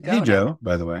Hey, Go now. Joe,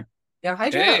 by the way. Yeah, hi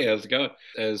Hey, Joe. how's it going?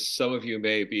 As some of you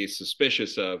may be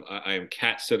suspicious of, I am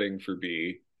cat sitting for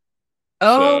B.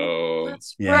 Oh, So,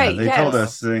 that's Yeah, right. they told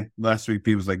Yes. us last week,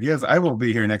 people was like, yes, I won't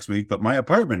be here next week, but my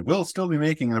apartment will still be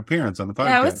making an appearance on the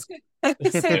Yeah, I podcast. was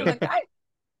gonna say, I'm yeah. like,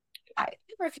 I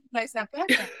recognize that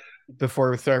background.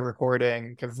 Before we start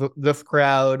recording, because this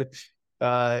crowd,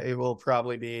 it will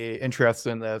probably be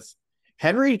interested in this.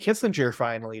 Henry Kissinger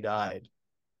finally died.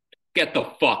 Get the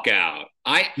fuck out.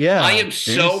 I Yeah, am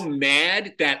so Serious?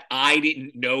 mad that I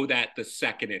didn't know that the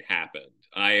second it happened.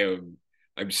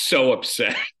 I'm so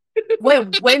upset.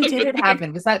 Wait, when did it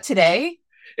happen? Was that today?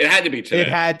 It had to be it today.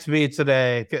 had to be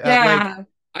today. Yeah.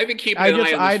 I've been keeping I an eye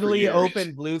just on this for idly years.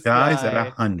 opened Blue Guys at Sky.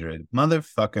 100.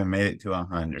 Motherfucker made it to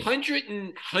 100.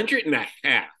 Hundred and a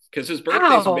half, because his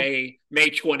birthday's Ow. May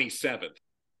 27th.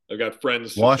 I've got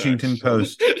friends to Washington text.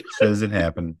 Post says it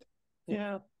happened.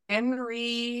 Yeah,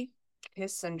 Henry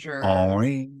Kissinger.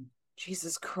 Henri.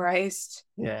 Jesus Christ.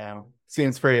 yeah,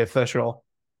 seems pretty official.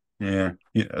 Yeah.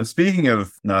 Speaking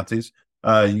of Nazis,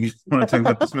 you want to talk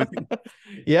about this movie?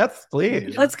 Yes,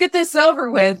 please. Let's get this over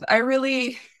with. I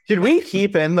really Should we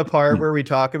keep in the part where we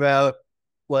talk about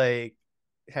like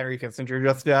Henry Kissinger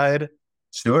just died?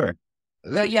 Sure.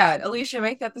 yeah, Alicia,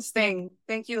 make that this thing.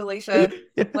 Thank you, Alicia.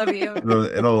 Love you.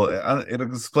 It'll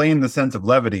explain the sense of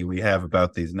levity we have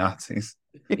about these Nazis.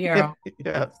 Yeah.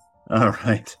 Yeah. All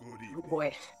right. Oh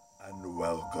boy. And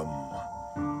welcome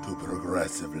to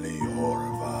Progressively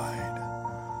Horrified,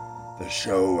 the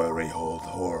show where we hold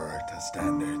horror to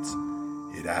standards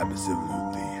it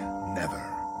absolutely never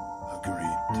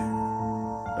agreed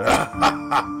to.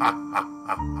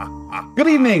 Good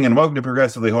evening and welcome to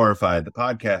Progressively Horrified, the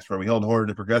podcast where we hold horror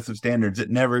to progressive standards it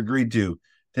never agreed to.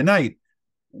 Tonight,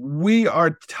 we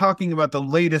are talking about the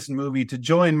latest movie to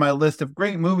join my list of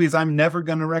great movies I'm never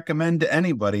going to recommend to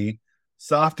anybody,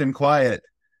 Soft and Quiet.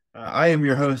 I am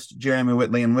your host, Jeremy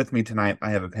Whitley, and with me tonight,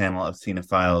 I have a panel of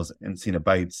cinephiles and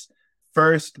cinebites.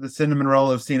 First, the cinnamon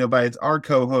roll of Cenobites, our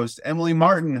co-host, Emily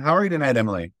Martin. How are you tonight,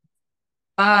 Emily?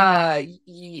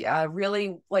 Yeah,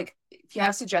 really, like, if you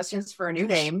have suggestions for a new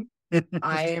name,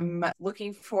 I'm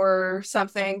looking for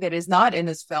something that is not in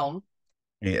this film.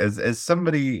 As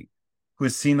somebody who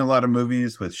has seen a lot of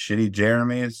movies with shitty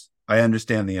Jeremys, I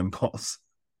understand the impulse.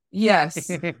 Yes,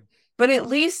 but at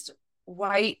least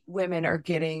white women are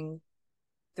getting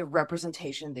the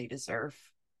representation they deserve.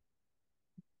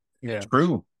 Yeah.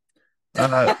 True.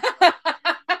 Yeah,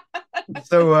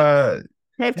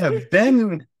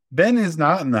 Ben is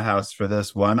not in the house for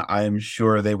this one. I'm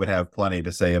sure they would have plenty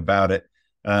to say about it,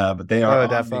 but they are on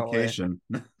definitely. vacation.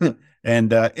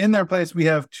 And in their place, we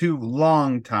have two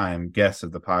longtime guests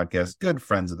of the podcast, good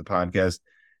friends of the podcast,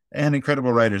 and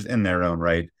incredible writers in their own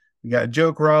right. We got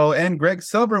Joe Corallo and Greg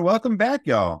Silber. Welcome back,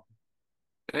 y'all.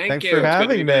 Thanks for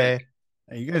having me.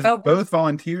 You guys both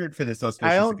volunteered for this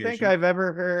auspicious I don't occasion. think I've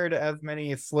ever heard as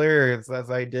many slurs as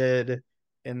I did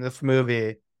in this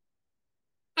movie.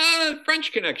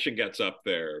 French Connection gets up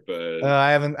there, but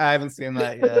I haven't seen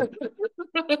that yet.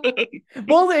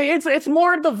 Well, it's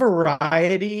more the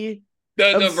variety.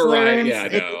 the Of variety.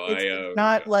 slurs. Yeah, It's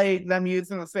not like them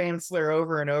using the same slur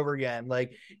over and over again.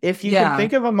 Like if you Yeah. can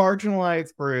think of a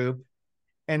marginalized group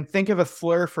and think of a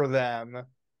slur for them,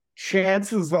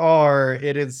 chances are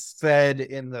it is said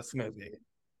in this movie.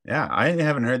 Yeah, I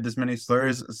haven't heard this many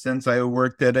slurs since I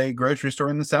worked at a grocery store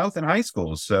in the South in high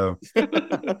school. So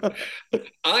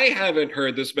I haven't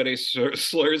heard this many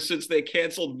slurs since they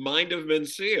canceled Mind of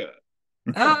Mencia.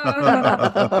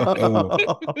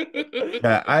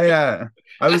 Yeah,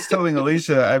 I was telling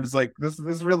Alicia, I was like,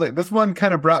 this one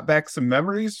kind of brought back some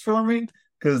memories for me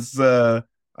because I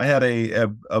had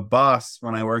a boss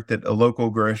when I worked at a local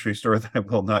grocery store that I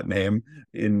will not name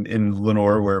in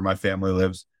Lenore, where my family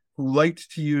lives, who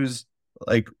liked to use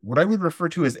like what I would refer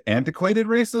to as antiquated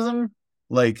racism,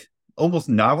 like almost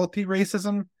novelty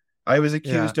racism. I was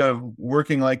accused of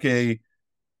working like a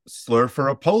slur for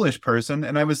a Polish person,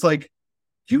 and I was like,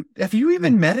 have you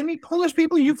even met any Polish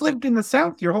people? You've lived in the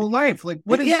South your whole life. Like,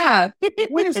 what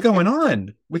is going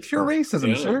on with your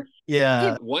racism, sir?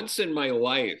 Yeah. Once in my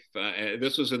life,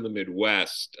 this was in the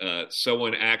Midwest,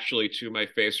 someone actually to my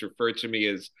face referred to me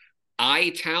as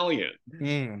Italian.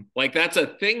 Like that's a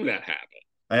thing that happened.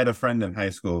 I had a friend in high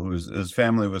school his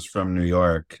family was from New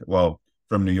York. Well,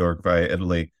 from New York via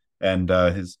Italy, and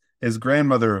his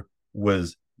grandmother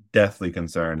was deathly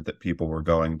concerned that people were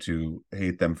going to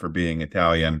hate them for being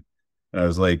Italian. And I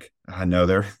was like, I know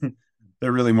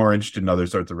they're really more interested in other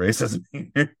sorts of racism.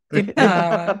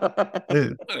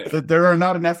 There are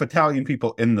not enough Italian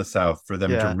people in the South for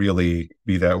them to really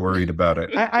be that worried about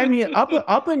it. I mean,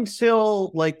 up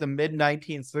until like the mid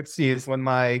 1960s, when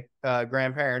my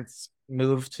grandparents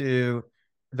moved to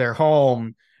their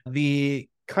home, the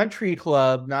country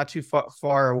club not too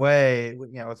far away,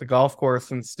 with a golf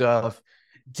course and stuff,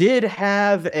 did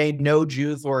have a no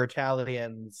Jews or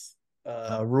Italians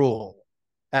rule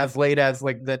as late as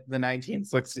like the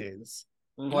 1960s.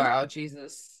 Wow,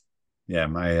 Jesus. Yeah,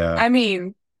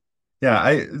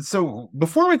 so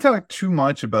before we talk too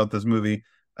much about this movie,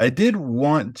 I did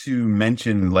want to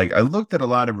mention, like, I looked at a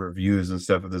lot of reviews and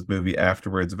stuff of this movie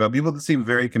afterwards about people that seem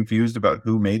very confused about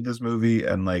who made this movie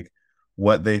and like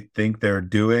what they think they're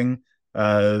doing.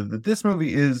 That this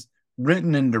movie is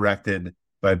written and directed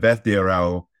by Beth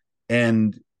Diarau,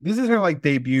 and this is her like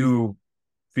debut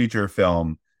feature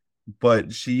film,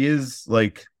 but she is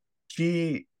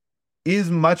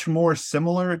much more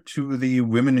similar to the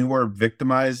women who are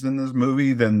victimized in this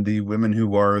movie than the women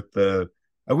who are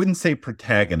I wouldn't say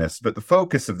protagonists, but the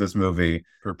focus of this movie.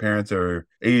 Her parents are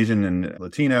Asian and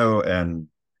Latino, and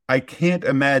I can't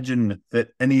imagine that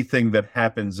anything that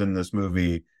happens in this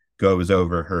movie goes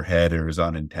over her head or is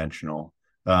unintentional.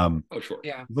 Sure.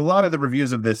 Yeah. A lot of the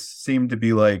reviews of this seem to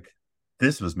be like,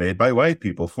 this was made by white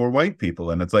people for white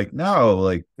people. And it's like, no,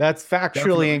 like, that's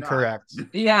factually incorrect.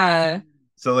 Yeah.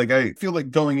 So like, I feel like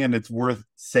going in, it's worth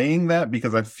saying that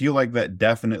because I feel like that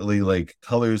definitely like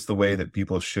colors the way that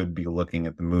people should be looking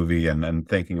at the movie and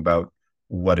thinking about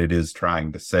what it is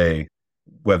trying to say,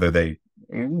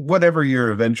 whatever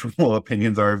your eventual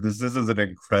opinions are of this is an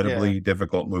incredibly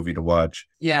difficult movie to watch.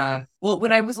 Yeah. Well,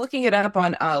 when I was looking it up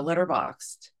on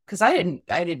Letterboxd, because I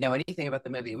didn't know anything about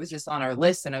the movie. It was just on our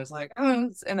list, and I was like,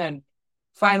 oh, and then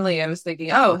finally I was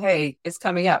thinking, oh, hey, it's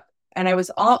coming up. And I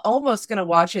was almost going to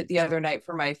watch it the other night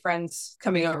for my friends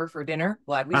coming over for dinner.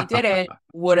 Glad we did it.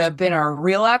 Would have been a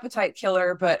real appetite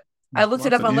killer, but I looked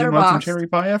it up on Letterboxd. Want some cherry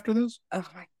pie after this? Oh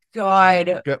my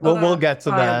God. We'll get to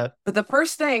that. But the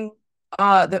first thing,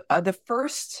 the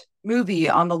first movie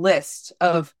on the list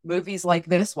of movies like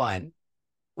this one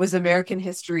was American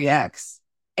History X.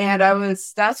 And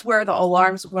that's where the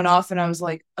alarms went off, and I was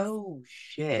like, oh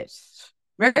shit.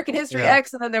 American History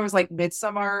X, and then there was like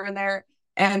Midsommar in there.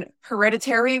 And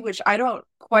Hereditary, which I don't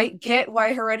quite get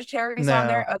why Hereditary is on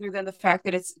there, other than the fact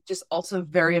that it's just also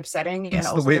very upsetting. That's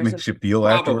and the way it makes you feel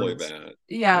afterwards. Bad.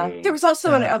 Yeah. There was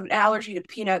also an allergy to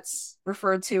peanuts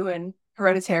referred to in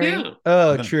Hereditary. Yeah.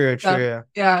 Oh, true.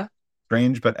 Yeah.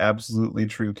 Strange, but absolutely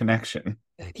true connection.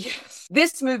 Yes.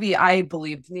 This movie, I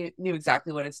believe, knew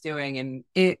exactly what it's doing, and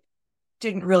it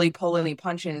didn't really pull any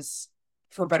punches,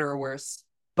 for better or worse.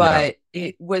 But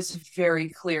it was very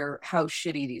clear how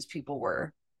shitty these people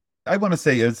were. I want to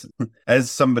say, as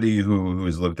somebody who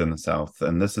has lived in the South,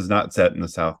 and this is not set in the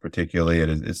South particularly,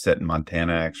 it's set in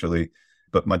Montana actually,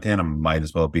 but Montana might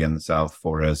as well be in the South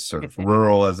for as sort of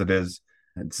rural as it is.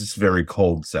 It's just very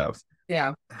cold South.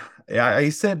 Yeah. I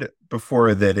said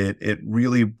before that it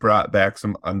really brought back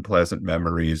some unpleasant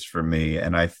memories for me,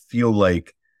 and I feel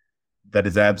like that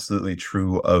is absolutely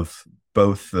true of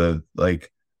both the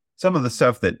like some of the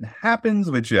stuff that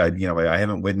happens, which I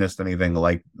haven't witnessed anything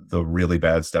like the really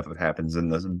bad stuff that happens in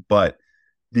this, but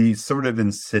the sort of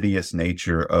insidious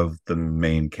nature of the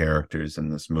main characters in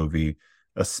this movie,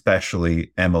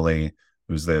 especially Emily,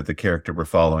 who's the character we're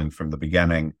following from the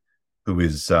beginning, who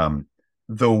is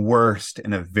the worst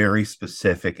in a very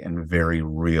specific and very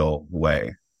real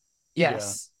way.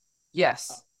 Yes.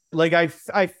 Like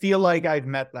I feel like I've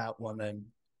met that woman.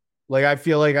 Like, I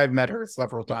feel like I've met her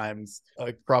several times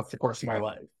across the course of my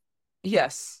life.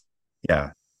 Yes.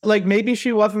 Yeah. Like, maybe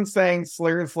she wasn't saying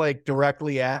slurs, like,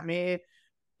 directly at me,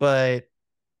 but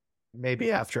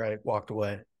maybe after I walked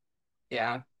away.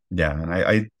 Yeah. Yeah. And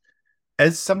I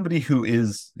as somebody who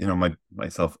is,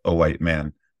 myself, a white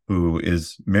man who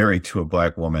is married to a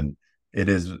black woman, it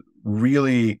is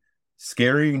really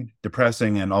scary,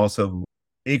 depressing, and also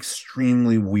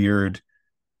extremely weird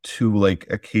to like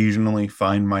occasionally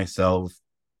find myself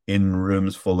in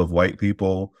rooms full of white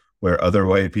people where other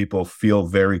white people feel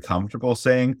very comfortable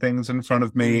saying things in front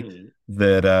of me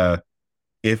that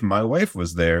if my wife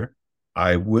was there,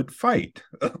 I would fight.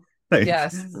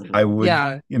 Yes. I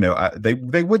would,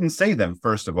 they wouldn't say them,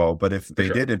 first of all, but if they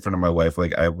did in front of my wife,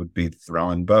 like I would be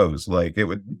throwing bows. Like it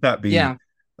would not be a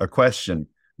question.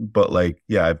 But like,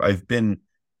 I've been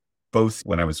both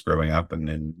when I was growing up and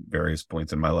in various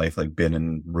points in my life, like been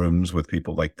in rooms with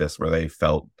people like this where they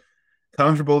felt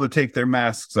comfortable to take their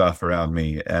masks off around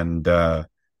me. And it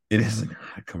is not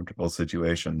a comfortable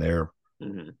situation. They're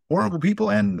horrible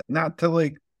people, and not to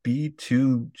like be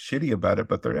too shitty about it,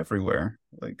 but they're everywhere.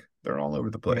 Like they're all over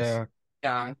the place.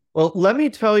 Yeah. Well, let me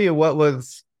tell you what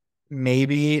was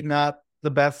maybe not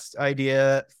the best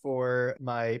idea for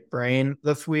my brain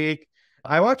this week.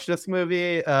 I watched this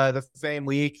movie the same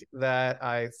week that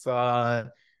I saw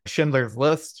Schindler's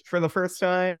List for the first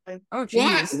time. Oh,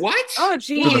 geez. What? Oh, For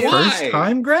geez. the Why? first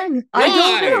time, Greg? I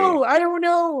don't Why? know. I don't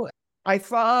know. I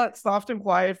saw Soft and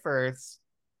Quiet first,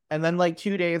 and then like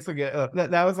 2 days ago,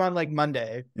 that was on like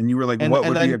Monday. And you were like, And- what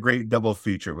and would be then- a great double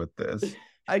feature with this?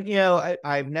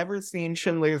 I've never seen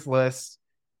Schindler's List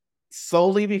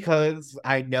solely because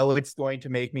I know it's going to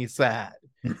make me sad.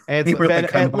 And You were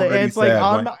like, I'm already it's like sad.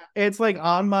 on Why? it's like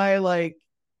on my like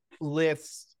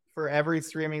list for every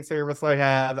streaming service I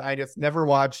have. I just never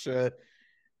watched it.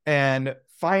 And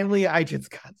finally I just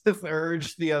got this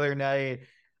urge the other night.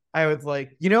 I was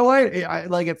like, you know what?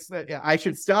 I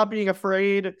should stop being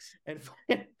afraid and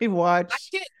finally watch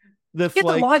this get the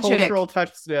like logic. cultural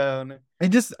touchstone.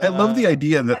 I love the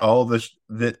idea that all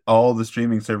the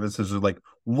streaming services are like,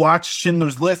 watch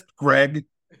Schindler's List, Greg.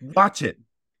 Watch it.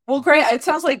 Well, Greg, it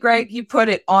sounds like, Greg, you put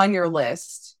it on your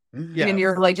list. Yeah. And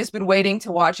you're like just been waiting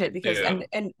to watch it because Yeah.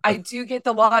 and I do get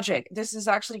the logic. This is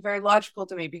actually very logical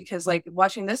to me because like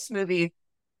watching this movie,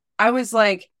 I was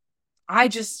like, I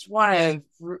just want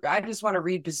to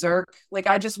read Berserk. Like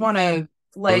I just want to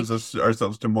like Expose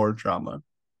ourselves to more trauma.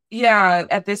 yeah,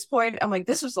 at this point I'm like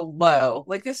this was a low.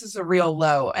 Like this is a real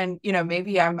low. And you know,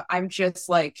 maybe I'm just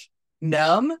like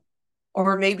numb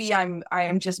or maybe I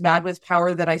am just mad with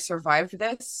power that I survived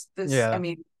this. Yeah. I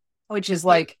mean, which is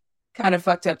like kind of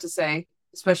fucked up to say,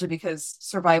 especially because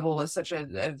survival is such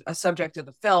a subject of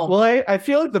the film. Well, I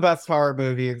feel like the best horror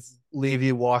movies leave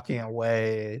you walking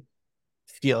away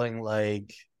feeling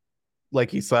like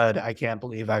you said, I can't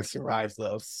believe I survived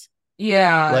this.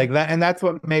 Yeah. Like that, and that's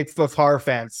what makes those horror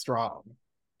fans strong.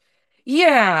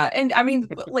 Yeah. And I mean,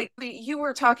 like you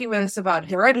were talking with us about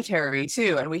Hereditary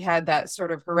too, and we had that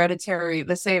sort of Hereditary,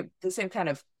 the same kind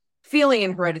of feeling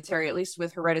in Hereditary. At least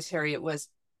with Hereditary, it was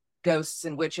ghosts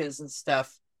and witches and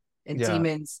stuff and Yeah.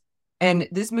 demons. And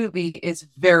this movie is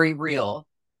very real.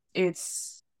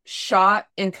 It's shot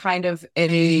in kind of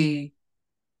a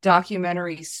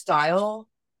documentary style.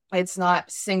 It's not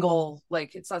single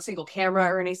camera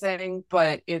or anything,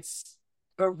 but it's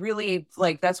a really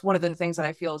like that's one of the things that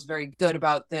I feel is very good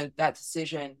about that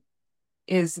decision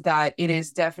is that it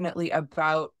is definitely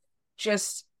about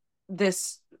just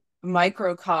this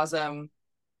microcosm.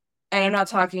 And I'm not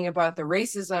talking about the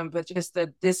racism, but just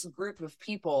this group of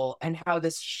people and how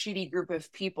this shitty group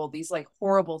of people, these like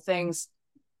horrible things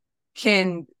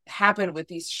can happen with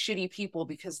these shitty people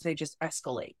because they just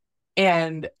escalate.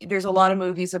 And there's a lot of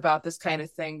movies about this kind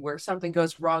of thing where something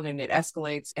goes wrong and it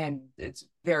escalates and it's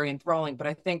very enthralling. But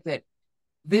I think that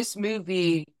this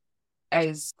movie,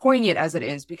 as poignant as it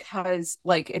is, because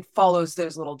like it follows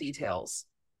those little details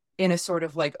in a sort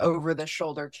of like over the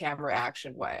shoulder camera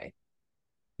action way.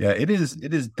 Yeah, it is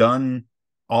done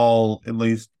all, at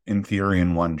least in theory,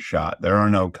 in one shot. There are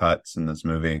no cuts in this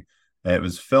movie. It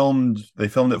was they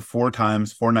filmed it 4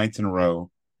 times, 4 nights in a row.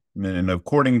 And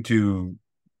according to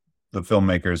the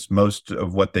filmmakers, most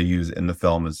of what they use in the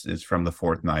film is from the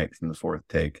 4th night, from the 4th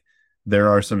take. There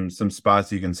are some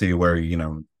spots you can see where, you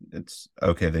know, it's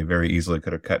okay, they very easily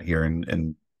could have cut here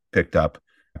and picked up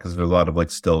because there's a lot of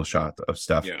like still shot of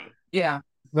stuff. Yeah. Yeah.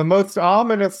 The most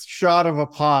ominous shot of a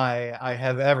pie I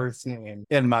have ever seen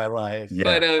in my life. Yeah.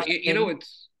 But you know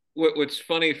what's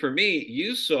funny for me,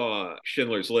 you saw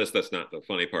Schindler's List. That's not the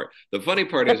funny part. The funny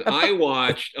part is I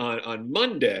watched on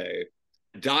Monday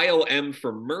Dial M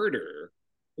for Murder,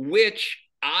 which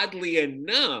oddly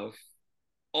enough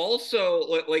also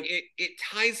like it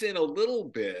ties in a little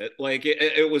bit. Like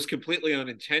it was completely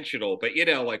unintentional, but you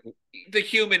know, like the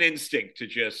human instinct to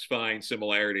just find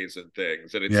similarities and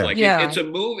things. And it's Yeah. like Yeah.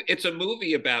 it's a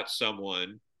movie about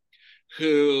someone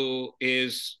who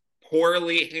is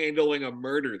poorly handling a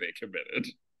murder they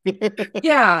committed.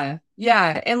 Yeah.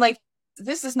 Yeah. And like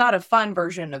this is not a fun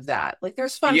version of that. Like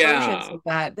there's fun versions of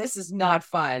that. This is not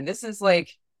fun. This is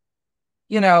like,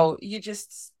 you know, you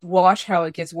just watch how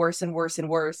it gets worse and worse and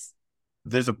worse.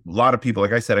 There's a lot of people,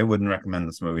 like I said, I wouldn't recommend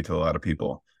this movie to a lot of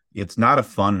people. It's not a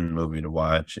fun movie to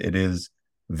watch. It is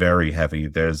very heavy.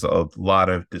 There's a lot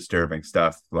of disturbing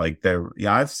stuff. Like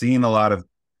I've seen a lot of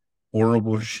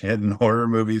horrible shit in horror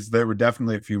movies. There were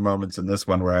definitely a few moments in this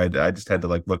one where I just had to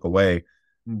like look away.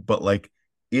 But like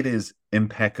it is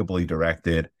impeccably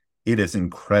directed. It is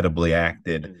incredibly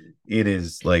acted. It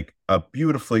is a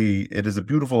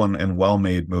beautiful and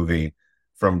well-made movie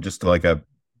from just like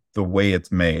the way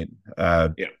it's made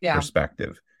Yeah.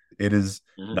 perspective. It is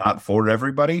Mhm. not for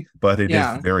everybody, but it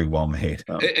Yeah. is very well made.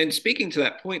 And speaking to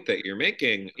that point that you're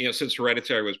making, since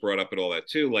Hereditary was brought up and all that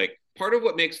too, like part of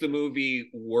what makes the movie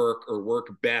work or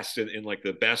work best in like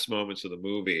the best moments of the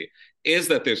movie is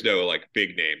that there's no like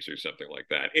big names or something like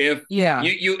that. If Yeah.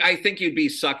 I think you'd be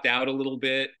sucked out a little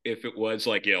bit if it was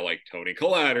like, like Tony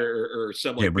Collette or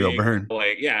some like Gabriel big, Byrne.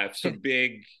 like, if some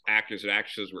big actors and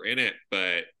actresses were in it,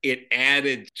 but it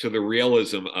added to the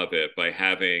realism of it by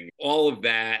having all of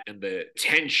that and the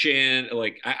tension.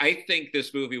 Like, I think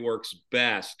this movie works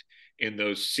best in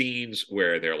those scenes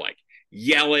where they're like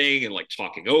yelling and like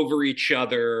talking over each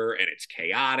other and it's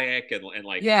chaotic and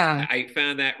like Yeah. I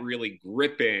found that really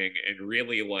gripping and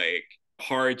really like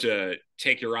hard to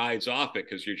take your eyes off it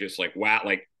because you're just like, wow,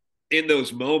 like in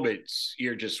those moments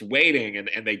you're just waiting,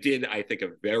 and they did, I think,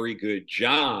 a very good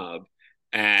job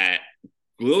at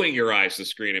gluing your eyes to the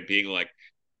screen and being like,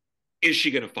 is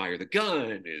she going to fire the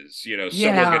gun? Is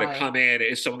someone going to come in?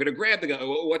 Is someone going to grab the gun?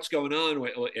 What's going on?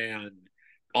 And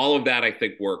all of that, I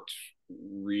think, worked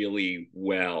really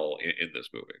well in this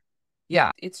movie.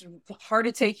 Yeah, it's hard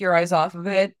to take your eyes off of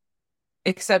it,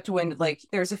 except when like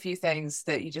there's a few things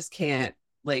that you just can't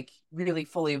like really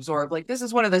fully absorb. Like this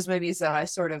is one of those movies that I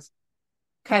sort of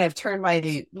kind of turned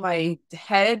my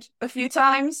head a few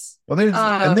times. Well,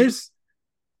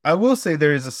 I will say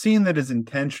there is a scene that is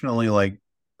intentionally like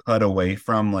cut away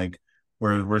from, like,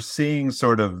 where we're seeing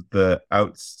sort of the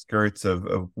outskirts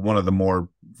of one of the more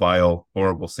vile,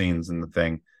 horrible scenes in the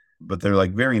thing, but they're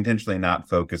like very intentionally not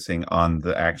focusing on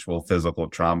the actual physical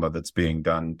trauma that's being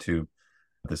done to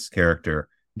this character.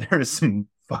 There is some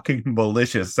fucking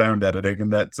malicious sound editing in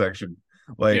that section.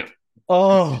 Like,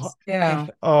 oh yeah,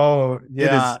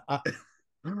 it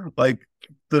is like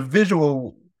the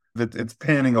visual that it's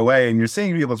panning away and you're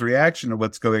seeing people's reaction to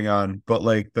what's going on, but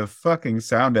like the fucking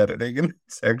sound editing in that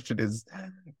section is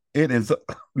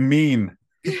mean.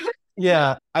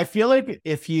 Yeah, I feel like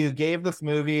if you gave this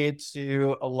movie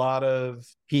to a lot of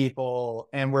people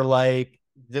and were like,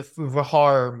 this is a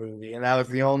horror movie, and that was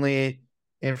the only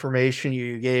information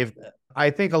you gave them,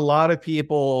 I think a lot of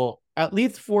people, at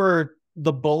least for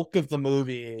the bulk of the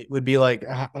movie, would be like,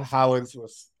 how is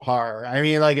this horror? I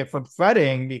mean, like, it's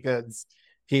upsetting because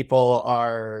people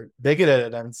are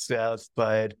bigoted and stuff,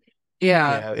 but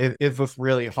yeah, is this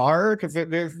really horror? Because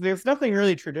there's nothing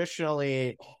really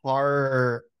traditionally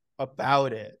horror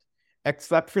about it,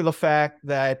 except for the fact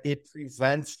that it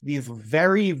presents these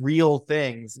very real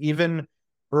things, even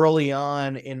early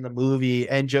on in the movie,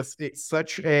 and just it's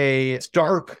such a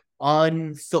stark,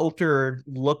 unfiltered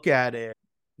look at it.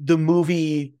 The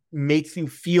movie makes you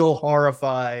feel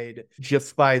horrified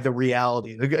just by the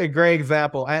reality. A great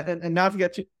example, and not to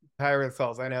get too higher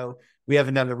ourselves, I know we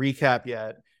haven't done the recap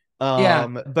yet,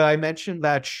 but I mentioned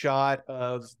that shot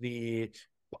of the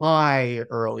pie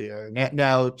earlier.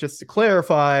 Now, just to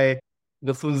clarify,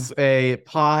 this was a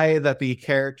pie that the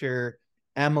character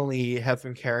Emily has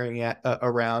been carrying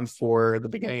around for the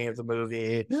beginning of the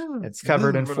movie. It's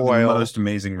covered in foil. One of the most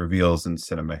amazing reveals in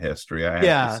cinema history, I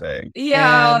have to say.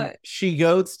 Yeah. And she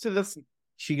goes to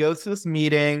this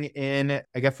meeting in,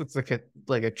 I guess it's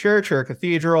like a church or a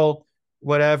cathedral,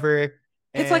 whatever.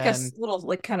 It's like a little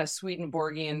like kind of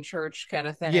Swedenborgian church kind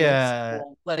of thing. Yeah. It's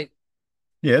like,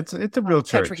 yeah, it's a real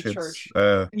church.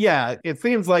 Yeah, it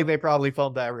seems like they probably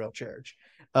filmed that real church.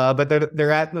 But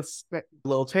they're at this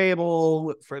little table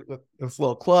with this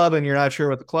little club, and you're not sure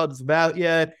what the club's about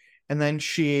yet. And then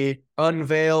she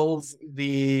unveils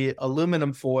the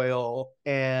aluminum foil,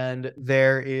 and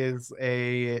there is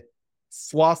a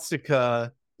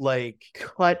swastika like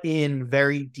cut in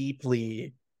very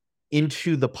deeply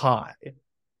into the pie.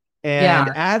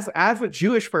 And as a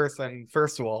Jewish person,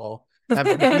 first of all,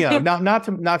 not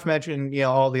to mention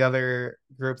all the other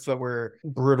groups that were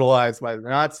brutalized by the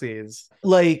Nazis,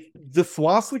 like the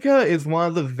swastika is one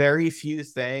of the very few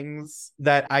things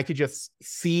that I could just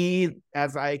see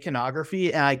as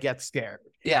iconography and I get scared.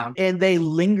 Yeah. And they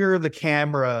linger the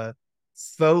camera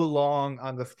so long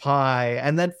on this pie,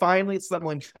 and then finally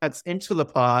someone cuts into the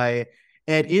pie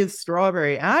and it is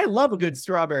strawberry. And I love a good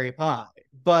strawberry pie,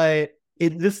 but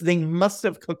this thing must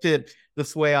have cooked it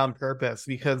this way on purpose,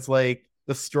 because like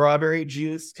the strawberry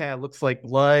juice kind of looks like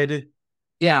blood.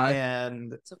 Yeah.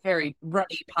 And it's a very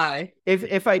runny pie.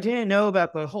 If I didn't know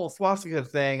about the whole swastika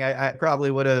thing, I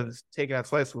probably would have taken a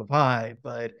slice of the pie,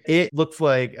 but it looks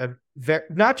like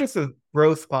not just a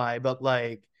gross pie, but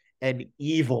like an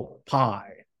evil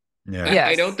pie. Yeah. Yes.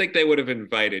 I don't think they would have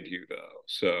invited you though.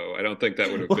 So I don't think that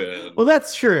would have been. Well,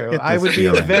 that's true. I would be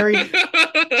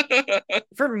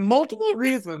for multiple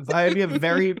reasons, I would be a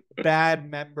very bad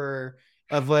member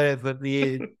of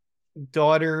the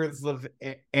daughters of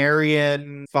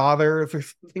Aryan fathers or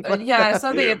something like Yeah, that.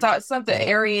 something Yeah. about something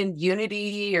Aryan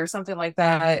unity or something like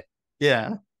that.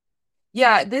 Yeah.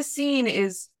 Yeah, this scene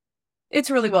it's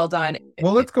really well done.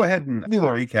 Well, let's go ahead and do a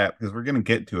recap because we're going to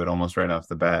get to it almost right off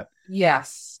the bat.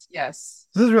 Yes. This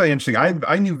is really interesting.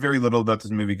 I knew very little about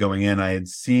this movie going in. I had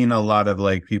seen a lot of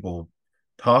like people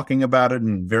talking about it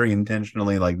and very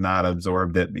intentionally like not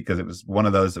absorbed it because it was one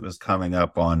of those that was coming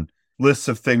up on lists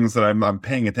of things that I'm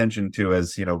paying attention to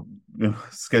as,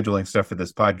 scheduling stuff for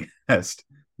this podcast.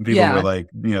 People were like,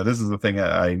 this is the thing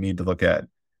I need to look at.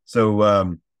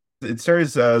 So it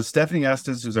stars Stephanie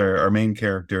Estes, who's our main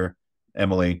character,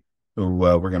 Emily, who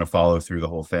we're going to follow through the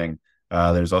whole thing.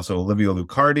 There's also Olivia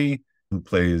Lucardi, who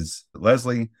plays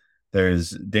Leslie.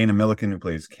 There's Dana Milliken, who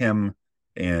plays Kim,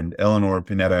 and Eleanor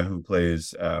Pineda, who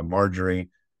plays Marjorie.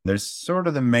 There's sort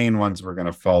of the main ones we're going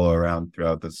to follow around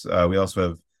throughout this. We also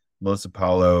have Melissa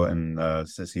Paulo and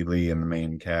Cissy Lee in the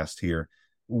main cast here.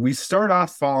 We start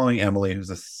off following Emily,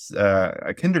 who's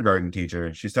a kindergarten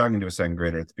teacher. She's talking to a second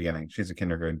grader at the beginning. She's a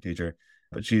kindergarten teacher,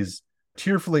 but she's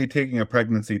tearfully taking a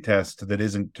pregnancy test that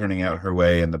isn't turning out her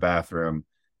way in the bathroom.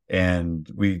 And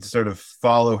we sort of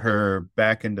follow her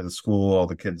back into the school. All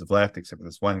the kids have left except for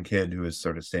this one kid who is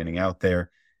sort of standing out there.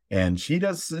 And she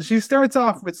starts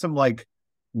off with some like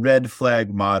red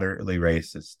flag, moderately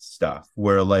racist stuff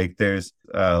where like there's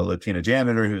a Latina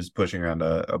janitor who's pushing around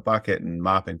a bucket and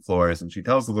mopping floors. And she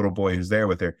tells the little boy who's there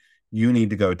with her, you need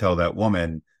to go tell that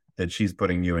woman that she's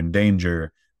putting you in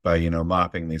danger by,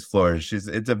 mopping these floors.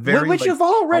 It's a very, which is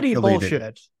already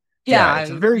bullshit. Yeah, it's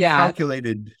a very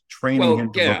calculated training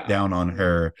him to look down on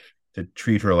her, to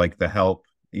treat her like the help,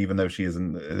 even though she is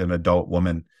an adult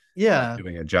woman. Yeah,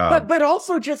 doing a job. But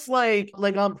also just like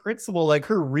on principle, like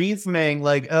her reasoning,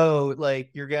 like, oh,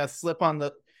 like you're gonna slip on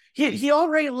the. He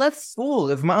already left school.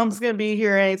 His mom's gonna be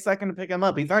here any second to pick him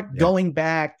up. He's not going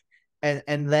back and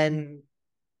then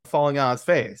falling on his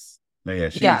face. No,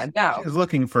 she's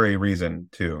looking for a reason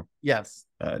to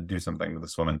do something to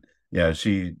this woman. Yeah,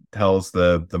 she tells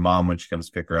the mom when she comes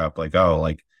to pick her up, like, oh,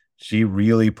 like she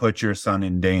really put your son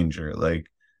in danger, like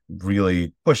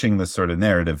really pushing this sort of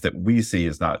narrative that we see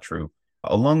is not true.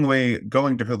 Along the way,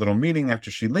 going to her little meeting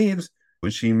after she leaves,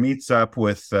 she meets up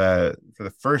with, for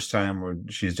the first time, where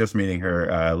she's just meeting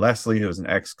her Leslie, who's an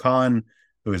ex-con,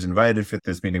 who is invited for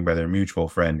this meeting by their mutual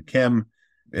friend, Kim.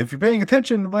 If you're paying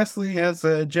attention, Leslie has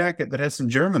a jacket that has some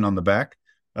German on the back,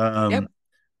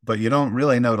 but you don't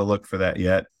really know to look for that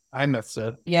yet. I missed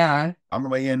it. Yeah. On the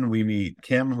way in, we meet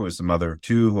Kim, who is the mother of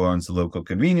two, who owns the local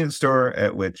convenience store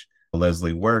at which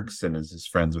Leslie works and is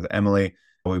friends with Emily.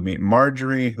 We meet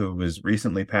Marjorie, who was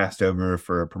recently passed over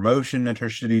for a promotion at her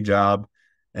shitty job.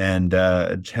 And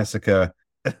Jessica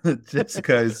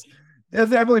is,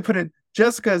 as Emily put it,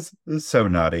 Jessica's so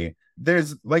naughty.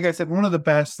 There's, like I said, one of the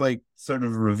best, like, sort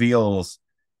of reveals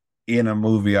in a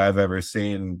movie I've ever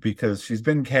seen, because she's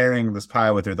been carrying this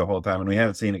pie with her the whole time, and we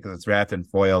haven't seen it because it's wrapped in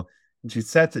foil. And she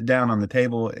sets it down on the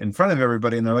table in front of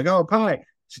everybody, and they're like, oh, pie.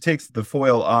 She takes the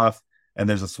foil off, and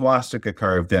there's a swastika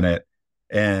carved in it.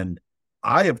 And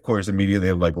I, of course, immediately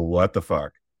am like, what the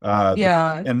fuck?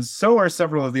 And so are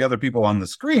several of the other people on the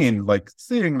screen, like,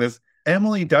 seeing this.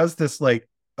 Emily does this, like,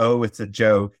 oh, it's a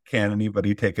joke. Can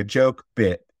anybody take a joke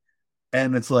bit?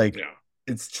 And it's like,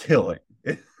 it's chilling.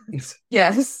 It's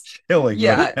chilling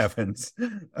when it happens.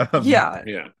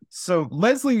 So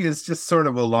Leslie is just sort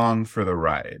of along for the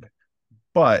ride.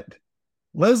 But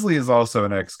Leslie is also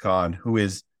an ex-con who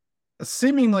is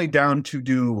seemingly down to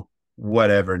do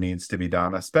whatever needs to be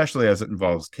done, especially as it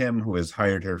involves Kim, who has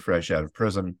hired her fresh out of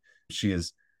prison. She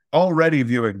is already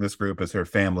viewing this group as her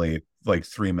family, like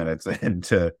 3 minutes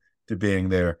into being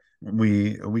there.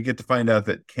 We get to find out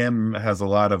that Kim has a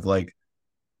lot of like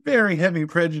very heavy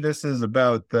prejudices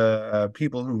about the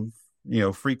people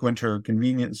who frequent her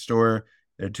convenience store.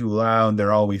 They're too loud.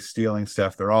 They're always stealing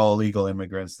stuff. They're all illegal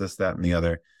immigrants, this, that, and the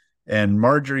other. And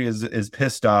Marjorie is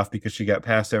pissed off because she got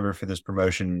passed over for this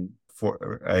promotion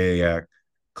for a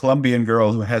Colombian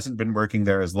girl who hasn't been working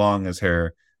there as long as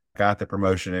her, got the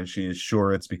promotion, and she's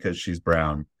sure it's because she's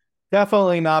brown.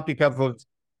 Definitely not because of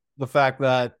the fact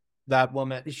that that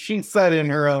woman, she said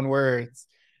in her own words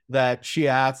that she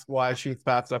asked why she's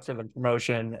passed up for the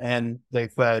promotion, and they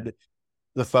said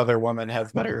this other woman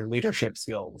has better leadership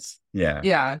skills.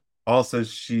 Yeah. Also,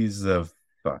 she's a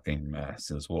fucking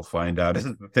mess, as we'll find out as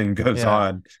the thing goes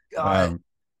on.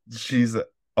 She's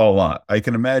a lot. I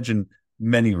can imagine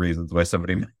many reasons why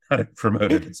somebody might not have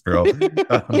promoted this girl.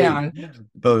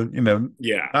 Though,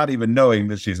 not even knowing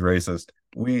that she's racist.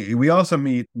 We also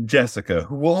meet Jessica,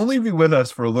 who will only be with us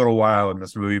for a little while in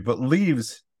this movie, but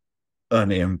leaves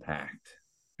an impact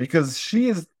because she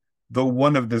is the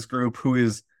one of this group who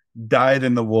is dyed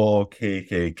in the wool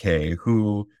KKK,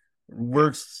 who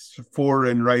works for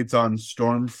and writes on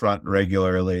Stormfront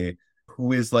regularly,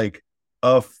 who is like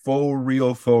a faux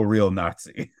real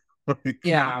Nazi.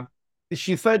 Yeah.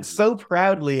 She said so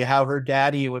proudly how her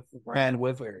daddy was the Grand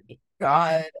Wizard.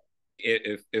 God.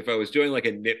 If I was doing like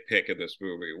a nitpick of this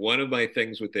movie, one of my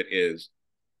things with it is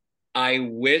I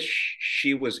wish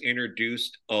she was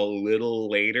introduced a little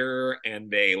later and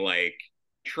they like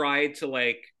tried to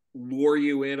like lure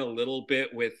you in a little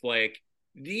bit with like,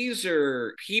 these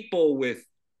are people with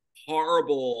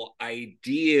horrible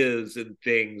ideas and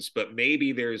things, but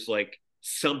maybe there's like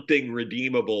something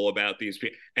redeemable about these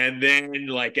people. And then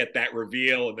like at that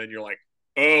reveal, and then you're like,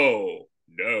 oh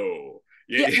no.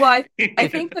 Yeah, well, I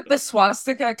think that the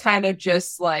swastika kind of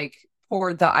just like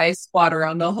poured the ice water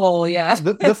on the whole. Yeah.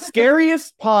 The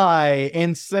scariest pie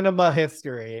in cinema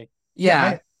history.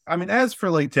 Yeah. I mean, as for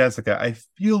like Jessica, I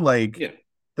feel like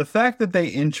the fact that they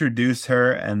introduce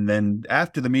her and then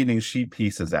after the meeting she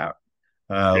pieces out.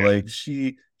 Like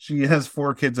she has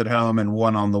 4 kids at home and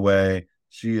 1 on the way.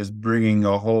 She is bringing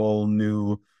a whole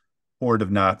new horde of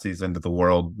Nazis into the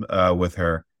world with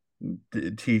her,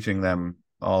 teaching them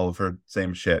all of her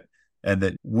same shit. And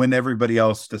that when everybody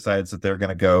else decides that they're going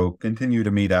to go continue to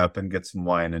meet up and get some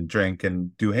wine and drink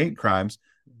and do hate crimes,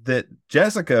 that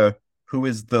Jessica, who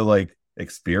is the like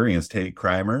experienced hate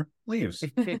crimer, leaves.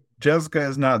 Jessica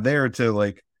is not there to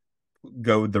like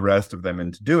goad the rest of them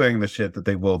into doing the shit that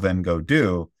they will then go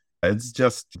do. It's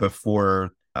just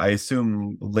before, I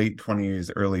assume, late 20s,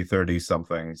 early 30s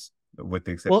somethings, with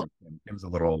the exception it was a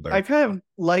little older. I kind of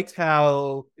liked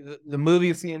how the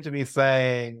movie seemed to be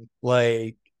saying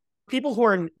like people who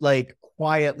are like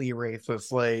quietly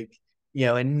racist, like, you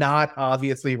know, and not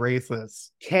obviously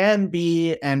racist can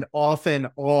be and often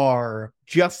are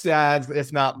just as,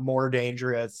 if not more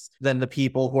dangerous than the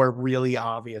people who are really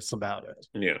obvious about it.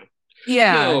 Yeah.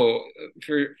 Yeah. No,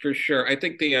 for sure. I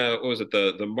think the what was it,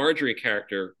 the Marjorie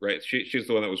character, right? She's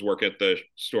the one that was working at the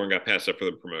store and got passed up for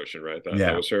the promotion, right?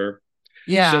 That was her.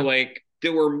 Yeah. So like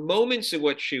there were moments in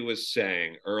what she was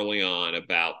saying early on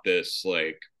about this,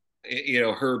 like, you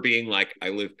know, her being like, I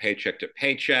live paycheck to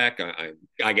paycheck,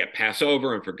 I get passed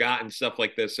over and forgotten, stuff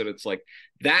like this. And it's like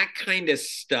that kind of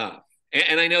stuff.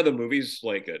 And I know the movie's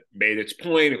like it made its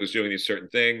point, it was doing these certain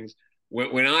things.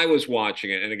 When I was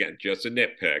watching it, and again, just a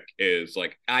nitpick, is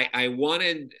like I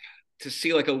wanted to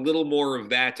see like a little more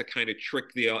of that to kind of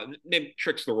maybe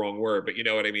trick's the wrong word, but you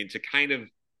know what I mean, to kind of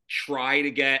try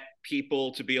to get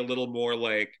people to be a little more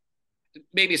like,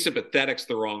 maybe sympathetic's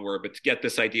the wrong word, but to get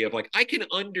this idea of like, I can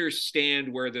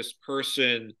understand where this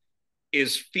person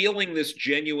is feeling this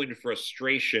genuine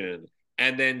frustration,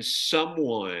 and then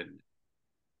someone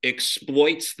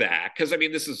exploits that. Because I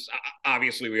mean, this is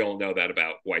obviously, we all know that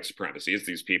about white supremacy. It's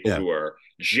these people who are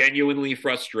genuinely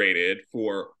frustrated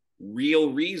for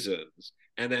real reasons,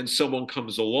 and then someone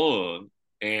comes along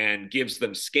and gives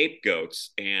them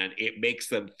scapegoats, and it makes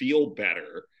them feel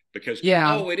better because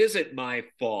oh, it isn't my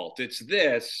fault, it's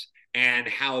this, and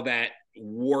how that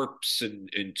warps and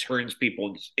turns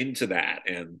people into that.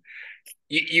 And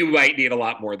you might need a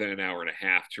lot more than an hour and a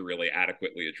half to really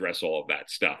adequately address all of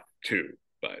that stuff too.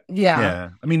 But I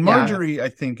mean, Marjorie, I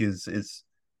think is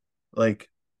like,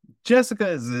 Jessica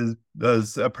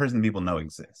is a person people know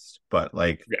exists, but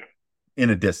like in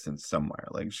a distance somewhere.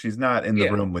 Like she's not in the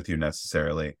room with you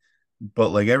necessarily, but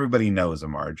like everybody knows a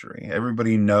Marjorie.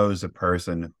 Everybody knows a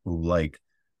person who, like,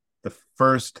 the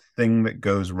first thing that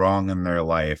goes wrong in their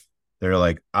life, they're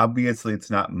like, obviously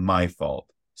it's not my fault,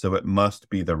 so it must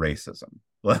be the racism.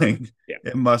 Like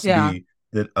it must be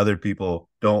that other people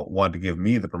don't want to give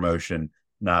me the promotion,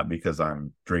 not because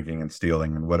I'm drinking and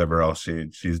stealing and whatever else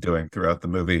she's doing throughout the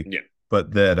movie,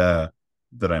 but that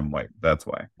I'm white. That's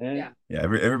why.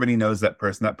 Everybody knows that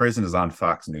person. That person is on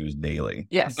Fox News daily.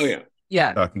 Yes. Oh yeah.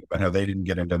 Yeah. Talking about how they didn't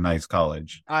get into nice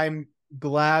college. I'm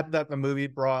glad that the movie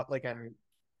brought like an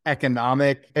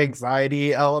economic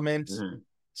anxiety element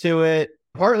to it.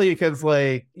 Partly because,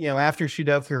 like, you know, after she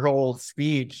does her whole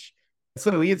speech, it's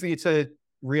so easy to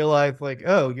realize, like,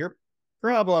 oh, your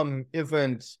problem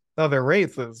isn't other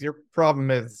races. Your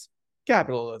problem is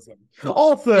capitalism.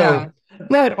 Also,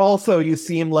 that also you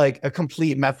seem like a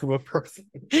complete mess of a person.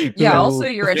 Also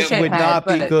you're a shithead, would not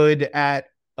be good at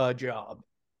a job.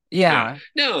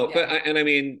 No, but I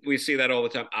mean, we see that all the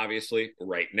time. Obviously,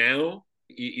 right now,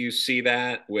 you see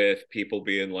that with people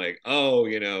being like, oh,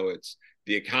 you know, it's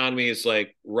the economy is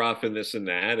like rough and this and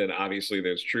that. And obviously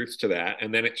there's truths to that.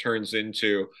 And then it turns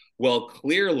into, well,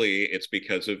 clearly it's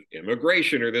because of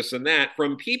immigration or this and that,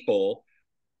 from people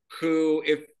who,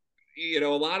 if, you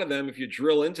know, a lot of them, if you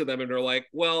drill into them and they're like,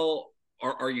 well,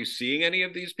 Are you seeing any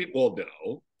of these people? Well,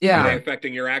 no. Yeah. Are they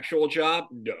affecting your actual job?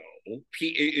 No.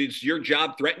 Is your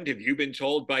job threatened? Have you been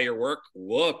told by your work,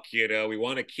 look, we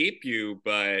want to keep you,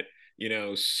 but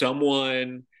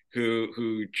someone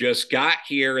who just got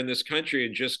here in this country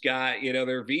and just got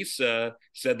their visa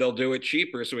said they'll do it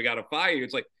cheaper, so we got to fire you?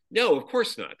 It's like, no, of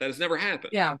course not. That has never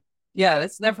happened. Yeah,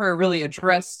 that's never really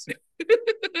addressed.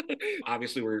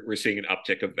 Obviously, we're seeing an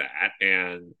uptick of that,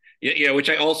 and which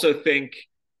I also think,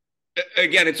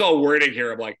 again, it's all wording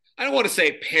here. I'm like, I don't want to say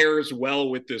it pairs well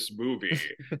with this movie,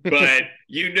 but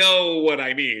you know what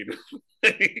I mean.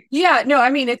 Yeah, no, I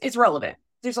mean, it's relevant.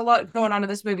 There's a lot going on in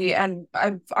this movie, and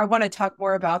I want to talk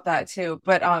more about that too.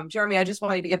 But Jeremy, I just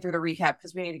wanted to get through the recap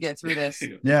because we need to get through this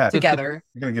together.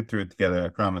 We're gonna get through it together, I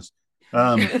promise.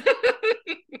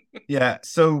 Yeah,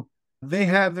 so they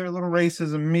have their little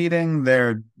racism meeting.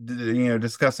 They're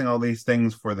discussing all these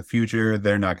things for the future.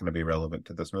 They're not going to be relevant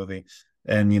to this movie.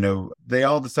 And they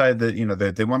all decide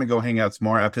that they want to go hang out some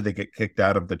more after they get kicked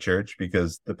out of the church,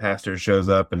 because the pastor shows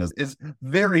up and is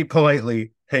very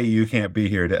politely, hey, you can't be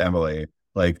here, to Emily,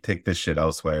 like, take this shit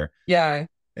elsewhere. Yeah.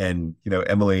 And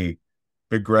Emily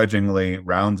begrudgingly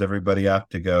rounds everybody up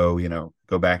to go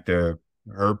back to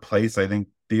her place. I think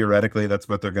theoretically that's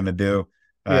what they're going to do.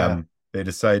 They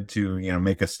decide to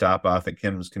make a stop off at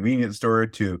Kim's convenience store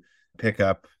to pick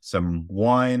up some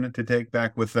wine to take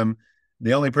back with them.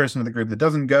 The only person in the group that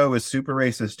doesn't go is super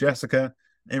racist Jessica.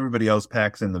 Everybody else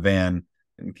packs in the van,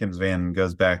 and Kim's van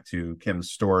goes back to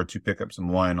Kim's store to pick up some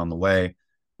wine on the way.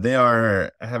 They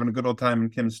are having a good old time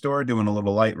in Kim's store, doing a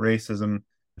little light racism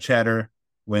chatter,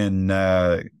 when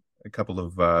a couple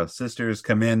of sisters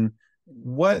come in.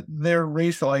 What their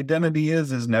racial identity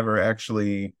is never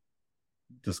actually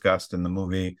discussed in the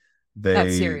movie. Not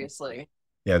seriously.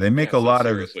 Yeah, they make a lot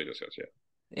of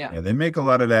they make a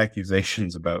lot of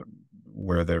accusations about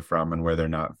where they're from and where they're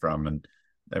not from and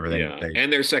everything.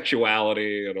 And their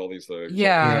sexuality and all these things.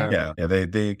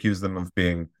 They accuse them of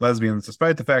being lesbians,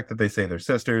 despite the fact that they say they're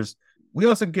sisters. We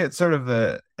also get sort of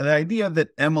the idea that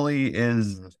Emily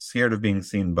is scared of being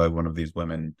seen by one of these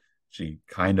women. She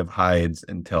kind of hides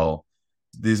until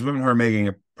these women who are making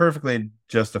a perfectly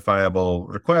justifiable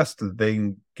request that they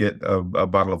can get a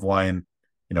bottle of wine,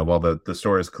 while the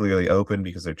store is clearly open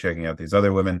because they're checking out these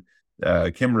other women.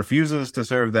 Kim refuses to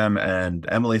serve them, and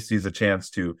Emily sees a chance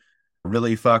to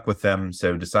really fuck with them,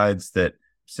 so decides that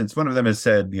since one of them has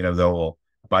said, they'll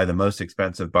buy the most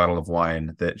expensive bottle of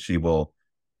wine, that she will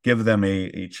give them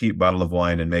a cheap bottle of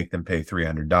wine and make them pay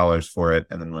 $300 for it.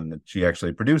 And then when she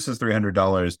actually produces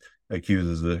 $300,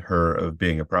 accuses her of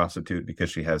being a prostitute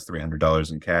because she has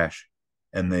 $300 in cash.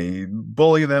 And they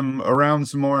bully them around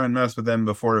some more and mess with them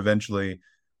before eventually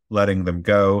letting them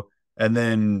go. And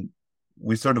then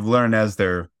we sort of learn as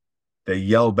they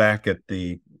yell back at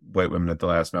the white women at the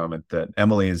last moment that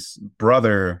Emily's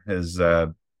brother has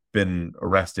been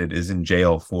arrested, is in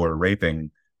jail for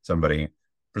raping somebody,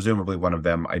 presumably one of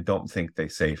them. I don't think they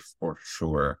say for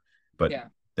sure, but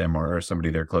them or somebody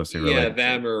they're closely related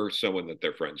them to. Or someone that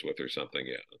they're friends with or something.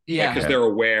 Because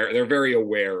they're very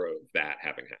aware of that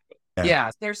having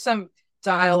happened. There's some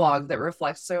dialogue that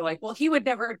reflects, they're like, well, he would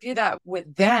never do that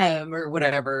with them or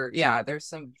whatever. There's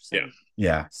some and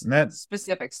that's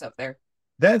specific stuff there.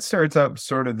 That starts up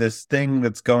sort of this thing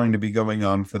that's going to be going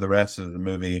on for the rest of the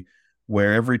movie,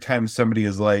 where every time somebody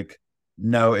is like,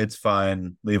 no, it's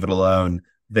fine, leave it alone,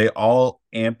 they all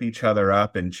amp each other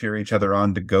up and cheer each other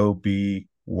on to go be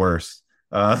worse,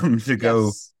 to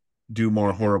go do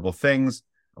more horrible things.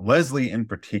 Leslie in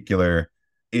particular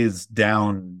is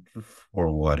down for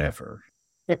whatever.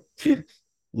 She's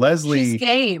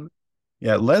game.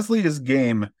 Yeah, Leslie is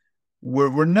game.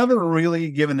 We're never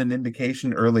really given an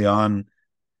indication early on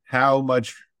how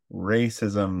much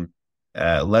racism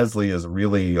Leslie is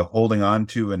really holding on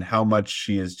to, and how much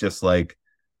she is just like,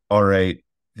 all right,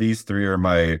 these three are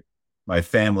my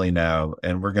family now,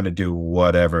 and we're gonna do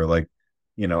whatever. Like,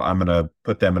 I'm gonna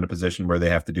put them in a position where they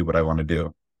have to do what I want to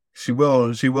do. She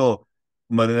will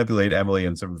manipulate Emily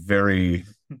in some very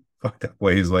fucked up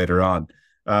ways later on.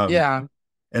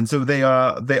 And so they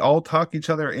all talk each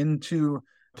other into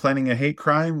planning a hate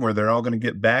crime where they're all going to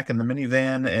get back in the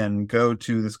minivan and go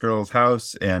to this girl's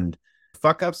house and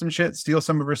fuck up some shit, steal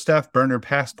some of her stuff, burn her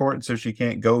passport so she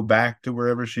can't go back to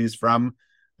wherever she's from,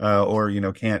 or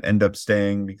can't end up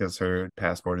staying because her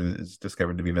passport is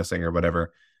discovered to be missing or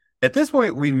whatever. At this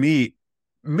point, we meet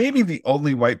maybe the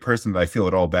only white person that I feel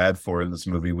at all bad for in this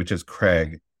movie, which is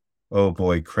Craig. Oh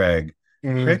boy, Craig.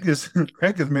 Mm-hmm.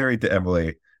 Craig is married to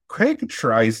Emily. Craig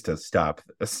tries to stop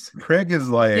this. Craig is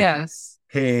like,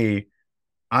 hey,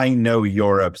 I know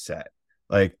you're upset.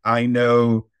 Like, I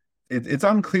know it's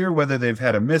unclear whether they've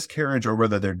had a miscarriage or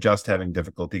whether they're just having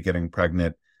difficulty getting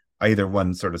pregnant. Either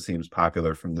one sort of seems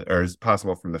popular or is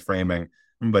possible from the framing.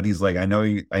 But he's like, I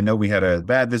know we had a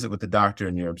bad visit with the doctor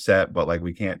and you're upset, but like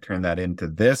we can't turn that into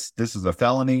this. This is a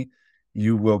felony.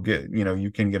 You will get,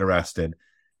 you can get arrested.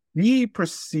 He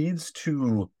proceeds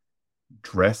to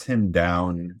dress him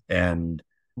down, and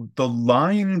the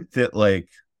line that like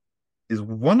is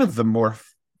one of the more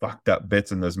fucked up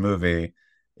bits in this movie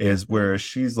is where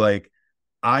she's like,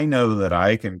 I know that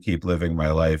I can keep living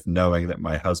my life knowing that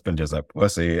my husband is a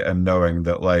pussy and knowing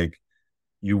that like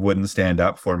you wouldn't stand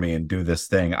up for me and do this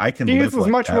thing. I can He live uses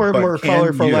like much that, more can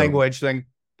colorful you? language than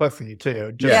pussy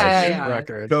too. Just Yeah, yeah.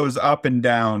 record. Goes up and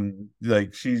down.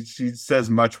 Like she says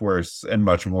much worse and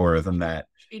much more than that.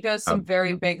 She does some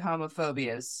very big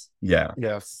homophobias. Yeah.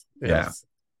 Yes. Yeah.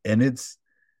 And it's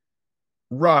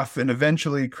rough. And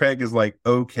eventually Craig is like,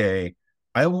 okay,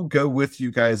 I will go with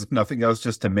you guys, if nothing else,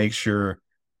 just to make sure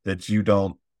that you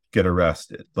don't get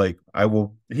arrested. Like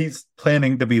he's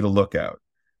planning to be the lookout.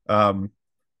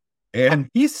 And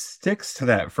he sticks to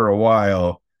that for a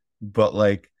while, but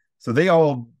like, so they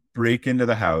all break into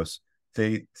the house.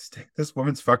 They stick this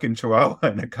woman's fucking chihuahua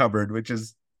in a cupboard, which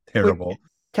is terrible. Wait,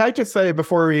 can I just say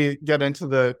before we get into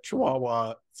the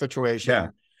chihuahua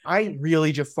situation, I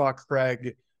really just thought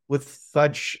Craig was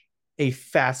such a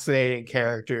fascinating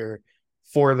character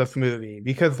for this movie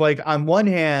because, like, on one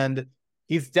hand,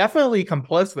 he's definitely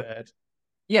complicit.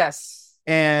 Yes.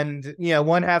 And,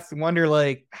 one has to wonder,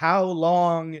 like, how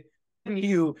long can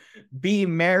you be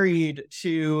married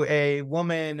to a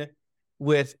woman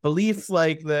with beliefs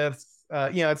like this?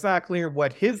 It's not clear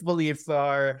what his beliefs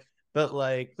are, but,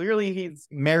 like, clearly he's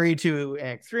married to an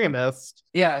extremist.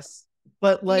 Yes.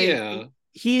 But, like,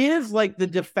 he is, like, the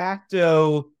de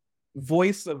facto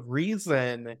voice of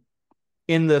reason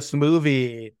in this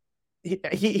movie.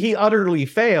 He utterly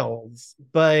fails,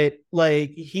 but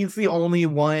like he's the only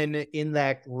one in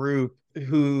that group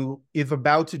who is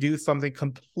about to do something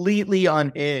completely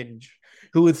unhinged,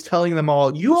 who is telling them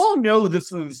all, you all know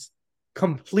this is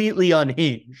completely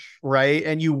unhinged, right?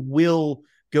 And you will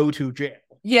go to jail.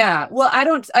 Yeah. Well,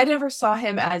 I never saw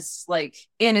him as like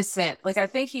innocent. Like I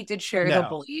think he did share the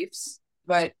beliefs,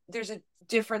 but there's a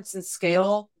difference in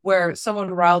scale where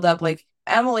someone riled up, like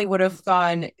Emily would have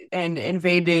gone and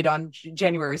invaded on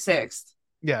January 6th.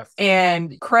 Yes.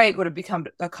 And Craig would have become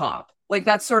a cop. Like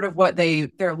that's sort of what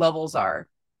their levels are.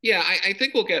 Yeah, I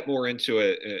think we'll get more into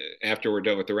it after we're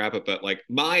done with the wrap up. But like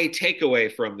my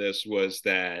takeaway from this was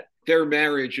that their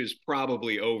marriage is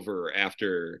probably over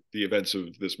after the events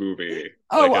of this movie.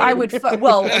 Oh, like,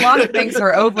 well, a lot of things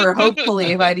are over,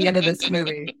 hopefully, by the end of this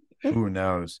movie. Who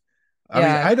knows? I mean,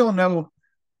 I don't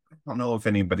know if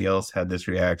anybody else had this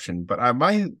reaction, but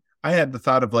I had the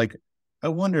thought of like, I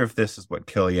wonder if this is what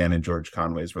Kellyanne and George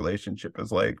Conway's relationship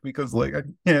is like, because like I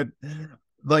can't,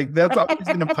 like that's always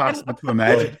been impossible to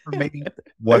imagine for me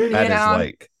what that is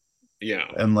like. Yeah,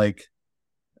 and like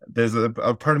there's a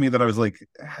part of me that I was like,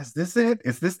 is this it?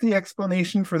 Is this the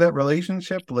explanation for that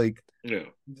relationship? Like,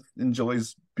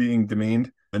 enjoys being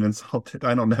demeaned and insulted.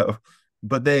 I don't know,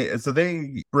 but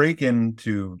they break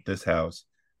into this house.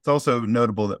 It's also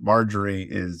notable that Marjorie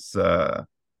is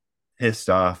pissed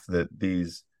off that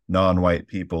these non-white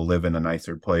people live in a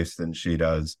nicer place than she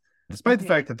does, despite the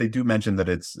fact that they do mention that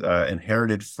it's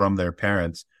inherited from their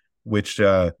parents, which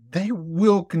they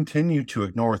will continue to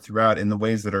ignore throughout in the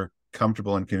ways that are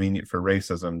comfortable and convenient for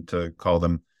racism, to call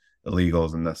them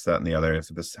illegals and this, that, and the other. If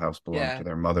this house belonged to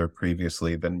their mother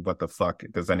previously, then what the fuck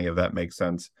does any of that make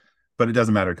sense? But it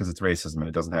doesn't matter because it's racism and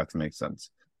it doesn't have to make sense.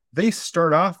 They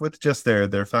start off with just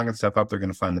they're fucking stuff up. They're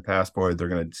going to find the passport. They're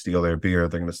going to steal their beer.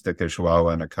 They're going to stick their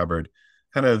chihuahua in a cupboard.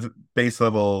 Kind of base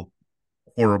level,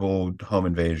 horrible home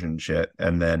invasion shit.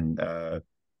 And then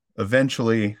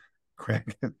eventually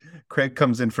Craig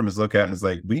comes in from his lookout and is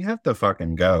like, we have to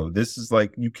fucking go. This is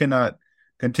like, you cannot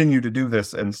continue to do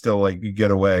this and still like you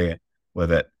get away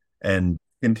with it. And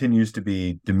continues to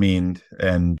be demeaned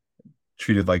and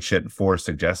treated like shit for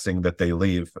suggesting that they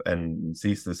leave and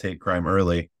cease this hate crime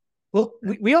early. Well,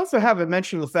 we also haven't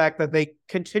mentioned the fact that they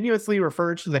continuously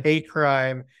refer to the hate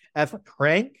crime as a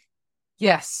prank.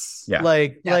 Yes. Yeah.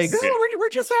 Like, we're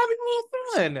just having a little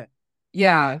fun.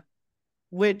 Yeah.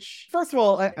 Which, first of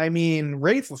all, I mean,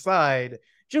 race aside,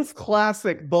 just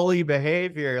classic bully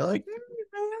behavior. Like,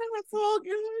 it's all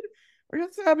good. We're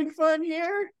just having fun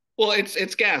here. Well, it's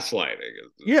gaslighting.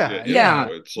 Yeah.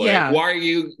 It's like, why are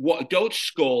you? Don't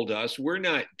scold us. We're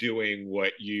not doing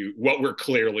what we're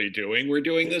clearly doing. We're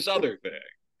doing this other thing.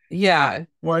 Yeah.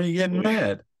 Why are you getting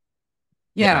mad?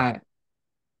 Yeah.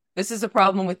 This is a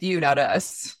problem with you, not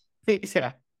us.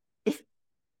 Yeah.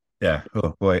 Yeah.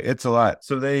 Oh boy, it's a lot.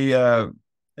 So they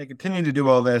continue to do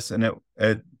all this, and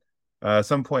at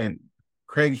some point,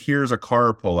 Craig hears a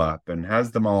car pull up and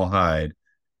has them all hide.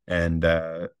 And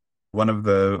one of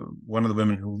the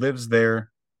women who lives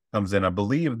there comes in. I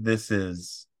believe this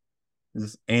is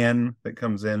Anne that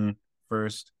comes in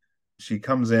first. She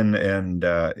comes in and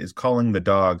is calling the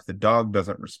dog. The dog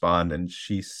doesn't respond, and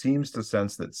she seems to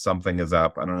sense that something is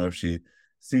up. I don't know if she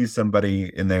sees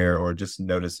somebody in there or just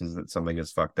notices that something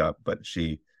is fucked up, but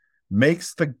she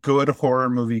makes the good horror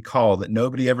movie call that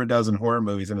nobody ever does in horror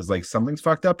movies and is like, something's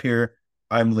fucked up here.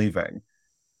 I'm leaving.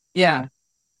 Yeah.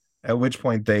 At which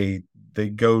point they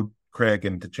go Craig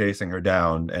into chasing her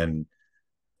down and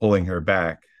pulling her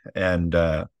back. And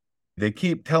they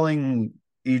keep telling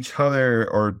each other,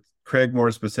 or Craig more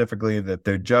specifically, that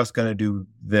they're just going to do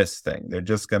this thing. They're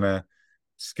just going to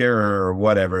scare her or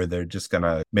whatever. They're just going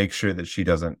to make sure that she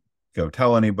doesn't go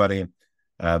tell anybody.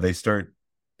 They start,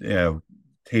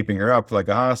 taping her up like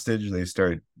a hostage. They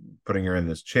start putting her in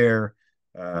this chair.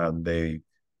 They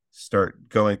start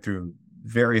going through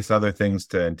various other things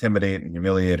to intimidate and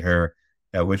humiliate her,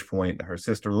 at which point her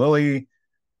sister Lily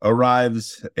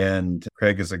arrives, and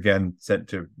Craig is again sent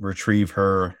to retrieve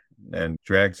her and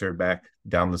drags her back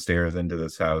down the stairs into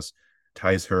this house,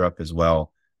 ties her up as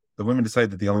well. The women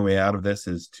decide that the only way out of this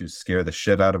is to scare the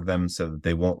shit out of them so that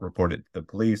they won't report it to the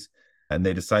police. And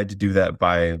they decide to do that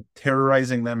by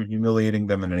terrorizing them, humiliating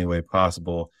them in any way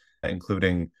possible,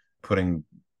 including putting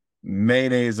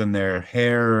mayonnaise in their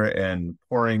hair and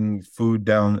pouring food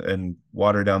down and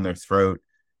water down their throat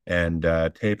and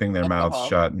taping their mouths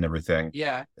shut and everything.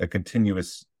 Yeah. A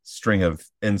continuous string of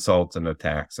insults and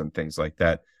attacks and things like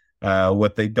that.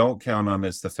 What they don't count on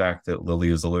is the fact that Lily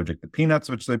is allergic to peanuts,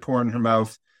 which they pour in her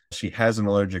mouth. She has an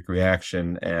allergic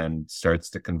reaction and starts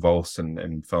to convulse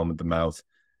and foam at the mouth,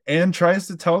 and tries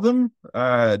to tells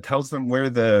them where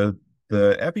the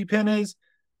EpiPen is.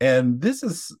 And this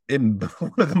is in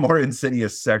one of the more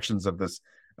insidious sections of this.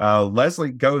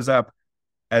 Leslie goes up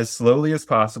as slowly as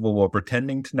possible while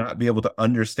pretending to not be able to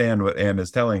understand what Anne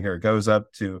is telling her, goes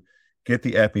up to get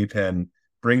the EpiPen,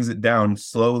 brings it down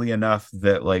slowly enough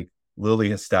that like Lily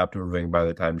has stopped moving by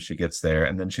the time she gets there.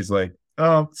 And then she's like,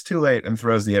 oh, it's too late, and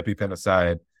throws the EpiPen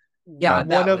aside. Yeah.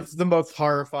 One of the most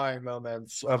horrifying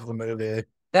moments of the movie.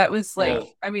 That was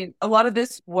like, I mean, a lot of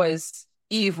this was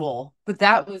evil, but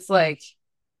that was like,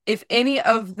 if any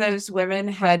of those women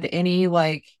had any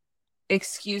like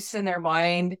excuse in their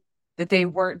mind that they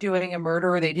weren't doing a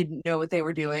murder or they didn't know what they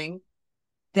were doing,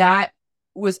 that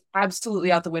was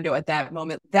absolutely out the window at that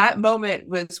moment. That moment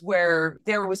was where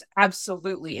there was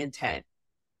absolutely intent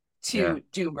to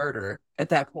do murder at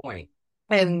that point.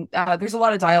 And there's a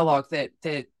lot of dialogue that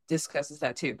discusses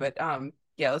that too. But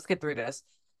yeah, let's get through this.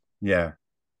 Yeah.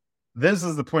 This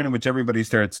is the point at which everybody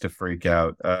starts to freak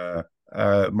out.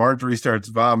 Marjorie starts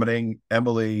vomiting.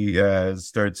 Emily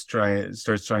starts trying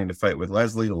to fight with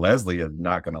Leslie. Leslie is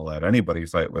not going to let anybody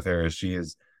fight with her, as she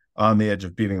is on the edge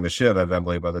of beating the shit out of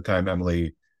Emily by the time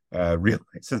Emily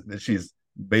realizes that she's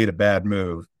made a bad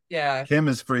move. Yeah. Kim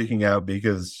is freaking out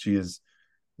because she is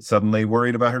suddenly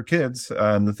worried about her kids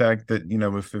and the fact that,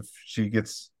 if she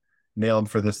gets nailed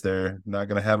for this, they're not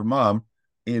going to have a mom.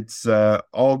 It's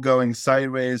all going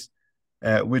sideways,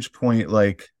 at which point,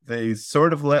 like, they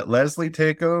sort of let Leslie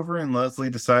take over, and Leslie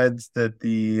decides that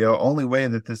the only way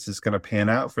that this is going to pan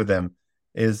out for them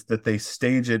is that they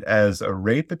stage it as a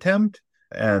rape attempt,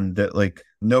 and that like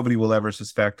nobody will ever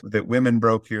suspect that women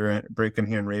break in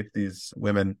here and rape these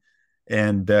women.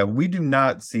 And we do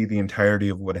not see the entirety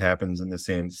of what happens in the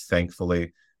scenes,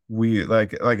 thankfully. We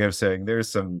like I was saying,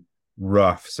 there's some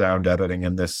rough sound editing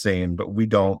in this scene, but we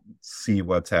don't see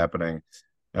what's happening.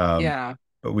 Yeah.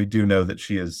 But we do know that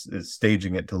she is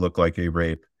staging it to look like a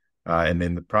rape, and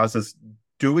in the process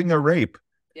doing a rape.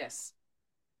 Yes.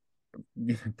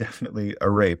 Definitely a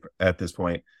rape at this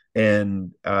point.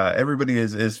 And everybody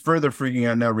is further freaking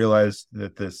out now, realize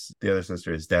that the other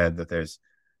sister is dead, that there's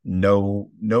no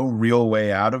real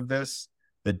way out of this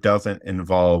that doesn't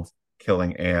involve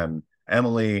killing Anne.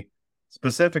 Emily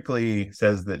specifically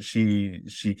says that she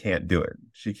can't do it.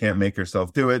 She can't make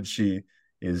herself do it. She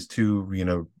is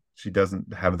too, she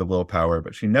doesn't have the willpower,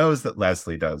 but she knows that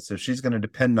Leslie does. So she's going to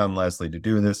depend on Leslie to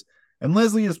do this. And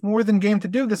Leslie is more than game to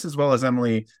do this, as well as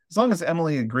Emily, as long as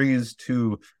Emily agrees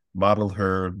to model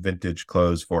her vintage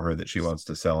clothes for her that she wants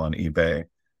to sell on eBay,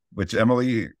 which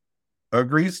Emily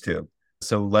agrees to.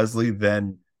 So Leslie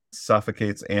then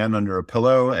suffocates Anne under a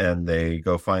pillow, and they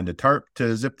go find a tarp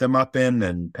to zip them up in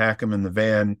and pack them in the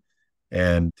van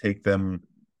and take them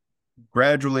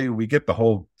gradually. We get the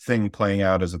whole thing playing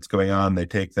out as it's going on. They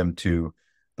take them to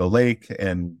the lake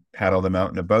and paddle them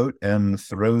out in a boat and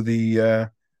throw the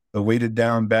weighted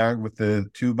down bag with the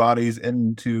two bodies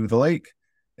into the lake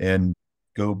and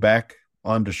go back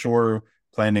onto shore,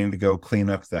 planning to go clean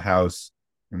up the house.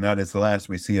 And that is the last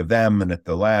we see of them. And at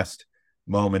the last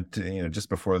moment, just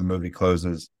before the movie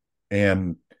closes,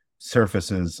 Anne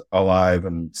surfaces alive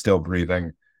and still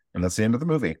breathing. And that's the end of the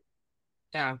movie.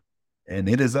 Yeah. And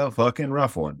it is a fucking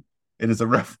rough one. It is a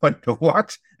rough one to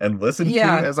watch and listen to,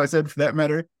 as I said, for that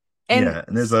matter. And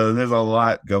there's a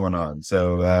lot going on.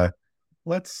 So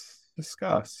let's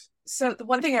discuss. So the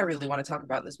one thing I really want to talk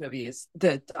about in this movie is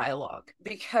the dialogue,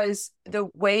 because the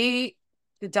way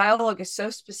the dialogue is so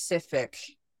specific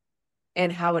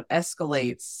and how it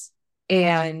escalates,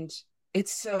 and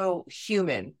it's so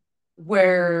human,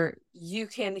 where you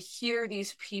can hear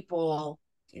these people,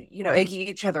 egging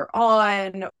each other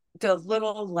on, the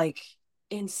little like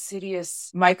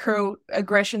insidious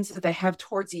microaggressions that they have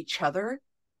towards each other.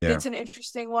 Yeah. It's an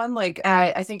interesting one. Like,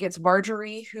 I think it's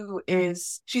Marjorie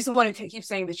she's the one who keeps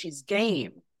saying that she's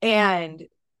game. And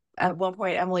at one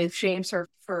point, Emily shames her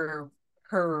for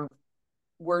her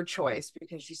word choice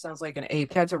because she sounds like an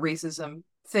ape. That's a racism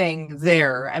thing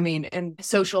there. I mean, and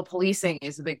social policing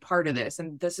is a big part of this.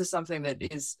 And this is something that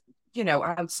is,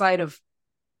 outside of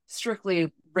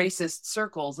strictly racist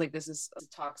circles. Like, this is a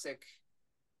toxic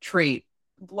trait.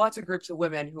 Lots of groups of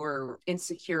women who are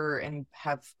insecure and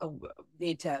have a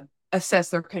need to assess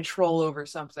their control over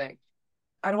something.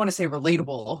 I don't want to say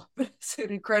relatable, but it's an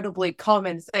incredibly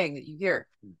common thing that you hear.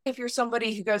 If you're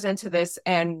somebody who goes into this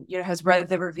and has read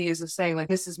the reviews of saying like,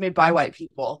 this is made by white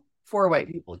people for white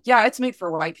people. Yeah, it's made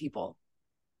for white people.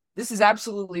 This is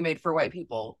absolutely made for white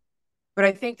people. But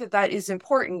I think that is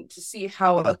important to see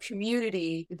how a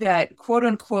community that quote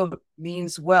unquote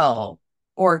means well,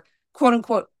 or quote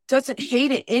unquote doesn't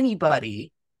hate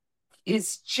anybody,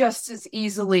 is just as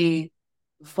easily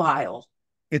vile.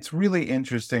 It's really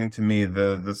interesting to me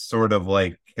the sort of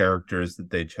like characters that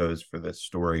they chose for this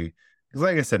story, because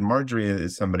like I said, Marjorie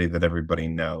is somebody that everybody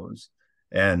knows,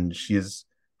 and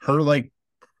her like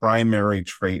primary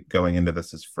trait going into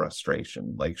this is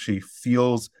frustration. Like, she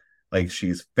feels like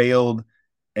she's failed,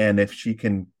 and if she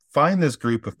can find this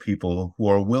group of people who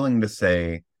are willing to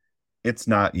say, it's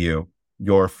not you,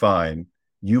 you're fine,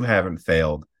 you haven't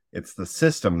failed, it's the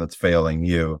system that's failing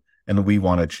you, and we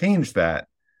want to change that,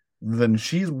 then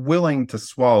she's willing to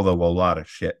swallow a lot of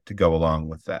shit to go along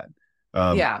with that.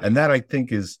 And that, I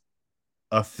think, is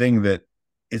a thing that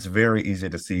is very easy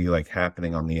to see like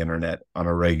happening on the internet on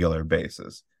a regular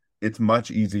basis. It's much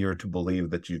easier to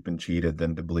believe that you've been cheated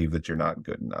than to believe that you're not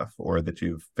good enough or that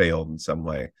you've failed in some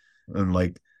way. And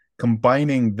like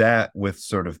combining that with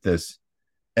sort of this,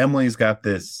 Emily's got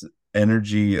this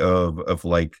energy of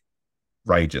like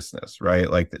righteousness, right?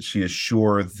 Like that she is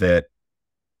sure that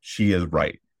she is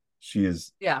right. She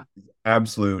is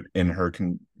absolute in her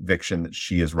conviction that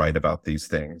she is right about these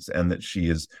things, and that she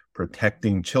is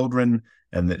protecting children,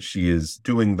 and that she is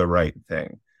doing the right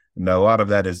thing. Now, a lot of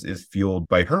that is fueled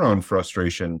by her own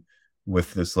frustration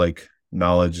with this like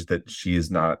knowledge that she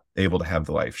is not able to have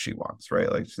the life she wants,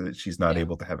 right? Like, so that she's not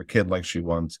able to have a kid like she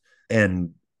wants.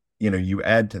 And, you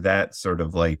add to that sort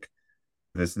of like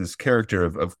this character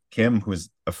of Kim, who is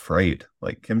afraid.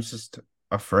 Like, Kim's just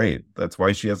afraid. That's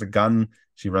why she has a gun.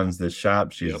 She runs this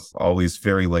shop. She's always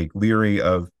very like leery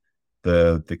of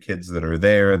the kids that are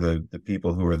there, the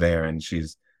people who are there. And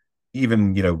she's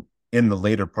even, in the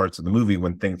later parts of the movie,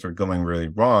 when things are going really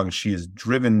wrong, she is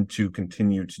driven to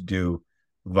continue to do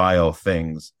vile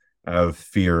things out of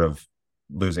fear of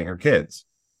losing her kids.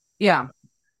 Yeah.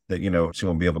 That, she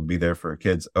won't be able to be there for her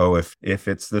kids. Oh, if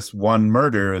it's this one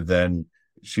murder, then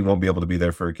she won't be able to be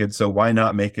there for her kids. So why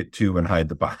not make it two and hide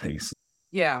the bodies?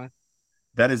 Yeah.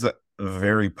 That is a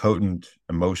very potent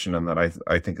emotion, and that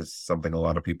I think is something a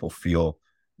lot of people feel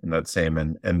in that same.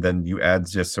 And then you add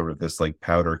just sort of this like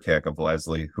powder keg of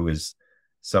Leslie, who is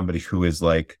somebody who is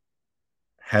like,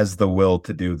 has the will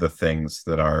to do the things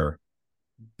that are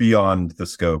beyond the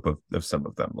scope of some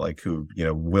of them, like who,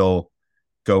 will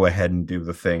go ahead and do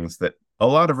the things that a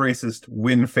lot of racists,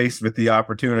 when faced with the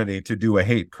opportunity to do a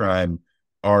hate crime,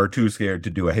 are too scared to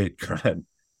do a hate crime.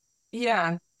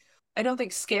 Yeah. I don't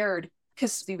think scared,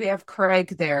 because we have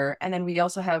Craig there, and then we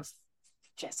also have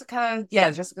Jessica. Yeah,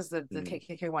 Jessica's the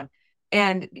KKK one.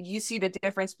 And you see the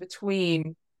difference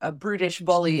between a brutish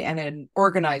bully and an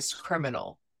organized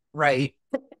criminal, right?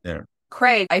 Yeah.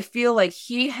 Craig, I feel like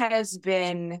he has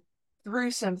been through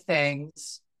some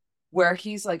things where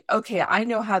he's like, okay, I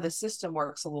know how the system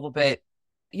works a little bit.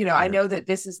 I know that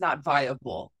this is not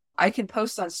viable. I can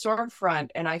post on Stormfront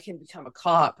and I can become a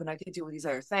cop and I can do all these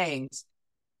other things,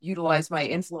 utilize my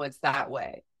influence that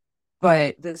way.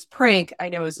 But this prank I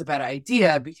know is a bad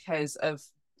idea because of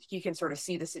he can sort of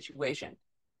see the situation.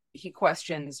 He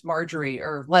questions Marjorie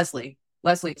or Leslie.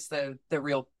 Leslie's the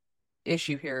real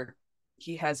issue here.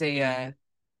 He has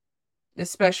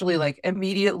especially like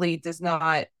immediately does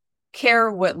not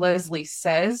care what Leslie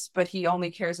says, but he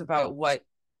only cares about what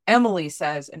Emily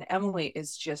says, and Emily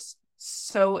is just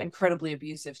so incredibly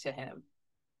abusive to him.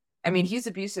 I mean, he's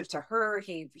abusive to her.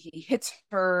 He hits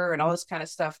her and all this kind of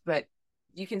stuff, but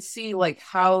you can see like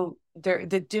how they're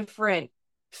the different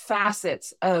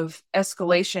facets of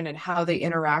escalation and how they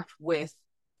interact with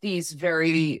these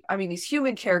these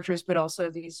human characters, but also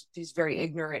these very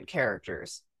ignorant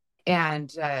characters or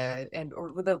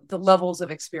the levels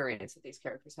of experience that these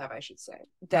characters have, I should say.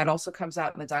 That also comes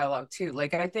out in the dialogue too.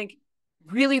 Like, I think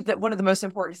really that one of the most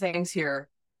important things here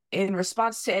in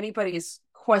response to anybody's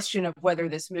question of whether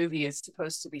this movie is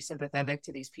supposed to be sympathetic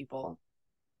to these people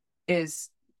is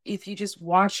if you just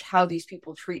watch how these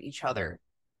people treat each other,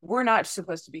 we're not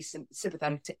supposed to be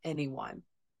sympathetic to anyone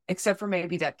except for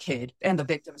maybe that kid and the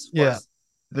victims, of course.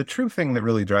 The true thing that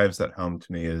really drives that home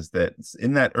to me is that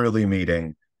in that early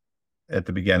meeting at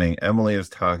the beginning, Emily is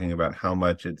talking about how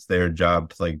much it's their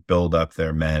job to like build up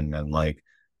their men and like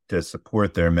to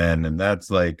support their men. And that's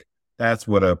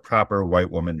what a proper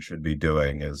white woman should be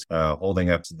doing, is holding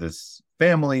up to this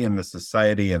family and the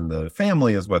society, and the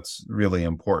family is what's really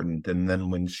important. And then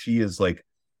when she is like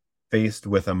faced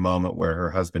with a moment where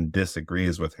her husband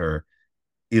disagrees with her,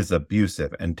 is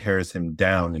abusive and tears him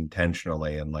down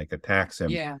intentionally and like attacks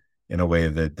him in a way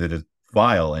that is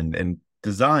vile and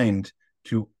designed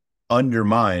to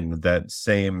undermine that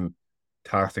same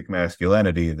toxic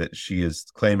masculinity that she is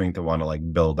claiming to want to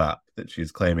like build up, that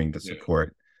she's claiming to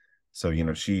support. So, you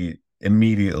know, she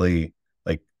immediately,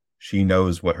 like, she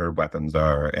knows what her weapons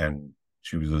are and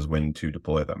chooses when to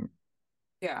deploy them.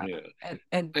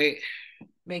 And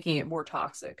making it more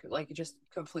toxic, like just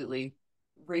completely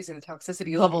raising the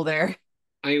toxicity level there.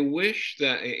 I wish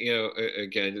that, you know,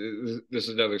 again, this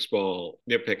is another small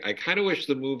nitpick. I kind of wish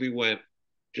the movie went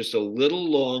just a little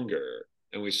longer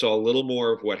and we saw a little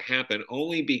more of what happened,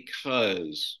 only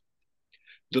because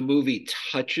the movie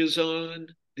touches on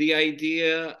the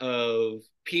idea of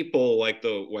people like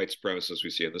the white supremacists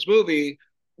we see in this movie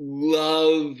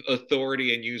love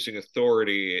authority and using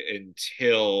authority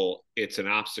until it's an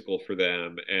obstacle for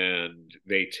them, and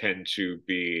they tend to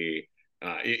be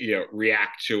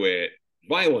react to it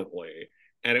violently.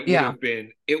 And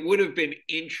it would have been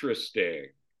interesting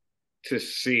to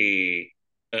see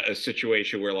a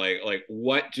situation where like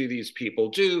what do these people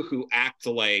do who act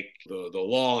like the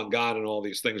law and God and all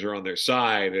these things are on their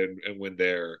side, and when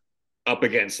they're up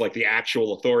against like the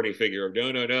actual authority figure of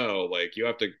no, like you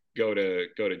have to go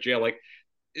to jail. Like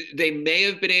they may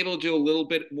have been able to do a little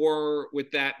bit more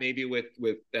with that, maybe with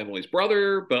Emily's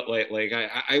brother, but like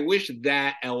I wish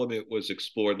that element was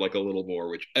explored like a little more,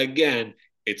 which again,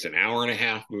 it's an hour and a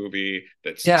half movie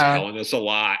that's telling us a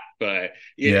lot, but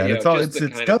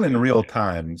it's done in real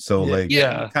time. So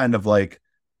kind of like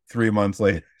 3 months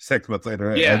later, 6 months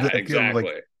later, exactly.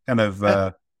 Like kind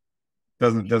of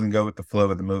doesn't go with the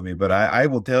flow of the movie. But I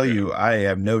will tell you, I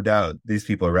have no doubt these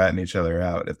people are ratting each other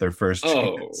out at their first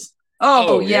chance.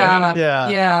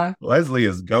 Yeah. Leslie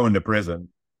is going to prison.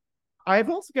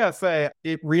 I've also got to say,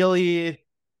 it really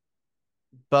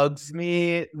bugs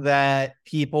me that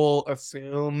people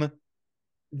assume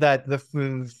that this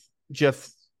is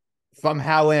just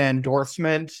somehow an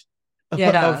endorsement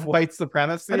of white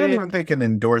supremacy. I don't even think an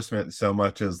endorsement so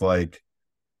much as like,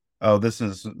 oh, this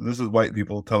is white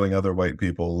people telling other white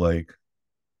people like,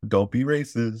 don't be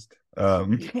racist.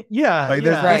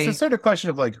 There's a sort of question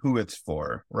of like who it's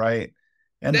for, right?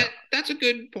 And that's a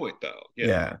good point, though.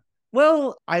 Yeah.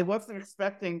 Well, I wasn't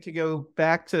expecting to go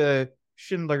back to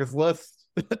Schindler's List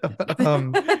for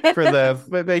this,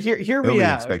 but here we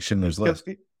are. Expect Schindler's List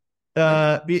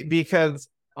because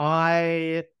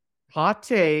I hot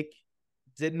take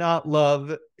did not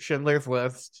love Schindler's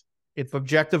List. It's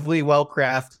objectively well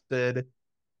crafted.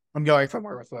 I'm going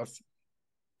somewhere with this,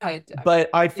 but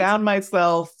I found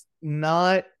myself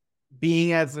not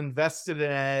being as invested in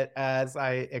it as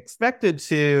I expected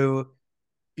to,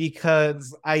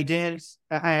 because I guess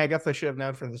I should have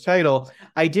known from the title,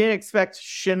 I didn't expect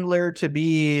Schindler to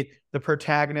be the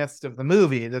protagonist of the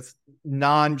movie, this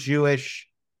non-Jewish,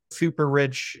 super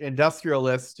rich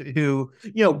industrialist who,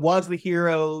 was the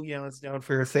hero, is known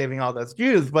for saving all those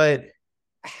Jews. But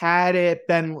had it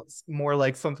been more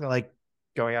like something like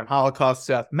going on Holocaust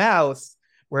stuff, Mouse,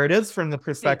 where it is from the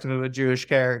perspective of a Jewish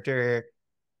character,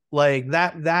 like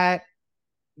that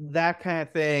kind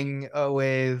of thing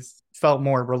always felt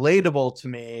more relatable to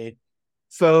me.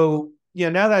 So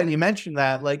now that you mentioned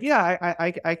that, like, yeah,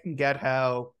 I can get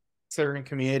how certain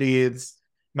communities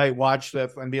might watch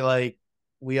this and be like,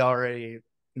 we already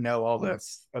know all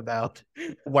this about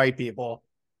white people.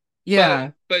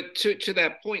 Yeah. But to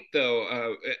that point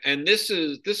though, and this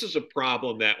is a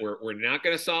problem that we're not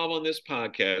going to solve on this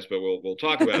podcast, but we'll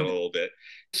talk about it a little bit.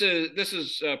 This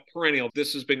is perennial.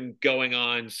 This has been going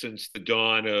on since the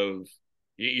dawn of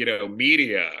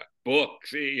media,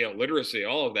 books, literacy,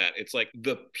 all of that. It's like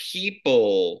the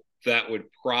people that would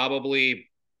probably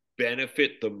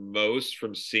benefit the most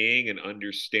from seeing and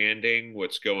understanding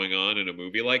what's going on in a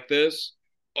movie like this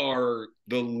are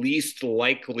the least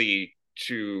likely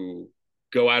to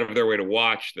go out of their way to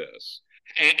watch this.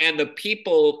 And the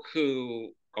people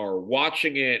who are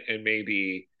watching it and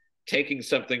maybe taking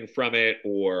something from it,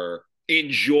 or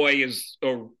enjoy is,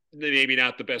 or maybe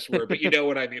not the best word, but you know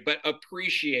what I mean, but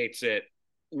appreciates it,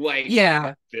 like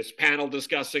this panel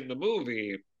discussing the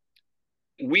movie,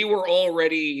 we were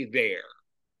already there.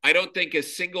 I don't think a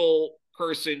single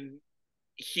person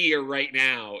here right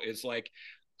now is like,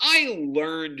 I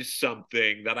learned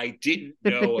something that I didn't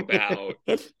know about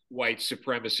white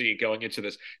supremacy going into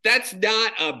this. That's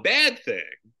not a bad thing.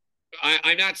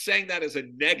 I'm not saying that as a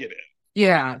negative.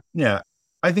 Yeah. Yeah.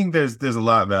 I think there's a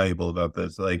lot valuable about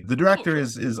this. Like, the director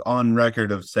is on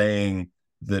record of saying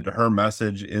that her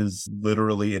message is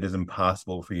literally, it is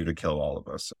impossible for you to kill all of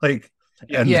us. Like,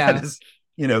 and that is,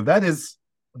 that is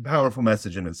a powerful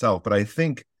message in itself. But I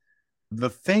think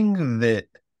the thing that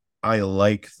I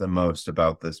like the most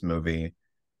about this movie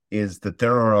is that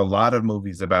there are a lot of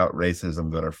movies about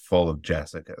racism that are full of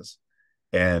Jessicas,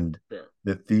 and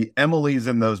that the Emilys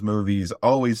in those movies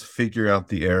always figure out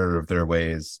the error of their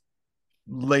ways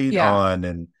late on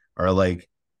and are like,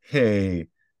 hey,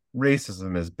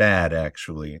 racism is bad,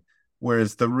 actually.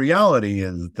 Whereas the reality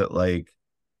is that, like,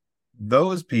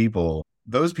 those people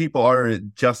are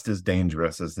just as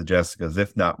dangerous as the Jessicas,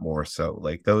 if not more so.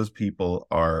 Like, those people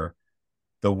are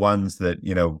the ones that,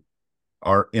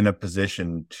 are in a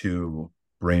position to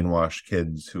brainwash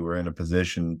kids, who are in a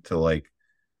position to, like,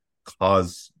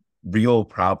 cause real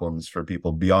problems for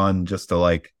people beyond just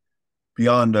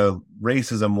beyond a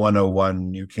racism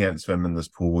 101, you can't swim in this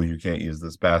pool, you can't use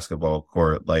this basketball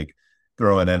court, like,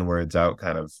 throwing N-words out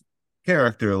kind of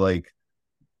character. Like,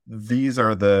 these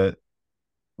are the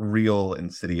real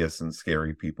insidious and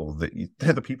scary people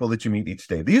they're the people that you meet each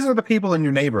day. These are the people in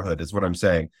your neighborhood, is what I'm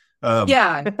saying. And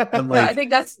like, I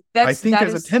think I think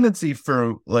there's a tendency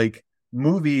for, like,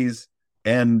 movies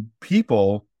and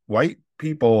people, white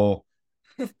people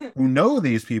who know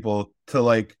these people, to,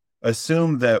 like,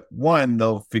 assume that, one,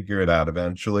 they'll figure it out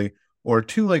eventually, or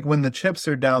two, like, when the chips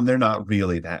are down, they're not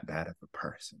really that bad of a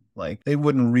person. Like, they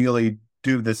wouldn't really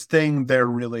do this thing. They're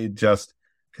really just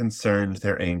concerned,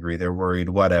 they're angry, they're worried,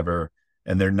 whatever,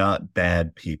 and they're not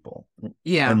bad people.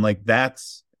 And, like,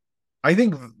 I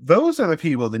think those are the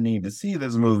people that need to see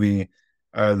this movie,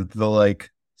 are the,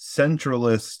 like,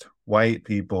 centralist white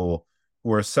people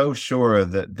who are so sure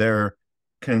that their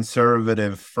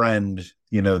conservative friend,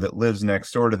 that lives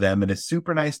next door to them and is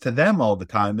super nice to them all the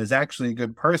time, is actually a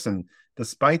good person,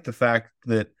 despite the fact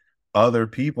that other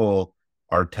people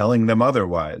are telling them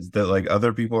otherwise, that, like,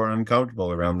 other people are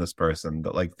uncomfortable around this person,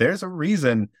 that, like, there's a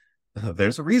reason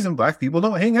Black people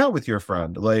don't hang out with your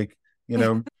friend. Like,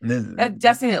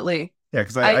 definitely. Yeah,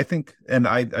 because I think, and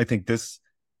I think this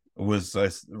was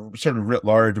sort of writ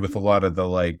large with a lot of the,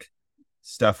 like,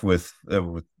 stuff with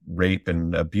rape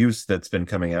and abuse that's been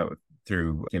coming out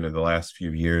through, the last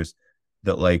few years,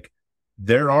 that, like,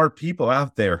 there are people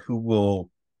out there who will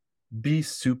be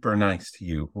super nice to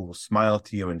you, who will smile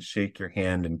to you and shake your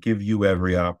hand and give you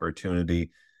every opportunity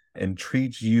and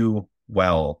treat you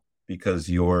well, because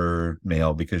you're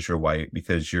male, because you're white,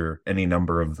 because you're any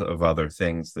number of other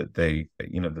things that they,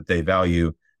 that they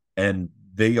value. And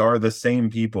they are the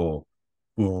same people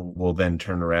who will then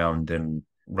turn around and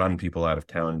run people out of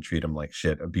town and treat them like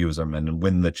shit, abuse them, and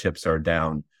when the chips are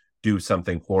down, do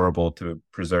something horrible to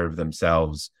preserve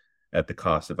themselves at the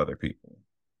cost of other people.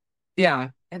 Yeah,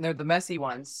 and they're the messy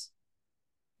ones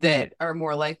that are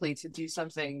more likely to do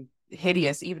something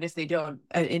hideous, even if they don't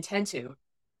intend to.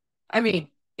 I mean,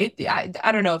 I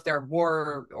don't know if they're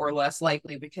more or less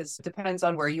likely, because it depends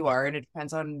on where you are, and it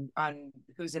depends on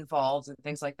who's involved and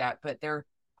things like that. But these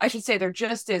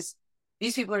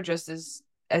people are just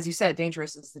as you said,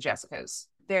 dangerous as the Jessicas.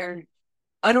 Their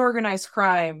unorganized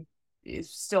crime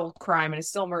is still crime, and it's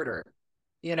still murder.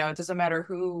 It doesn't matter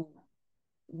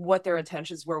what their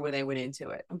intentions were when they went into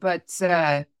it. But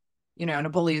and a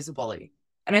bully is a bully.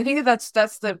 And I think that's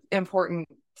the important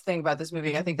thing about this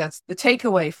movie. I think that's the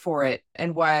takeaway for it,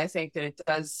 and why I think that it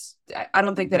does. I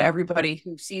don't think that everybody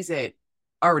who sees it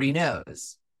already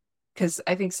knows. Because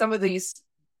I think some of these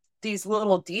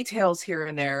little details here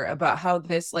and there about how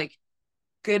this like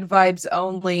good vibes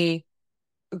only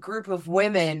group of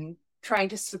women trying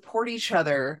to support each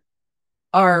other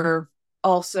are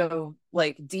also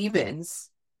like demons.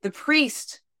 The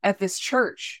priest at this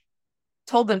church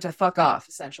told them to fuck off,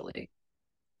 essentially.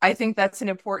 I think that's an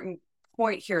important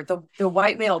point here. The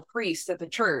white male priest at the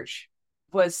church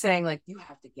was saying, like, you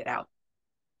have to get out.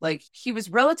 Like, he was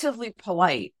relatively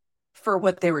polite for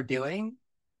what they were doing,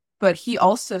 but he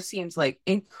also seems like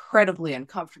incredibly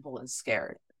uncomfortable and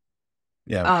scared.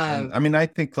 Yeah. I mean, I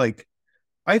think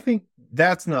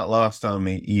that's not lost on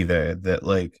me either. That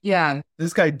like, yeah,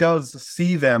 this guy does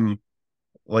see them,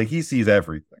 like he sees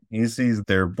everything. He sees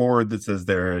their board that says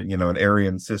they're, an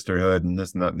Aryan sisterhood and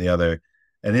this and that and the other.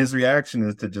 And his reaction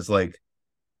is to just like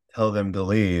tell them to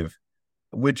leave,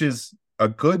 which is a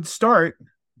good start.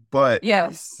 But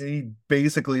yes, he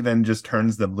basically then just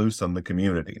turns them loose on the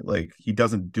community. Like, he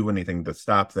doesn't do anything to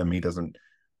stop them. He doesn't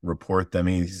report them.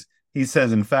 He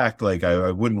says, in fact, like,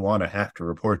 I wouldn't want to have to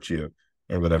report you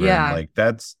or whatever. Yeah. And like,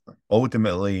 that's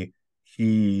ultimately,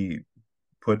 he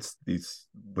puts these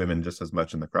women just as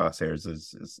much in the crosshairs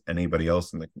as anybody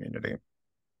else in the community.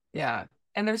 Yeah.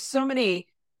 And there's so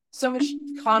much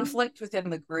conflict within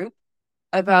the group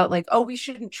about like, oh, we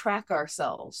shouldn't track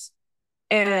ourselves.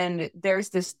 And there's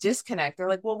this disconnect. They're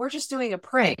like, well, we're just doing a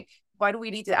prank. Why do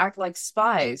we need to act like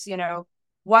spies?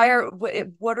 What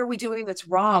are we doing that's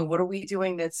wrong? What are we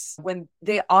doing that's, when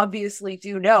they obviously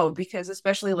do know? Because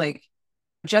especially like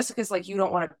Jessica's like, you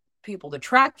don't want people to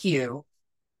track you.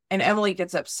 And Emily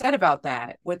gets upset about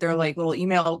that with their like little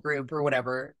email group or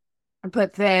whatever.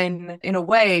 But then in a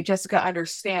way, Jessica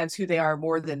understands who they are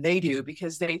more than they do,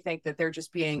 because they think that they're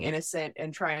just being innocent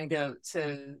and trying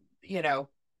to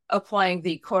applying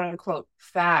the quote unquote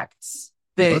facts.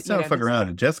 Let's not fuck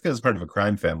around. Jessica is part of a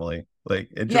crime family. Like,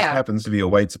 it just happens to be a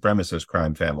white supremacist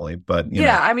crime family. But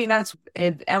I mean, that's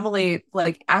Emily.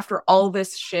 Like, after all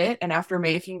this shit and after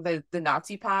making the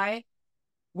Nazi pie,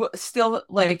 still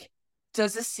like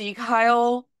does a Sieg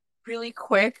Heil really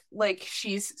quick. Like,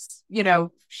 she's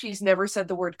never said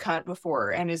the word cunt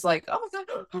before and is like, oh my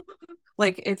God,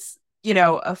 like it's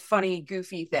a funny,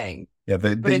 goofy thing. Yeah,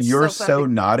 you're so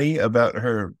naughty about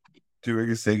her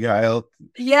doing a Sieg Heil.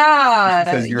 Yeah,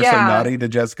 she says you're so naughty to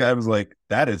Jessica. I was like,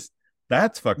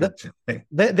 that's fucking chilling.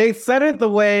 They said it the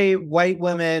way white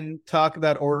women talk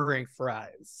about ordering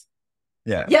fries.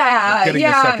 Yeah, yeah, getting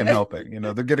a second helping.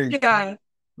 They're getting.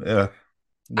 Yeah,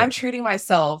 I'm treating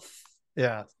myself.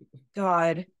 Yeah,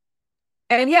 God,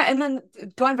 and then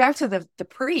going back to the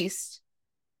priest.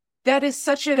 That is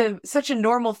such a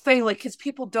normal thing, like, because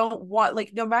people don't want,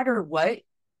 like, no matter what,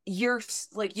 you're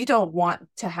like, you don't want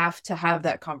to have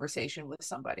that conversation with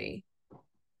somebody,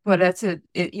 but that's and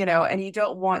you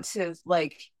don't want to,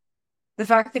 like, the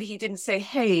fact that he didn't say,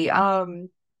 hey,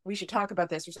 we should talk about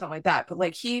this or something like that, but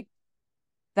like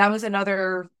that was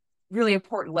another really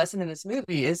important lesson in this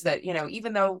movie, is that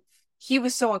even though he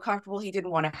was so uncomfortable, he didn't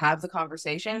want to have the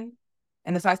conversation,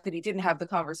 and the fact that he didn't have the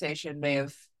conversation may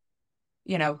have,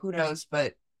 who knows,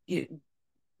 but it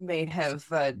may have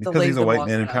because he's a white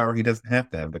man in power, he doesn't have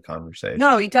to have the conversation.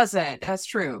 No, he doesn't. That's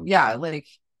true. Yeah, like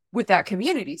with that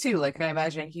community too. Like, I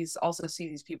imagine he's also see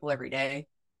these people every day,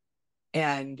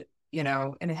 and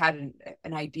and had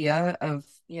an idea of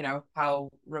how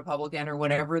Republican or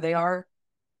whatever they are.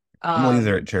 Emily's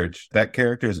there at church. That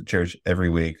character is at church every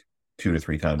week, 2 to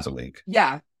 3 times a week.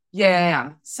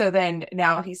 Yeah. So then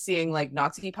now he's seeing like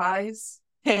Nazi pies,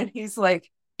 and he's like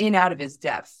out of his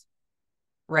depth,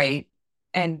 right?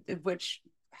 And which,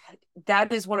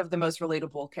 that is one of the most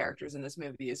relatable characters in this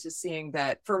movie, is just seeing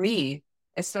that, for me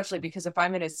especially, because if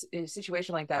I'm in a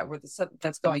situation like that where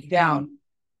that's going down,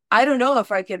 I don't know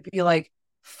if I could be like,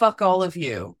 fuck all of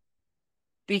you,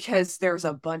 because there's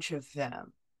a bunch of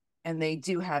them and they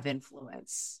do have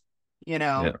influence, in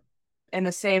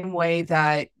the same way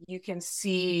that you can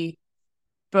see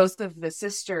both of the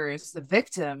sisters, the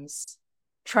victims,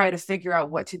 try to figure out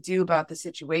what to do about the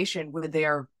situation where they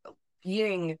are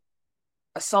being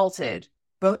assaulted,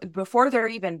 but before they're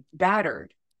even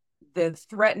battered. The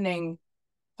threatening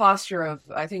posture of,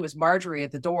 I think it was Marjorie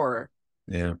at the door,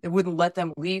 it wouldn't let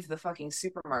them leave the fucking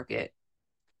supermarket.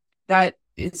 That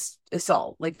is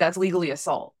assault. Like, that's legally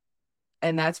assault,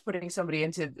 and that's putting somebody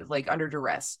into like under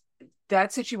duress.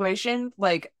 That situation,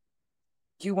 like,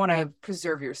 you want to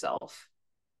preserve yourself,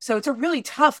 so it's a really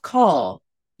tough call.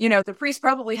 The priest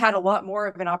probably had a lot more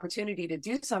of an opportunity to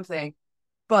do something,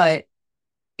 but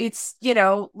it's,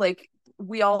 like,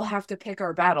 we all have to pick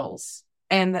our battles.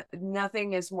 And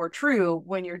nothing is more true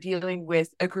when you're dealing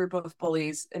with a group of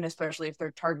bullies, and especially if they're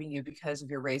targeting you because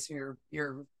of your race or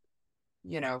your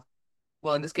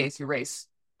well, in this case, your race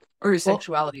or your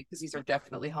sexuality, because these are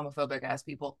definitely homophobic ass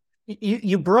people.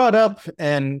 You brought up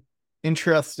an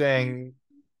interesting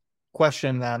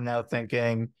question that I'm now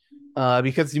thinking,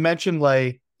 because you mentioned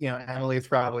Emily's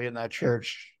probably in that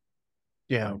church,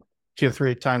 2 or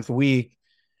 3 times a week.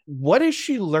 What is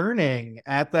she learning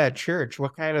at that church?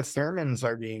 What kind of sermons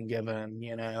are being given?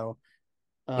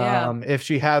 If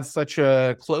she has such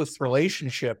a close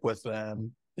relationship with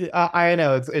them, I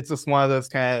know it's just one of those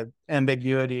kind of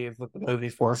ambiguities that the movie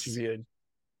forces you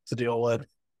to deal with.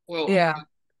 Well, yeah.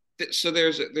 So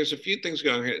there's a few things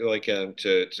going here, like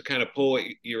to kind of pull what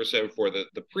you were saying before.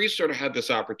 The priest sort of had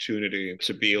this opportunity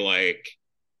to be like,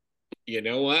 you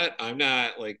know what? I'm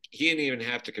not like, he didn't even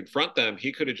have to confront them.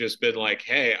 He could have just been like,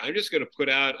 hey, I'm just going to put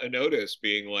out a notice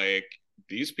being like,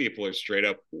 these people are straight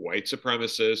up white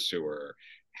supremacists who are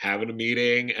having a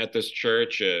meeting at this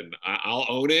church, and I'll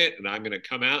own it. And I'm going to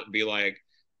come out and be like,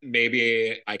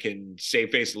 maybe I can save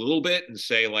face a little bit and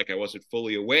say like I wasn't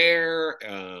fully aware.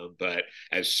 But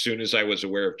as soon as I was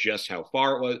aware of just how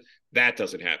far it was, that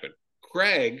doesn't happen.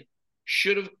 Craig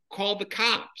should have called the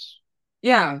cops.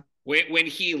 Yeah. When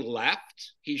he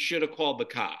left, he should have called the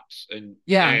cops, and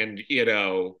in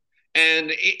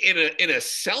a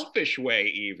selfish way,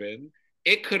 even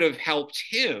it could have helped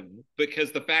him,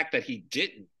 because the fact that he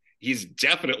didn't, he's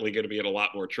definitely going to be in a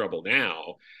lot more trouble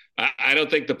now. I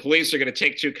don't think the police are going to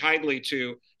take too kindly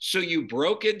to, so you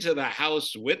broke into the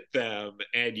house with them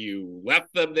and you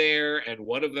left them there, and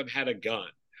one of them had a gun.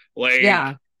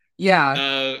 Yeah.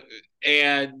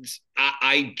 And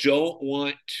I don't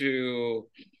want to.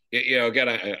 Again,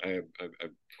 I'm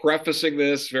prefacing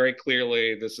this very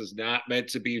clearly. This is not meant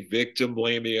to be victim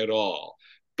blaming at all.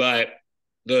 But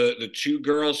the 2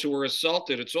 girls who were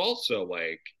assaulted, it's also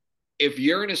like, if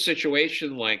you're in a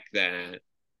situation like that,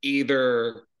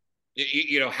 either,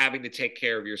 having to take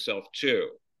care of yourself too,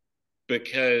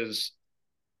 because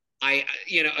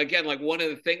again, like, one of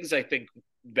the things I think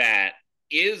that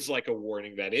is like a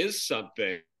warning, that is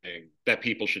something that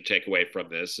people should take away from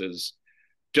this, is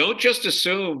don't just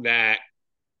assume that,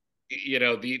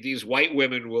 these white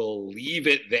women will leave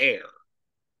it there.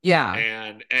 Yeah.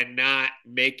 And not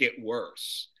make it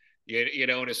worse. In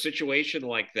a situation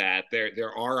like that,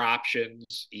 there are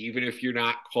options, even if you're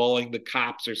not calling the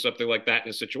cops or something like that.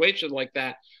 In a situation like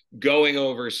that, going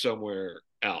over somewhere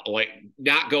else, like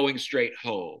not going straight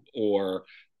home, or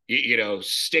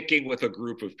sticking with a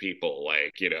group of people,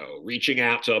 like, reaching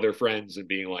out to other friends and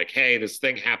being like, hey, this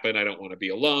thing happened, I don't want to be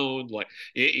alone. Like,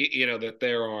 that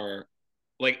there are,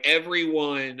 like,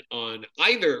 everyone on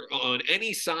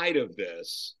any side of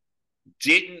this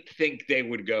didn't think they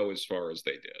would go as far as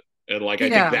they did. And like, I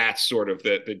think that's sort of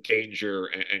the danger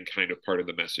and kind of part of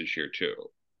the message here too.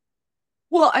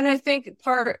 Well, and I think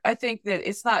that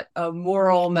it's not a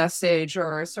moral message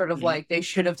or sort of like they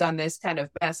should have done this kind of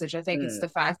message. I think it's the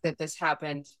fact that this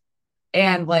happened,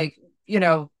 and like,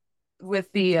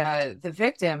 with the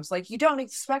victims, like, you don't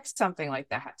expect something like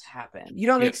that to happen. You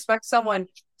don't expect someone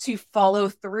to follow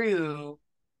through.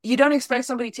 You don't expect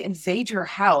somebody to invade your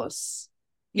house,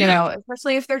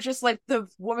 especially if they're just like the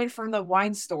woman from the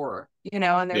wine store,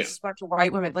 and there's a bunch of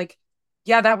white women. Like,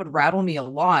 that would rattle me a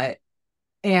lot.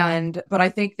 But I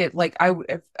think that, like,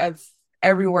 if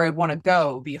everywhere I'd want to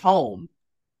go be home,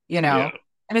 and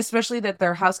especially that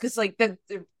their house, because like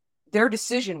their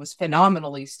decision was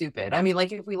phenomenally stupid. I mean,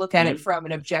 like, if we look at it from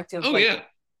an objective,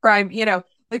 crime,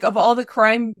 like, of all the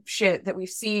crime shit that we've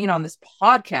seen on this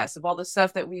podcast, of all the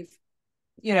stuff that we've,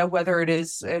 whether it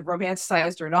is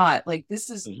romanticized or not, like,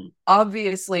 this is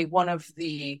obviously one of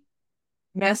the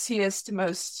messiest,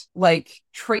 most like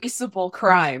traceable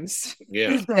crimes.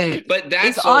 But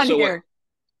that's also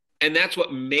and that's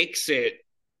what makes it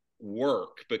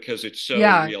work, because it's so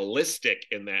realistic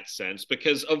in that sense,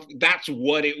 because that's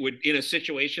what it would, in a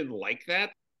situation like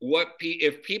that,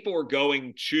 if people were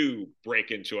going to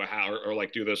break into a house or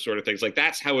like do those sort of things, like,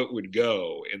 that's how it would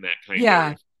go in that kind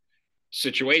of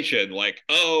situation. Like,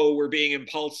 oh, we're being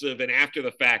impulsive, and after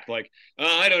the fact, like,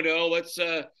 I don't know, let's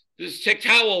just take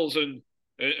towels and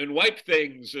wipe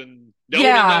things, and no one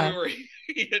will know we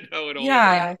were, and all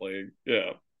that.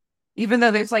 Like, even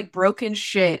though there's like broken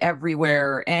shit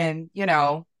everywhere, and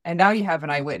and now you have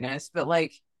an eyewitness, but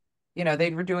like,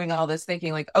 they were doing all this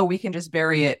thinking like, oh, we can just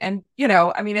bury it. And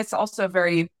I mean, it's also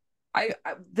very,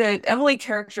 the Emily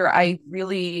character, I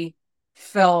really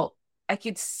felt I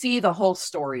could see the whole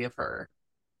story of her,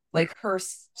 like her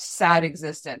sad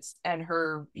existence and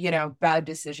her, bad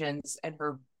decisions and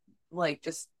her, like,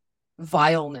 just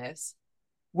vileness.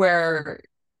 where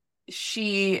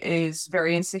she is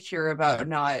very insecure about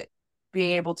not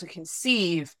being able to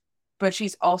conceive, but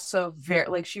she's also very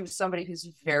like she was somebody who's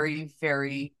very,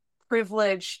 very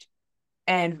privileged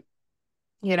and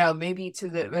maybe to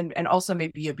the and also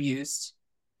maybe abused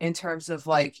in terms of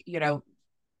like,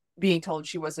 being told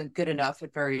she wasn't good enough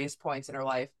at various points in her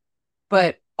life.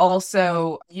 But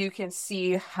also you can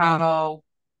see how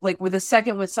like with the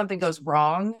second when something goes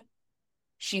wrong,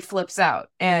 she flips out.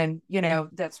 And,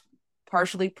 that's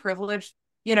partially privileged.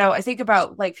 I think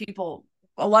about like people,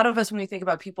 a lot of us, when we think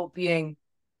about people being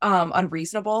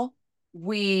unreasonable,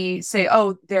 we say,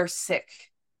 oh, they're sick.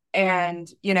 And,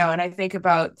 and I think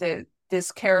about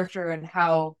this character and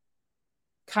how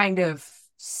kind of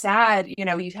sad,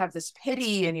 you have this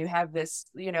pity and you have this,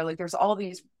 like there's all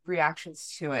these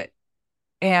reactions to it.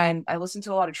 And I listen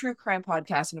to a lot of true crime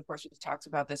podcasts. And of course, we've talked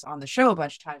about this on the show a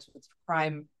bunch of times with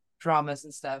crime dramas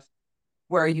and stuff,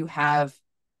 where you have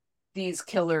these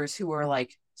killers who are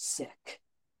like sick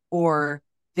or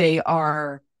they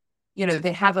are,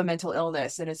 they have a mental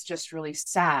illness and it's just really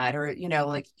sad, or,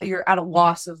 like you're at a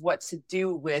loss of what to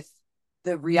do with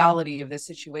the reality of this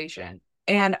situation.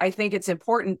 And I think it's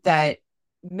important that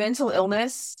mental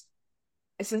illness,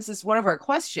 since it's one of our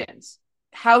questions,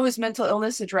 how is mental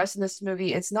illness addressed in this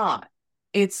movie? It's not.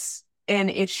 And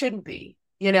it shouldn't be.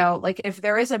 Like if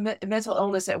there is a mental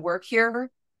illness at work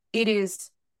here, it is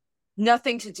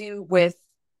nothing to do with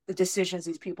the decisions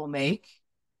these people make.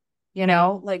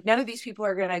 Like none of these people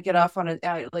are going to get off on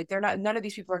like none of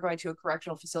these people are going to a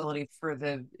correctional facility for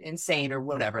the insane or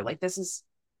whatever. Like this is,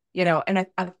 and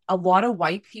a lot of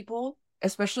white people,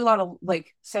 especially a lot of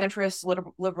like centrist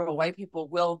liberal white people,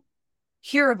 will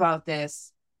hear about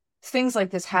things like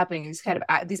this happening, these kind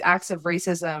of these acts of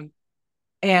racism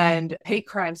and hate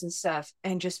crimes and stuff,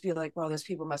 and just be like, well, those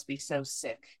people must be so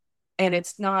sick. And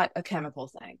it's not a chemical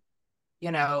thing,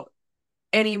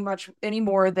 any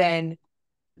more than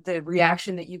the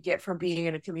reaction that you get from being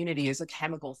in a community is a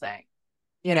chemical thing.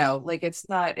 Like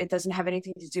it doesn't have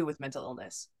anything to do with mental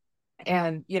illness.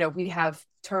 And, we have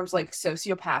terms like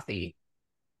sociopathy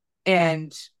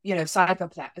and,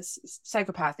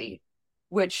 psychopathy,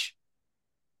 which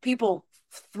people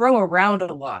throw around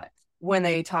a lot when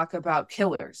they talk about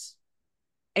killers.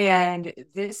 And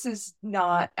this is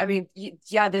not, I mean,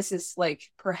 yeah, this is like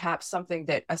perhaps something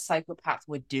that a psychopath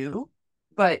would do,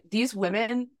 but these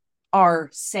women are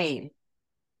sane.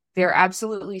 They're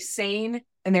absolutely sane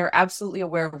and they're absolutely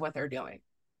aware of what they're doing.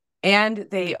 And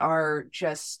they are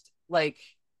just like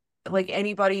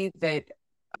anybody that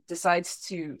decides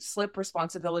to slip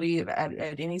responsibility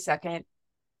at any second,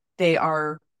 they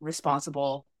are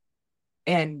responsible.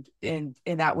 And in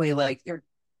that way, like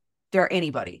they're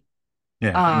anybody.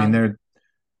 Yeah, I mean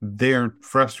they're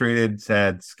frustrated,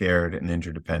 sad, scared, and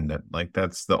interdependent. Like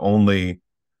that's the only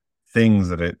things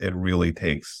that it really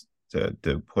takes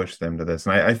to push them to this.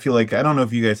 And I feel like I don't know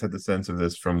if you guys had the sense of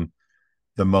this from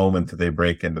the moment that they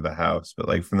break into the house, but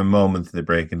like from the moment that they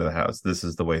break into the house, this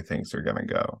is the way things are gonna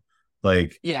go.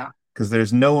 Like, yeah, because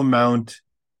there's no amount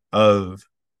of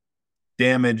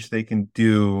damage they can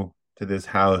do to this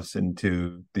house and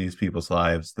to these people's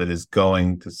lives that is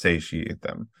going to satiate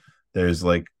them. There's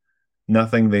like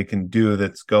nothing they can do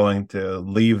that's going to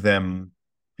leave them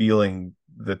feeling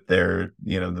that they're,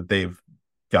 that they've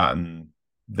gotten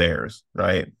theirs,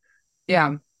 right?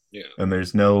 Yeah. And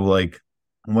there's no like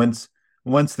once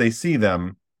they see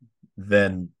them,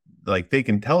 then like they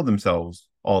can tell themselves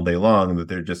all day long that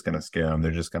they're just going to scare them,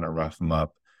 they're just going to rough them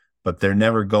up, but they're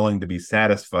never going to be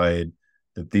satisfied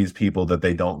that these people that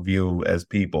they don't view as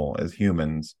people, as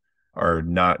humans, are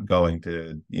not going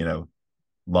to,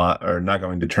 are not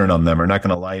going to turn on them, or not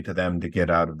going to lie to them to get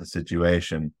out of the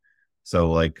situation. So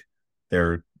like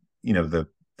they're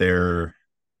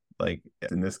like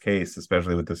in this case,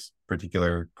 especially with this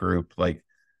particular group, like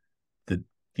the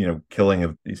killing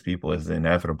of these people is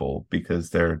inevitable because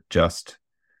they're just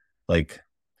like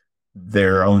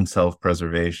their own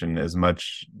self-preservation, as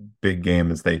much big game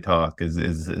as they talk,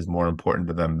 is more important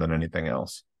to them than anything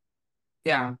else.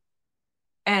 Yeah.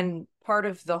 And part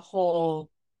of the whole,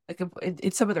 like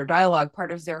it's some of their dialogue,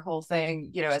 part of their whole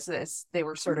thing, as they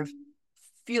were sort of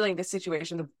feeling the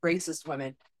situation, the racist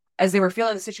women, as they were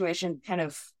feeling the situation kind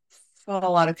of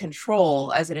fell out of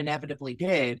control, as it inevitably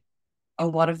did, a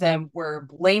lot of them were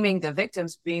blaming the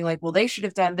victims, being like, well, they should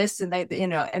have done this and they,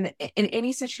 and in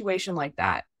any situation like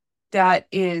that, that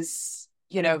is,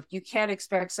 you can't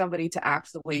expect somebody to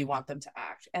act the way you want them to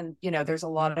act. And, there's a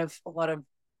lot of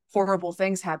horrible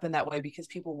things happen that way because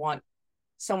people want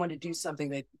someone to do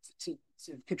something to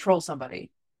control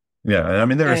somebody. Yeah. I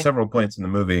mean, there are several points in the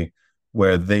movie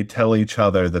where they tell each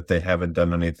other that they haven't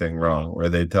done anything wrong, where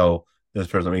they tell this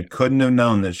person, we couldn't have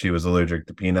known that she was allergic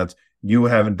to peanuts. You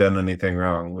haven't done anything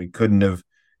wrong. We couldn't have,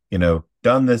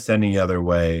 done this any other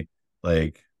way.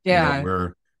 Like, Yeah.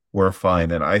 we're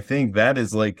fine. And I think that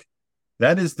is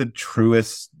the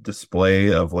truest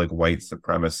display of like white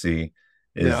supremacy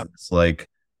is this like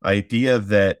idea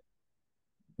that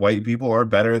white people are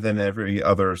better than every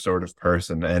other sort of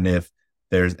person. And if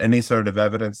there's any sort of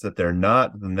evidence that they're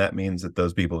not, then that means that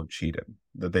those people have cheated,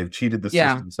 that they've cheated the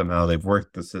system somehow. They've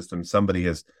worked the system. Somebody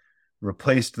has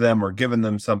replaced them or given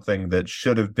them something that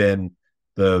should have been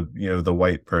the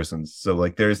white person's. So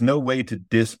like there's no way to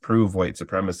disprove white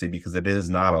supremacy because it is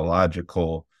not a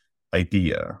logical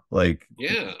idea. Like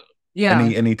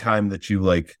any time that you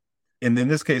like, and in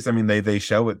this case, I mean they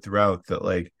show it throughout that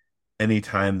like any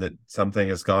time that something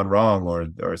has gone wrong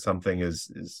or something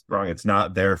is wrong, it's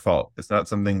not their fault. It's not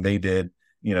something they did,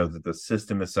 that the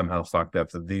system is somehow fucked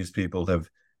up, that these people have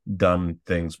done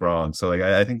things wrong. So like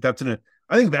I think that's an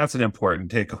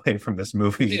important takeaway from this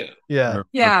movie. Yeah.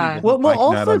 Well,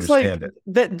 also it's like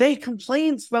that they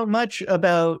complain so much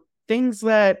about things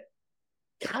that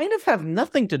kind of have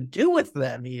nothing to do with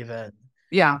them even.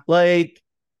 Yeah. Like,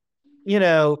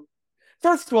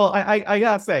 first of all, I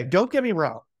gotta say, don't get me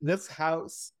wrong. This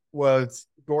house was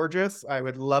gorgeous. I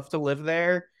would love to live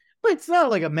there, but it's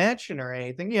not like a mansion or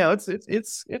anything.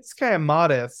 It's kind of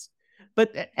modest.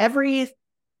 But every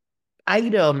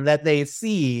item that they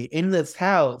see in this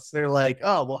house, they're like,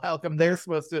 oh, well, how come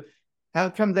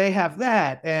they have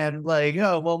that? And like,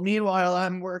 oh, well, meanwhile,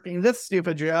 I'm working this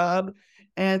stupid job.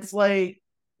 And it's like,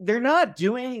 they're not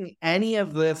doing any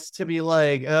of this to be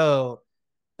like, oh,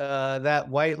 that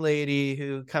white lady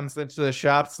who comes into the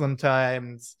shop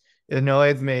sometimes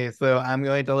annoys me, so I'm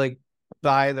going to like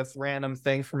buy this random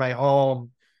thing for my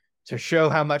home to show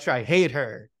how much I hate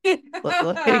her.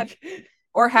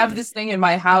 Or have this thing in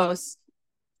my house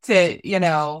to,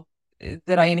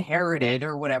 that I inherited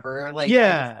or whatever. Like,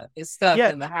 it's stuff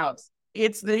in the house.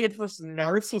 It's this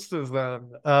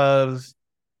narcissism of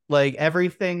like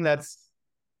everything that's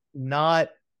not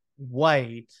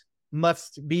white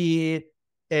must be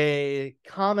a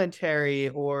commentary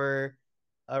or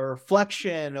a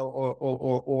reflection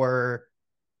or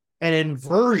an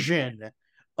inversion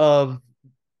of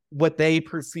what they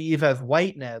perceive as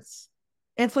whiteness.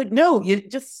 And it's like, no,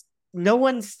 no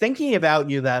one's thinking about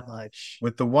you that much.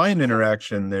 With the wine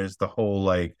interaction, there's the whole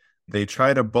like they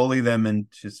try to bully them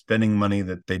into spending money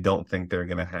that they don't think they're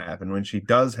going to have. And when she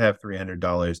does have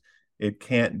 $300, it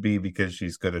can't be because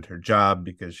she's good at her job,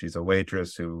 because she's a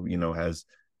waitress who, has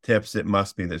tips. It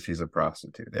must be that she's a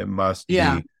prostitute. It must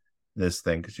be this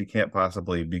thing, because she can't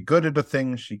possibly be good at a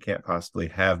thing. She can't possibly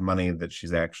have money that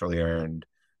she's actually earned.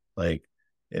 Like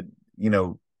it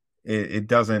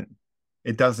doesn't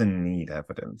need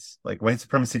evidence. Like white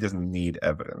supremacy doesn't need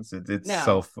evidence. It's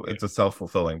a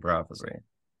self-fulfilling prophecy.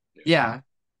 Yeah.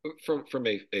 From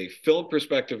a film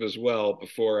perspective as well,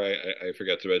 before I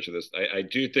forgot to mention this, I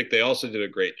do think they also did a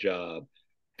great job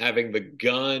having the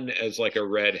gun as like a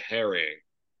red herring.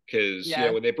 Because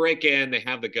when they break in, they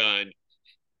have the gun.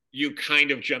 You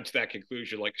kind of jump to that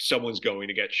conclusion, like someone's going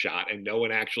to get shot, and no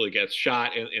one actually gets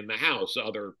shot in the house.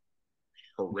 Other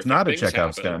horrific it's not a things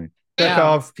Chekhov's happen. gun.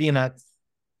 Chekhov's peanuts.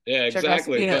 Yeah,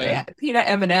 exactly. Peanut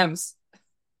M&Ms.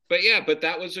 But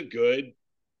that was a good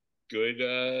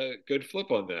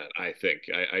flip on that. I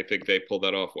think they pulled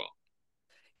that off well.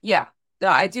 Yeah,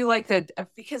 I do like that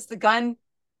because the gun.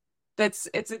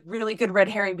 It's a really good red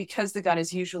herring because the gun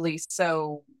is usually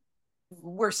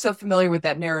we're so familiar with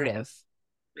that narrative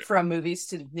from movies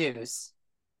to news.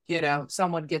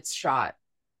 Someone gets shot,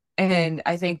 and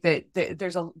I think that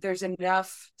there's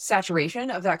enough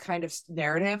saturation of that kind of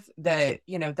narrative that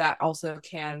that also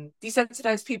can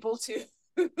desensitize people to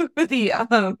the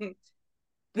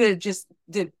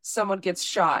someone gets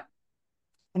shot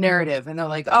narrative, and they're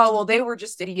like, oh well, they were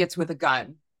just idiots with a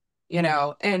gun,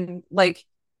 and like.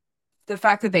 The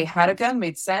fact that they had a gun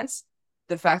made sense.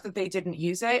 The fact that they didn't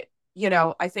use it,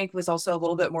 I think was also a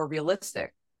little bit more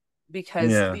realistic because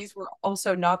these were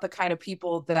also not the kind of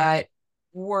people that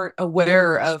weren't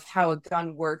aware of how a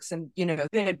gun works. And,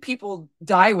 they had people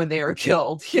die when they were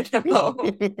killed,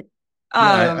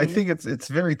 I think it's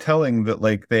very telling that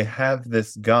like they have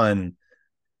this gun,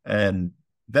 and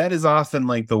that is often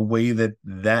like the way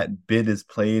that bit is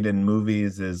played in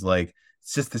movies is like,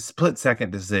 it's just a split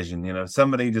second decision.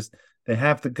 Somebody just, they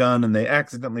have the gun and they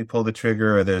accidentally pull the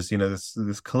trigger, or there's,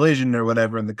 this collision or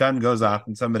whatever, and the gun goes off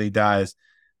and somebody dies.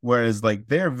 Whereas like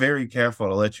they're very careful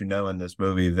to let you know in this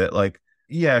movie that like,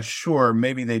 yeah, sure,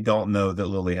 maybe they don't know that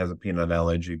Lily has a peanut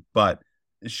allergy, but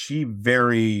she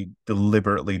very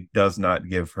deliberately does not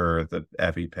give her the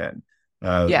EpiPen.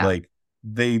 Yeah. Like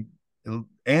they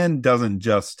Anne doesn't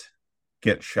just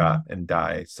get shot and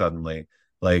die suddenly.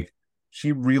 Like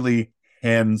she really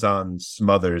hands-on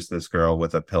smothers this girl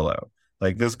with a pillow.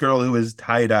 Like this girl who is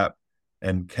tied up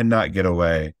and cannot get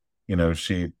away.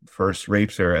 She first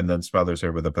rapes her and then smothers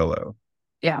her with a pillow.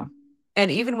 Yeah.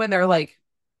 And even when they're like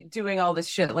doing all this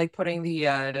shit, like putting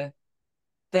the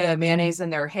mayonnaise in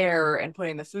their hair and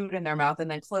putting the food in their mouth and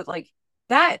then like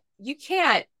that, you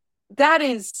can't, that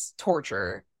is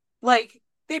torture. Like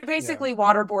they basically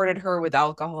waterboarded her with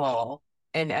alcohol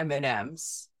and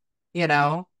M&Ms, you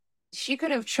know? She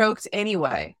could have choked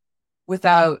anyway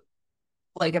without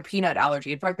like a peanut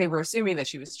allergy. In fact, they were assuming that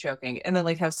she was choking, and then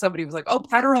like have somebody was like, "Oh,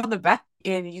 pat her on the back,"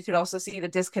 and you could also see the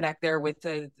disconnect there with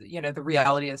the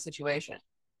reality of the situation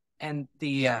and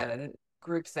the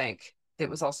groupthink that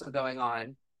was also going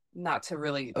on. Not to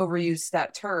really overuse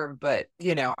that term, but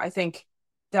I think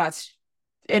that's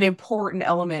an important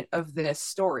element of this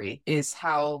story is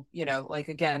how like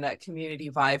again that community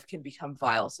vibe can become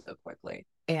vile so quickly,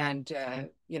 and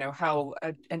how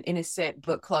an innocent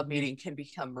book club meeting can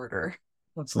become murder.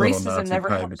 It's a little Racism Nazi never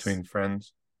pie helps. between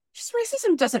friends. Just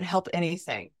racism doesn't help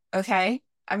anything. Okay,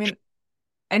 I mean,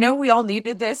 I know we all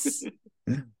needed this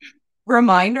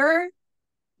reminder,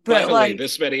 but Finally, like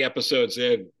this many episodes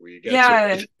in, we get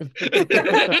yeah. to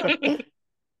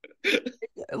it.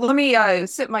 Let me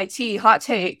sip my tea. Hot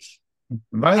take.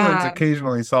 Violence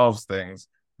occasionally solves things.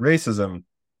 Racism,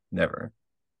 never.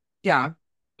 Yeah.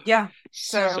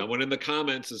 So someone in the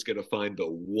comments is going to find the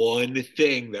one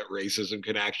thing that racism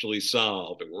can actually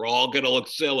solve, and we're all going to look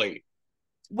silly.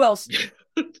 Well,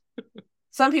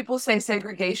 some people say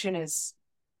segregation is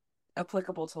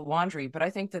applicable to laundry, but I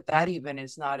think that even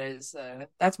is not as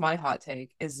that's my hot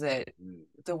take, is that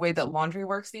the way that laundry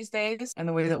works these days and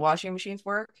the way that washing machines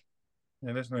work.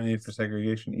 Yeah, there's no need for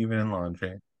segregation even in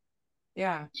laundry.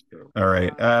 Yeah. All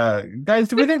right. Guys,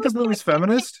 do we think this movie's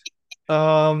feminist?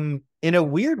 In a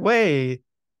weird way,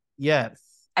 yes.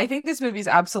 I think this movie is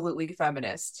absolutely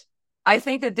feminist. I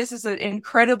think that this is an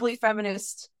incredibly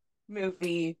feminist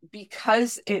movie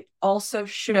because it also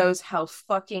shows how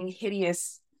fucking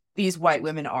hideous these white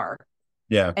women are.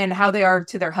 Yeah. And how they are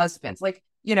to their husbands. Like,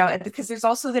 because there's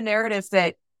also the narrative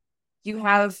that you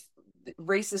have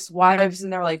racist wives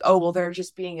and they're like, oh, well, they're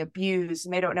just being abused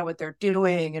and they don't know what they're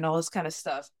doing and all this kind of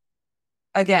stuff.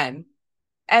 Again.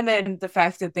 And then the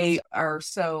fact that the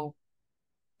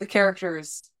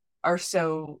characters are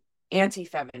so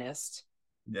anti-feminist.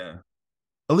 Yeah.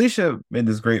 Alicia made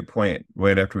this great point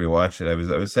right after we watched it. I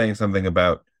was saying something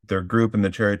about their group in the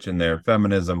church and their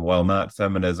feminism, well, not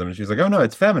feminism. And she's like, oh no,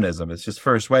 it's feminism. It's just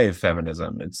first wave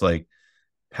feminism. It's like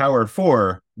power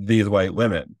for these white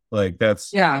women. Like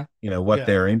that's what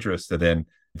they're interested in.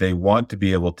 They want to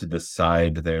be able to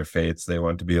decide their fates. They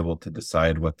want to be able to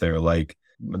decide what they're like.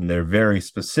 And they're very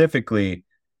specifically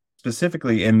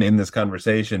in this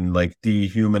conversation, like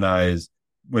dehumanize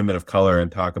women of color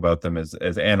and talk about them as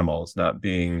animals, not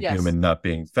being human, not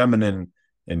being feminine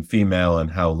and female,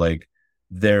 and how like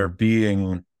their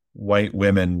being white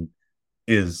women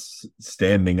is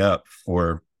standing up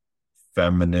for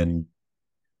femininity,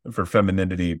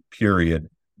 period.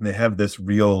 And they have this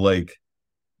real, like,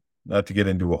 not to get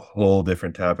into a whole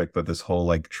different topic, but this whole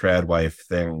like trad wife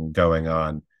thing going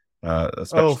on.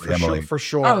 Especially Emily. For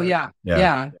sure. Oh yeah.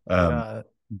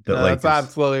 That's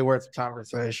absolutely worth the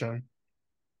conversation.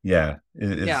 Yeah,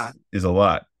 is a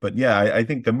lot. But yeah, I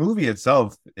think the movie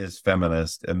itself is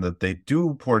feminist, and that they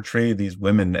do portray these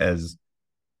women as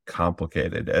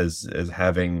complicated, as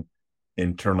having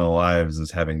internal lives, as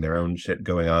having their own shit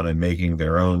going on and making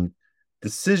their own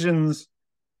decisions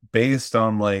based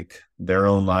on like their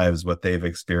own lives, what they've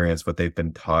experienced, what they've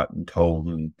been taught and told,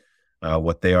 and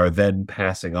what they are then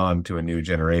passing on to a new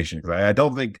generation. Because I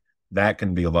don't think that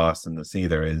can be lost in this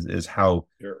either, is how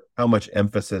much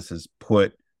emphasis is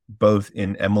put both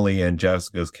in Emily and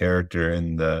Jessica's character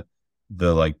in the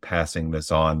like passing this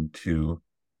on to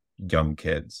young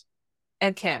kids.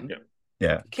 And Kim.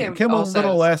 Yeah. Kim a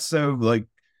little less so, like,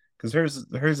 because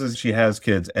hers is she has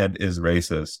kids and is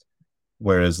racist.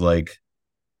 Whereas like,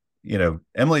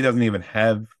 Emily doesn't even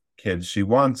have kids. She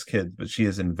wants kids, but she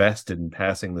is invested in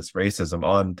passing this racism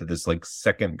on to this like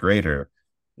second grader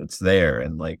that's there,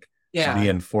 and like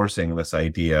reinforcing this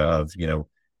idea of,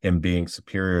 him being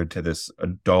superior to this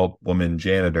adult woman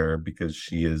janitor because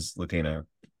she is Latina.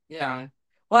 Yeah.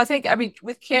 Well, I mean,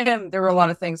 with Kim, there were a lot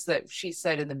of things that she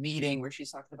said in the meeting where she's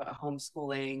talking about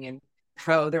homeschooling and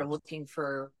how they're looking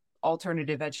for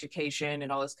alternative education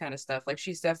and all this kind of stuff. Like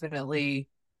she's definitely,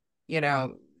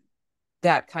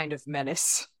 that kind of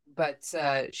menace but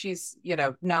she's,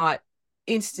 not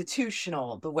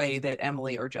institutional the way that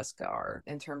Emily or Jessica are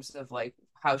in terms of like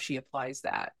how she applies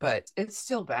that. But it's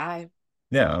still bad.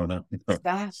 Yeah, I don't know. It's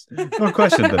bad. No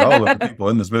question that all of the people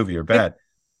in this movie are bad.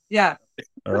 Yeah.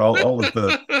 Or all of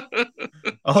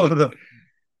the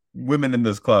women in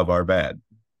this club are bad.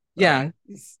 Yeah.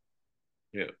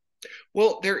 Yeah.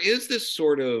 Well, there is this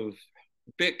sort of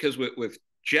bit because with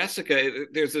Jessica,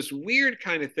 there's this weird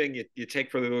kind of thing you take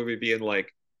from the movie being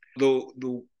like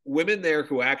the women there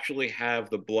who actually have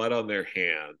the blood on their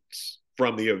hands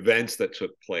from the events that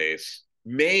took place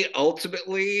may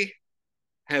ultimately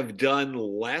have done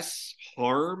less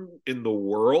harm in the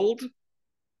world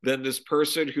than this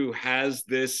person who has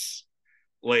this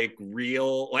like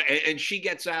real like, and she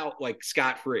gets out like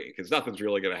scot-free because nothing's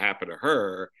really going to happen to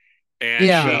her, and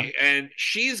Yeah.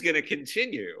 she's going to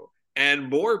continue, and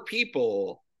more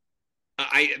people.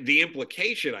 The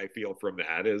implication I feel from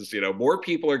that is, more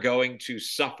people are going to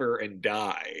suffer and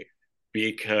die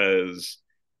because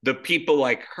the people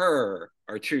like her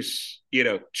are too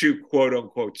quote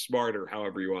unquote smart, or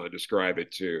however you want to describe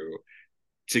it, to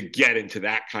get into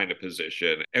that kind of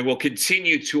position, and will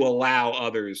continue to allow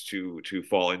others to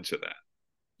fall into that.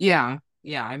 Yeah.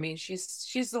 Yeah. I mean,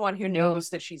 she's the one who knows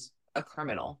that she's a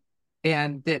criminal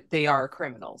and that they are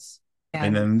criminals.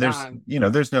 And then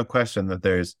there's no question that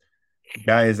there's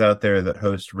guys out there that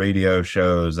host radio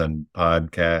shows and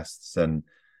podcasts and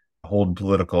hold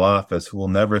political office who will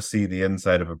never see the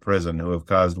inside of a prison, who have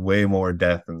caused way more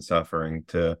death and suffering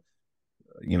to,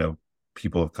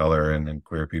 people of color and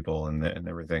queer people and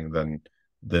everything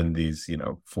than these,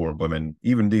 four women,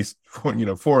 even these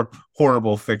four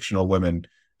horrible fictional women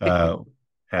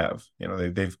have.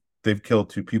 They've killed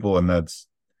two people, and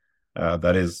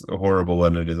that is horrible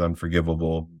and it is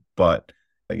unforgivable. But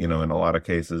in a lot of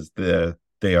cases,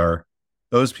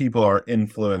 those people are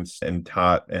influenced and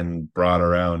taught and brought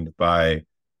around by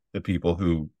the people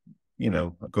who,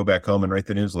 go back home and write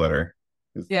the newsletter.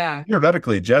 Yeah.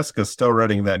 Theoretically, Jessica's still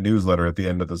writing that newsletter at the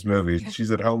end of this movie.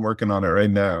 She's at home working on it right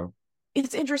now.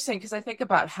 It's interesting because I think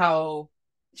about how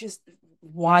just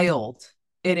wild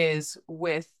it is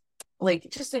with like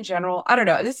just in general. I don't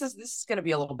know. This is going to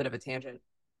be a little bit of a tangent,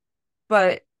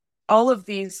 but all of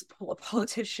these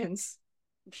politicians,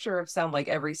 I'm sure have sound like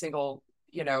every single,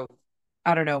 I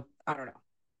don't know.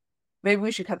 Maybe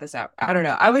we should cut this out. I don't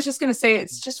know. I was just going to say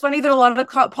it's just funny that a lot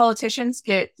of politicians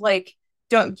get like,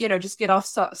 don't, just get off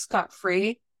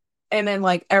scot-free. And then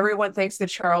like everyone thinks that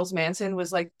Charles Manson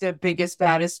was like the biggest,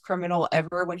 baddest criminal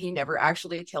ever when he never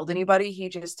actually killed anybody. He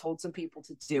just told some people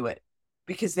to do it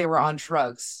because they were on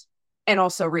drugs and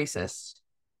also racist.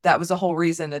 That was the whole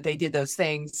reason that they did those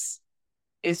things,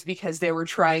 is because they were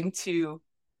trying to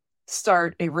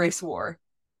start a race war.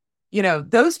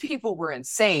 Those people were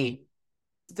insane.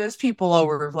 Those people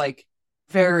were like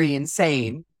very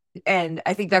insane. And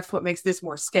I think that's what makes this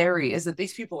more scary, is that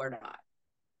these people are not.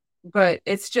 But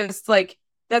it's just like,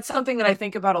 that's something that I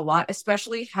think about a lot,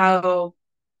 especially how,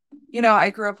 I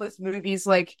grew up with movies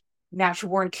like Natural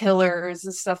Born Killers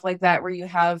and stuff like that, where you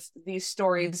have these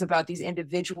stories about these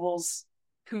individuals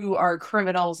who are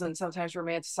criminals and sometimes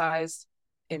romanticized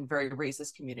in very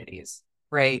racist communities,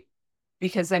 right?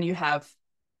 Because then you have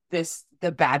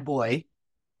the bad boy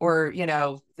or,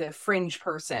 the fringe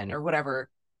person or whatever,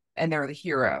 and they're the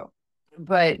hero.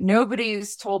 But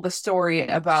nobody's told the story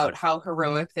about how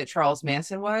heroic that Charles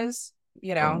Manson was,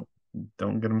 Don't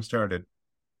get him started.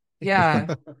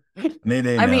 Yeah.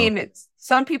 I mean, it's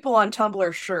some people on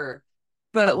Tumblr, sure,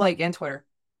 but like, and Twitter.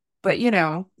 But,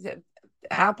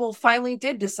 Apple finally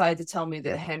did decide to tell me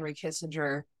that Henry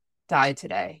Kissinger died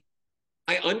today.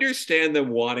 I understand them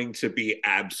wanting to be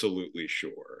absolutely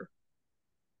sure.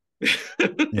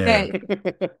 Yeah.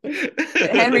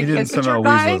 Henry He didn't somehow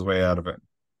weasel his way out of it.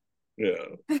 Yeah.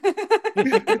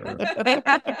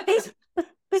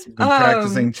 He's been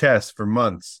practicing chess for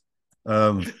months.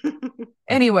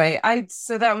 Anyway,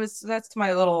 that's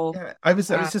my little. Yeah, I was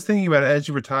just thinking about it as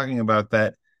you were talking about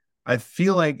that. I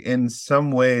feel like in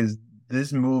some ways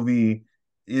this movie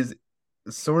is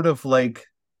sort of like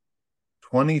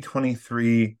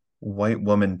 2023 white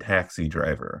woman taxi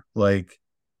driver. Like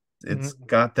it's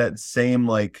got that same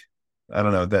like, I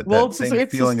don't know, that same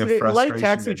feeling of frustration. Like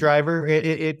Taxi Driver,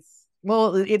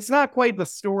 it's not quite the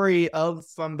story of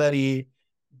somebody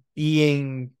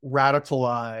being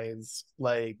radicalized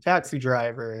like Taxi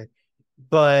Driver,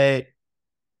 but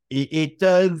it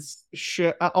does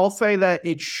show. I'll say that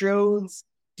it shows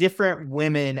different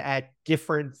women at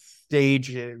different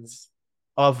stages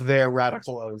of their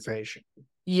radicalization.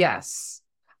 Yes.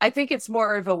 I think it's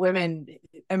more of a women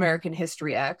American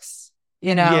History X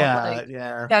You know, Yeah, like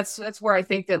yeah. that's where I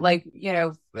think that, like,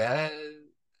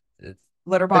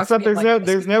 Letterbox Except being like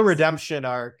there's no redemption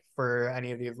arc for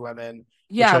any of these women, which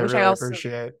yeah, I which I really also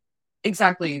appreciate.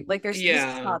 exactly like this is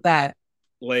Yeah, not that.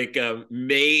 like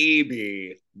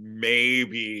maybe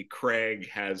Craig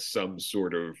has some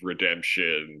sort of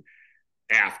redemption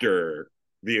after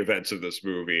the events of this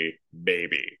movie,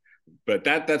 maybe. But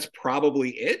that's probably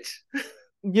it.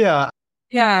 Yeah,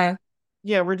 Yeah.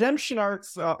 yeah. Redemption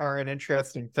arcs are an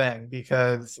interesting thing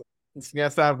because it's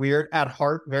gonna sound weird. At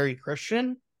heart, very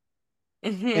Christian,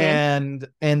 Hmm.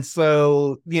 and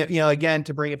so again,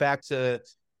 to bring it back to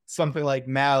something like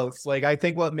Mouse, like I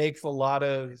think what makes a lot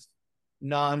of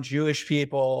non-Jewish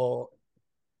people,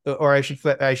 or I should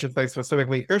say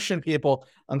specifically Christian people,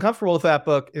 uncomfortable with that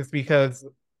book is because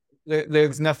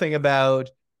there's nothing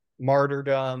about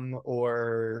martyrdom,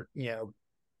 or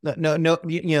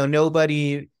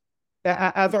nobody,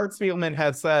 as Art Spiegelman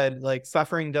has said, like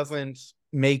suffering doesn't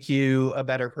make you a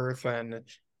better person,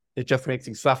 it just makes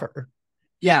you suffer.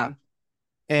 Yeah.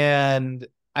 And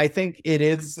I think it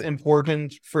is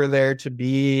important for there to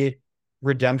be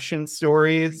redemption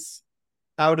stories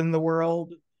out in the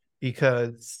world,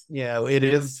 because it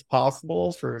is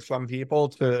possible for some people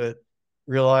to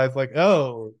realize, like,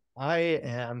 oh, I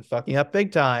am fucking up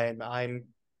big time, I'm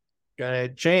gonna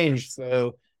change,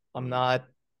 so I'm not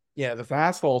this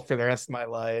asshole for the rest of my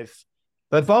life.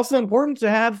 But it's also important to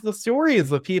have the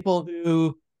stories of people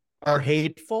who are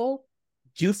hateful,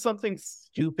 do something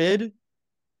stupid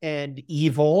and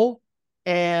evil,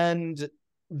 and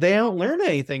they don't learn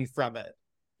anything from it,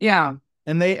 Yeah.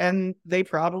 and they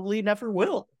probably never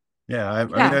will. Yeah, I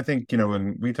mean, Yeah. I think,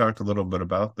 when we talked a little bit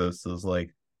about this, is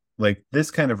like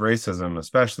this kind of racism,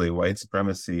 especially white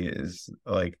supremacy, is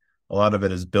like a lot of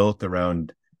it is built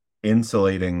around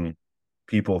insulating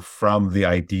people from the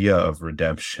idea of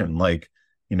redemption, like,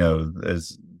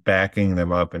 as backing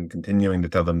them up and continuing to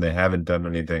tell them they haven't done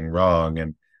anything wrong,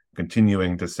 and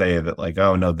continuing to say that, like,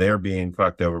 oh no, they're being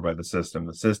fucked over by the system.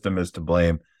 The system is to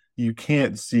blame. You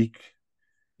can't seek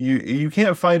you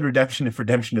can't find redemption if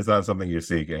redemption is not something you're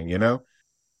seeking.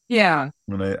 Yeah.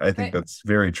 And I think that's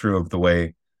very true of the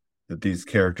way that these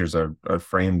characters are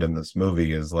framed in this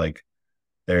movie, is like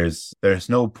there's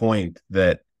no point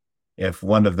that if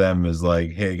one of them is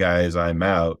like, hey guys, I'm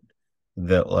out,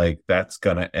 that like that's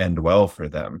gonna end well for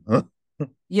them.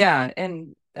 Yeah.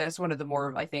 And that's one of the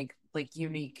more, I think, like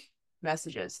unique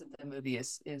messages that the movie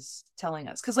is telling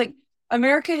us. Because like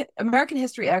American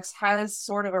History X has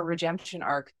sort of a redemption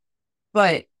arc,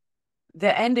 but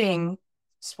the ending,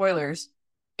 spoilers,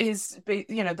 is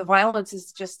the violence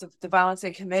is just the violence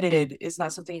they committed is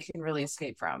not something you can really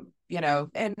escape from.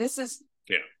 And this is,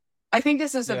 Yeah. I think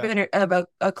this is a bit about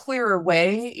a clearer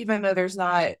way, even though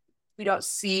we don't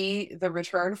see the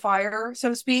return fire, so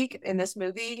to speak, in this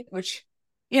movie, which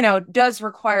does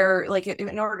require, like,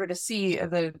 in order to see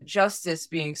the justice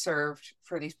being served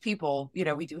for these people,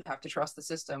 we do have to trust the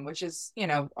system, which is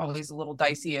always a little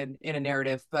dicey in a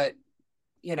narrative, but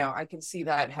I can see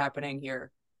that happening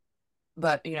here.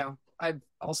 But I'm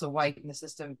also white in the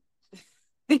system.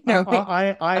 I've been told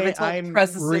to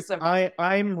trust the system.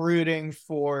 I'm rooting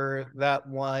for that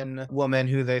one woman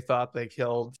who they thought they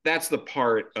killed. That's the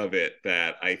part of it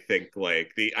that I think,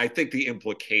 like, I think the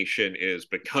implication is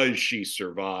because she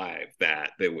survived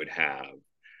that they would have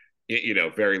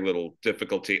very little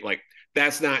difficulty. Like,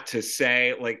 that's not to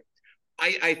say, like,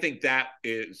 I think that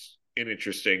is an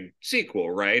interesting sequel,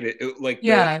 right?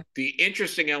 The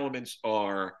interesting elements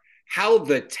are how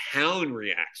the town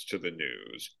reacts to the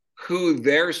news, who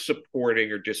they're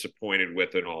supporting or disappointed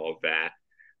with, and all of that.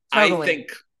 Totally. I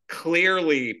think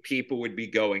clearly people would be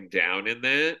going down in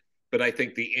that, but I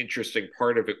think the interesting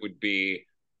part of it would be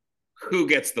who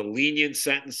gets the lenient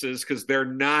sentences, because they're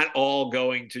not all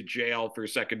going to jail for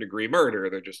second-degree murder.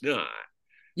 They're just not.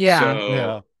 Yeah.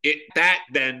 So that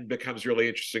then becomes really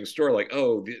interesting story. Like,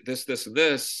 oh, this, and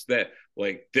this, that,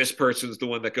 like, this person's the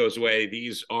one that goes away.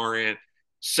 These aren't.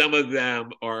 Some of them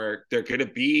they're going to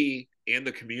be in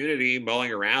the community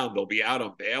mulling around. They'll be out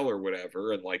on bail or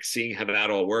whatever. And like seeing how that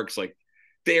all works, like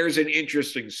there's an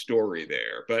interesting story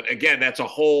there. But again, that's a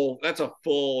full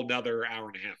another hour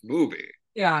and a half movie.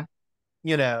 Yeah.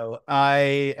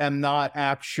 I am not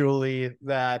actually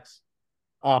that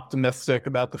optimistic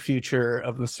about the future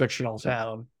of this fictional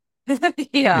town.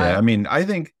 Yeah. I mean, I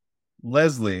think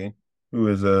Leslie, who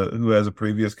has a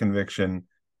previous conviction,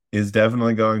 is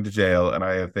definitely going to jail, and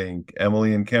I think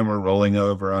Emily and Kim are rolling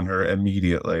over on her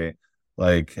immediately,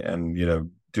 like, and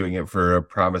doing it for a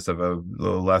promise of a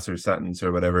lesser sentence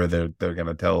or whatever. They're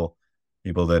gonna tell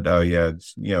people that, oh yeah,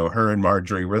 her and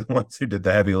Marjorie were the ones who did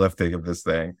the heavy lifting of this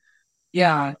thing.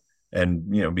 Yeah.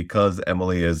 And, because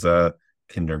Emily is a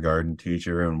kindergarten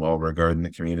teacher and well regarded in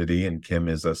the community, and Kim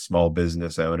is a small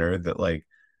business owner, that like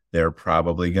they're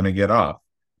probably going to get off.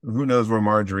 Who knows where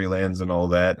Marjorie lands and all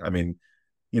that. I mean,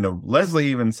 Leslie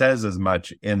even says as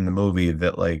much in the movie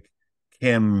that like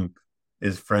Kim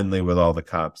is friendly with all the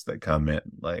cops that come in.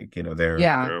 Like,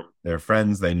 they're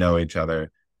friends, they know each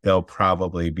other. They'll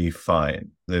probably be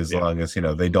fine as long as,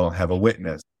 they don't have a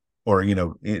witness or,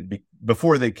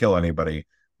 before they kill anybody,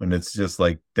 when it's just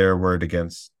like their word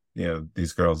against,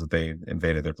 these girls that they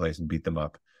invaded their place and beat them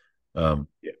up.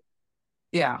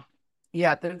 Yeah.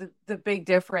 The big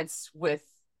difference with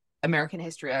American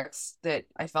History X that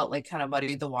I felt like kind of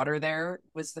muddied the water there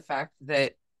was the fact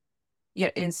that,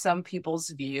 in some people's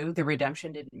view, the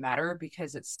redemption didn't matter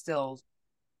because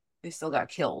they still got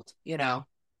killed,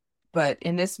 But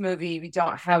in this movie, we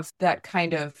don't have that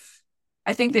kind of.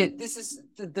 I think that this is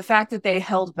the fact that they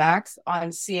held back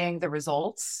on seeing the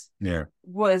results. Yeah,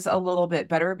 was a little bit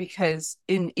better because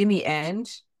in the end,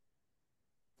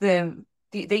 they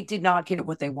did not get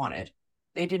what they wanted.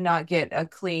 They did not get a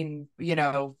clean,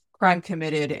 crime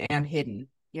committed and hidden.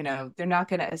 They're not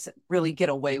going to really get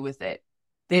away with it.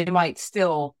 They might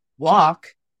still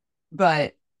walk,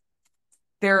 but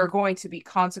there are going to be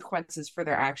consequences for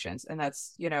their actions. And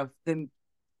that's, the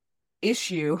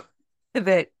issue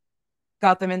that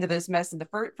got them into this mess in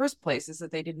the first place is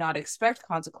that they did not expect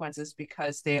consequences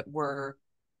because they were,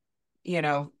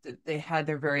 they had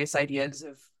their various ideas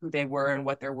of who they were and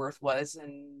what their worth was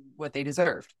and what they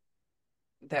deserved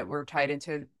that were tied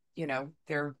into,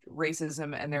 their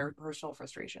racism and their personal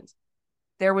frustrations.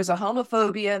 There was a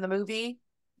homophobia in the movie.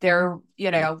 I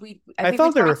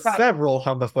thought there were several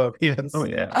homophobias. Oh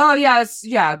yeah. Oh yes,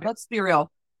 yeah. Let's be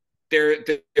real.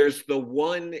 There's the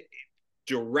one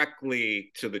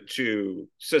directly to the two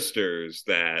sisters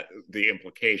that the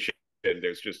implication.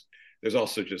 There's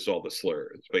also just all the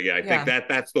slurs. But I think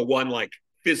that's the one like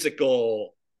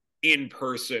physical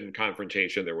in-person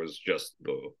confrontation. There was just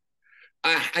the.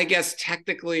 I guess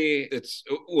technically it's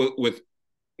with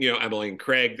Emily and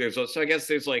Craig. There's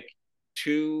like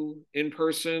 2 in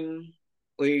person.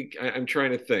 Like I'm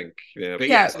trying to think. But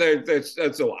yes,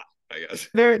 that's a lot. I guess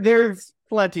there's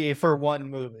plenty for one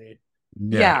movie.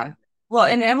 Yeah. Well,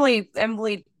 and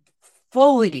Emily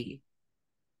fully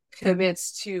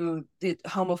commits to the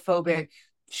homophobic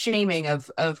shaming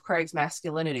of Craig's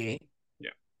masculinity.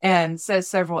 Yeah. And says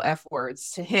several F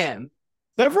words to him.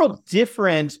 Several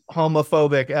different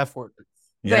homophobic F words.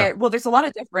 Yeah. There's a lot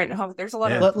of different. There's a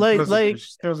lot of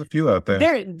there's a few out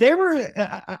there.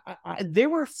 There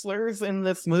were slurs in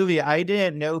this movie I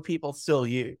didn't know people still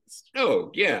used.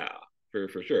 Oh yeah, for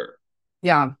sure.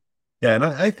 Yeah. Yeah, and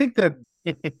I think that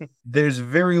there's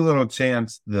very little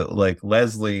chance that like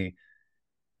Leslie,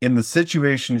 in the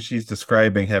situation she's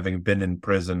describing, having been in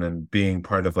prison and being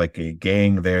part of like a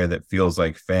gang there that feels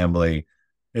like family,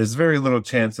 there's very little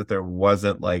chance that there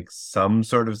wasn't like some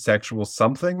sort of sexual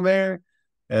something there.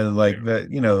 And like that,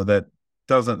 that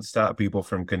doesn't stop people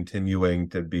from continuing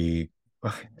to be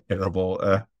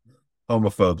terrible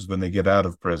homophobes when they get out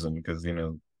of prison, because,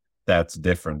 that's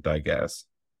different, I guess.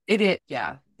 It is.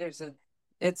 Yeah.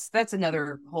 That's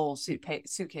another whole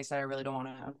suitcase that I really don't want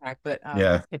to unpack, but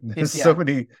there's so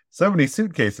many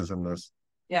suitcases in this.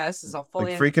 Yeah, this is a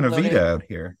fully like freaking loaded. Evita out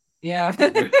here. Yeah.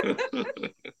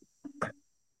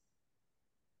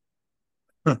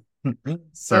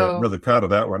 So I'm really proud of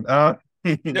that one.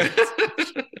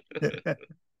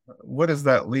 What does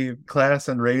that leave? Class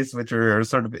and race, which are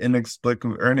sort of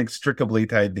inextricably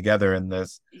tied together in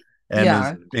this.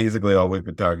 And is basically all we've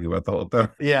been talking about the whole time.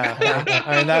 Yeah.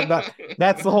 I mean,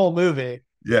 that's the whole movie.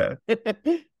 Yeah.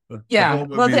 The whole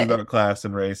movie is about class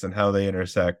and race and how they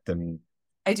intersect. And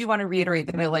I do want to reiterate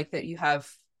that I like that you have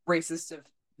racists of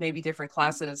maybe different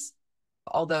classes,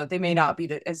 although they may not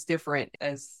be as different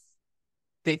as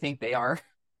they think they are.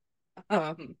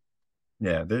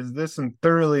 Yeah, there's some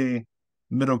thoroughly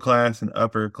middle class and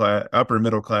upper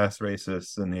middle class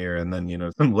racists in here, and then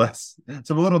some a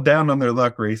little down on their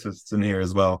luck racists in here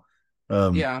as well.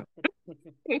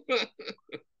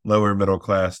 Lower middle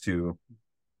class to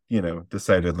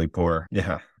decidedly poor.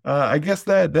 Yeah. I guess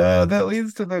that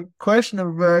leads to the question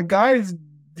of guys,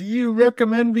 do you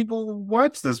recommend people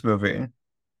watch this movie?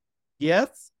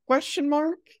 Yes? Question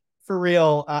mark? For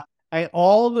real.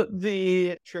 All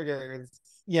the triggers,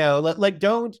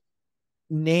 don't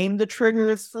name the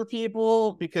triggers for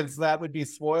people because that would be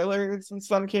spoilers in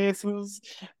some cases,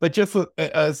 but just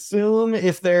assume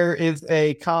if there is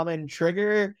a common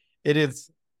trigger, it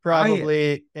is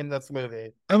probably in this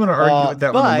movie. I'm going to argue with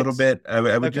that one a little bit.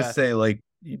 I would just say,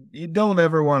 you don't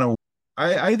ever want to.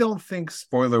 I don't think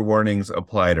spoiler warnings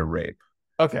apply to rape.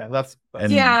 Okay, that's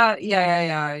And Yeah.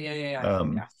 yeah,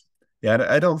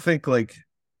 I don't think like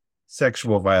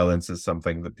sexual violence is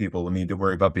something that people need to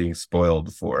worry about being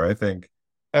spoiled for. I think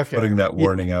okay. putting that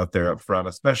warning out there up front,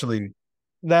 especially.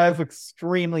 That is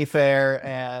extremely fair,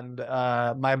 and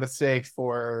my mistake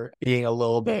for being a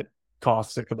little bit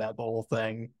caustic about the whole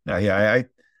thing. Yeah,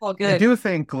 All I good. do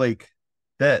think like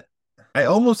that. I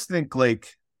almost think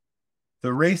like the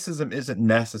racism isn't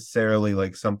necessarily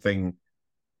like something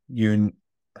you.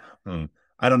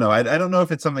 I don't know. I don't know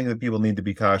if it's something that people need to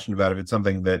be cautioned about, if it's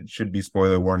something that should be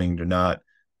spoiler warning or not,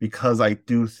 because I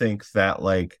do think that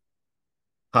like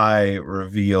high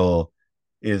reveal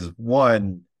is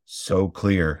one so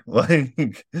clear. Like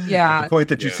at the point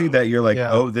that you see that, you're like,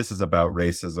 Yeah. oh, this is about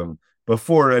racism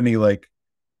before any like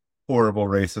horrible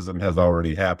racism has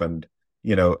already happened,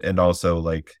 and also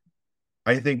like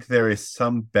I think there is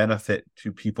some benefit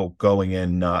to people going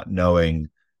in not knowing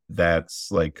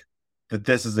that's like that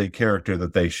this is a character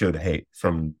that they should hate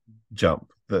from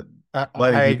jump. That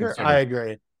letting people agree. sort I of,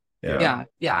 agree. Yeah.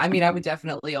 I mean, I would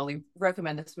definitely only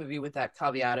recommend this movie with that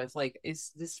caveat of like,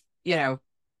 is this, yeah,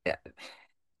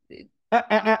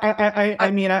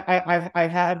 I mean, I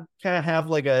had kind of have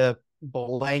like a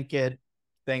blanket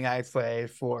thing I say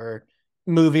for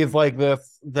movies like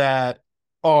this that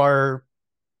are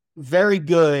very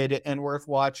good and worth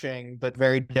watching, but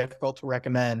very difficult to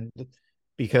recommend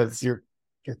because you're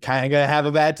kind of gonna have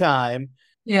a bad time.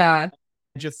 yeah,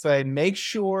 Just say make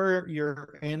sure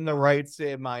you're in the right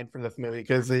state of mind for this movie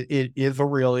because it is a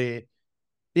really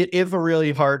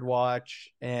hard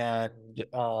watch, and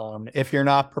if you're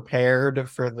not prepared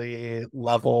for the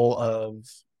level of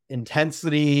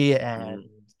intensity and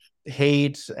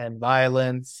hate and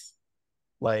violence,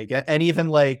 like and even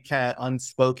like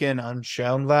unspoken,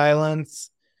 unshowed violence,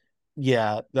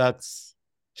 yeah, that's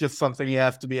just something you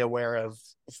have to be aware of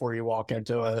before you walk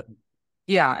into it.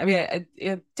 yeah. I mean,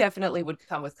 it definitely would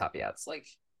come with caveats. Like,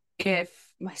 if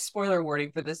my spoiler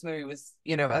warning for this movie was,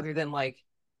 other than like,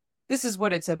 this is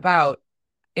what it's about,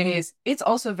 it's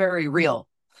also very real.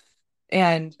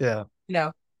 And, Yeah.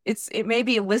 it may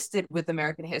be listed with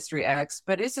American History X,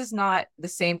 but this is not the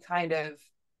same kind of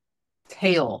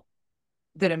tale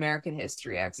that American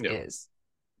History X is.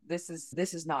 This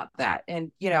is not that.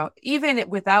 And, even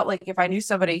without like, if I knew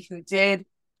somebody who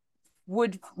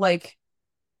would like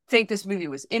think this movie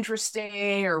was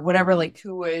interesting or whatever, like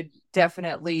who would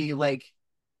definitely like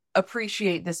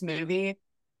appreciate this movie,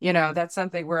 that's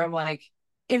something where I'm like,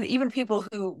 and even people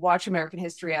who watch American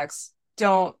History X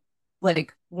don't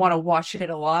like want to watch it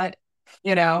a lot,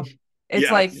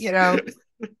 it's like,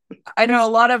 I know a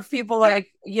lot of people like,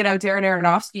 Darren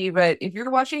Aronofsky, but if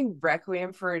you're watching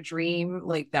Requiem for a Dream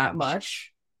like that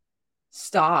much,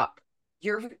 stop.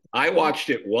 I watched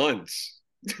it once.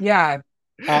 Yeah.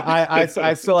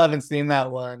 I still haven't seen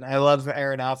that one. I love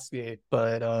Aronofsky,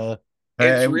 but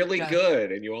it's really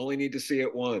good, and you only need to see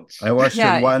it once. I watched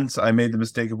it once. I made the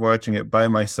mistake of watching it by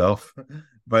myself.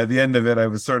 By the end of it, I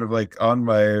was sort of like on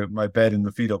my bed in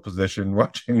the fetal position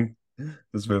watching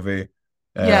this movie.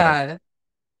 Yeah.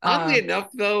 Oddly enough,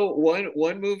 though,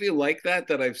 one movie like that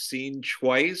I've seen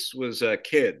twice was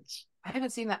Kids. I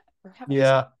haven't seen that.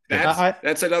 Yeah.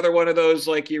 That's another one of those,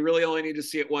 like, you really only need to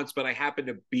see it once, but I happened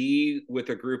to be with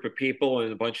a group of people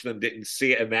and a bunch of them didn't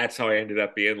see it, and that's how I ended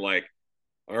up being like,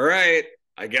 all right,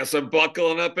 I guess I'm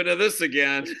buckling up into this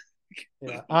again.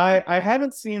 Yeah, I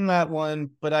haven't seen that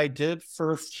one, but I did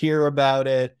first hear about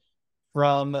it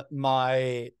from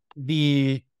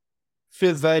the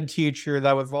phys ed teacher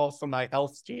that was also my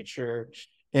health teacher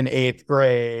in 8th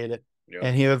grade. Yep.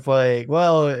 And he was like,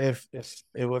 well, if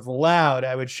it was allowed,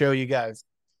 I would show you guys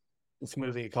this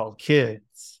movie called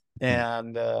Kids.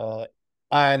 And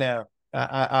I know,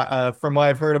 from what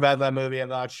I've heard about that movie, I'm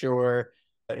not sure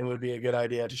it would be a good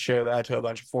idea to show that to a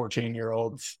bunch of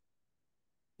 14-year-olds.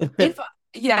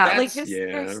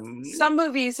 Some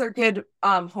movies are good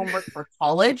homework for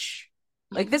college.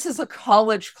 Like, this is a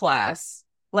college class.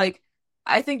 Like,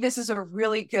 I think this is a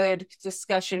really good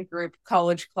discussion group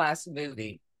college class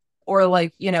movie, or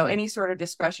like, any sort of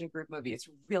discussion group movie. It's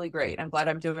really great. I'm glad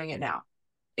I'm doing it now.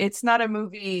 It's not a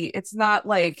movie. It's not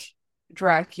like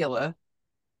Dracula.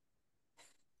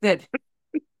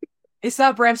 It's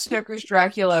not Bram Stoker's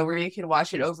Dracula where you can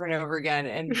watch it over and over again.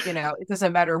 And, it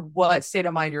doesn't matter what state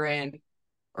of mind you're in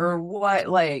or what,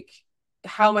 like,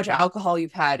 how much alcohol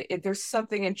you've had. There's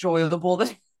something enjoyable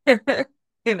there,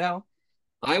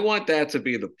 I want that to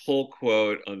be the pull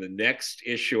quote on the next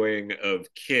issuing of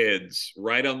Kids,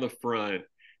 right on the front.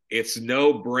 It's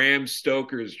no Bram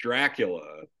Stoker's Dracula.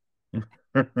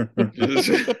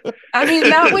 I mean,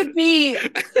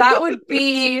 that would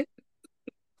be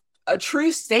a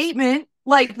true statement.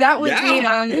 Like that would be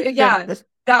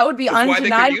that would be That's why they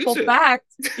could use undeniable it. fact.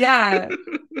 Yeah.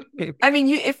 I mean,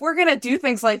 if we're gonna do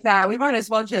things like that, we might as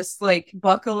well just like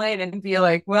buckle in and be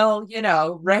like, well,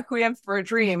 Requiem for a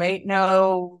Dream ain't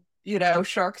no,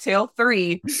 Shark Tale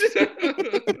 3.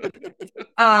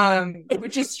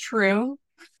 Which is true.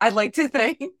 I'd like to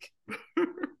think.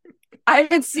 I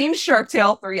haven't seen Shark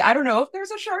Tale 3. I don't know if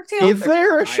there's a Shark Tale 3. Is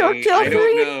there a Shark Tale 3? I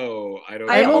don't know. I'm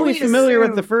only always familiar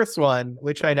with assume- the first one,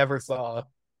 which I never saw.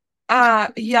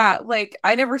 Yeah, like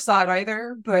I never saw it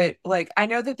either, but like I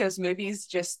know that those movies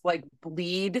just like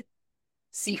bleed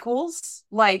sequels.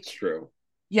 Like, It's true.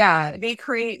 yeah, they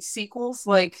create sequels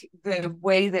like the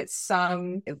way that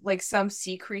some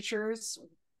sea creatures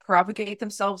propagate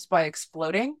themselves by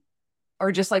exploding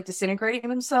or just like disintegrating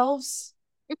themselves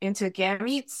into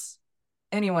gametes.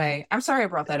 Anyway, I'm sorry I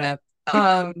brought that up.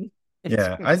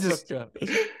 Yeah, I just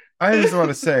want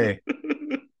to say,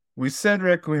 we said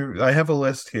Requiem. I have a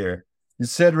list here. You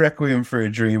said Requiem for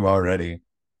a Dream already.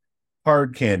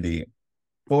 Hard Candy,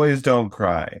 Boys Don't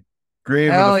Cry,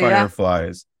 Grave of the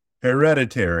Fireflies,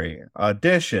 Hereditary,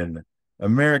 Audition,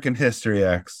 American History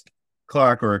X,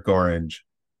 Clockwork Orange,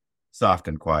 Soft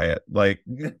and Quiet. Like,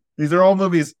 these are all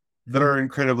movies that are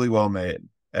incredibly well made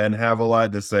and have a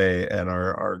lot to say and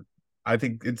are I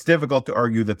think it's difficult to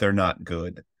argue that they're not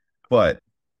good, but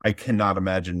I cannot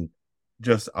imagine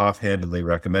just offhandedly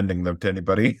recommending them to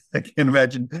anybody. I can't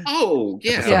imagine. Oh,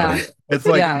 yeah. Yeah.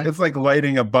 It's like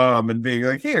lighting a bomb and being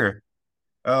like, here.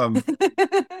 Yeah,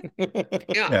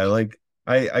 like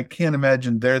I can't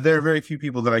imagine there are very few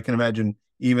people that I can imagine,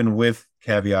 even with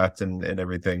caveats and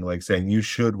everything, like saying you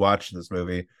should watch this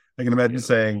movie. I can imagine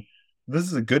saying this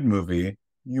is a good movie,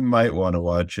 you might want to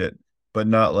watch it, but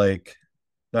not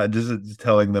just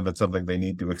telling them it's something they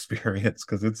need to experience,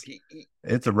 because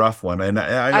it's a rough one. And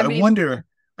I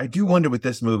do wonder with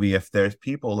this movie if there's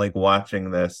people like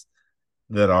watching this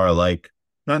that are like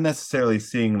not necessarily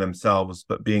seeing themselves,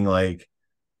 but being like,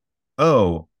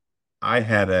 oh, I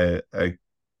had a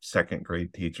second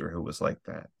grade teacher who was like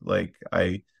that. Like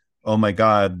oh my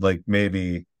God, like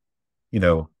maybe,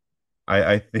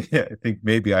 I think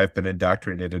maybe I've been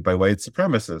indoctrinated by white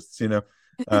supremacists,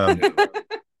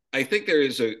 I think there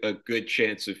is a good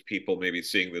chance of people maybe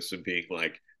seeing this and being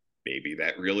like, maybe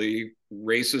that really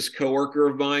racist coworker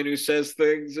of mine who says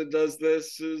things and does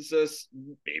this is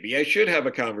maybe I should have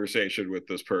a conversation with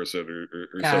this person or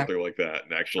something like that.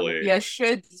 And actually, yeah,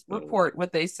 should report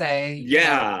what they say.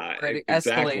 Yeah,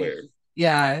 exactly.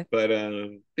 Yeah, but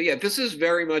yeah, this is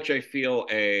very much, I feel,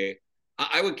 I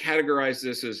would categorize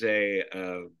this as a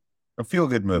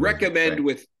feel-good movie. Recommend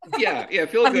with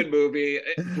feel-good movie.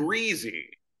 Breezy,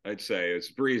 I'd say it's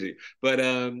breezy, but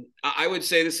I would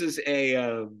say this is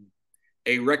a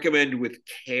recommend with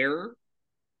care.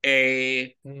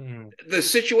 The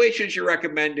situations you're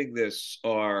recommending this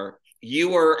are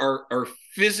you are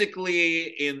physically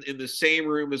in the same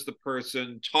room as the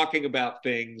person talking about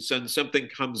things, and something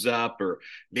comes up, or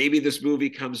maybe this movie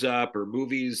comes up, or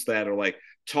movies that are like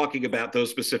talking about those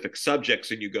specific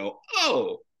subjects, and you go,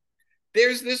 oh,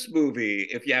 there's this movie,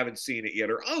 if you haven't seen it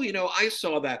yet, or, oh, I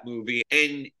saw that movie,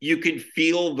 and you can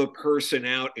feel the person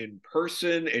out in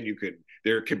person, and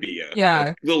there could be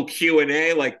a little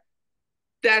Q&A. Like,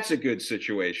 that's a good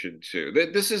situation too.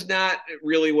 This is not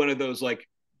really one of those like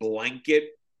blanket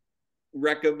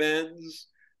recommends.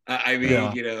 I mean,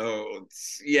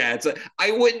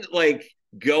 I wouldn't like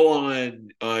go on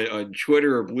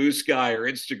Twitter or Blue Sky or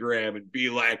Instagram and be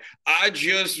like, I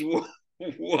just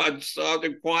watch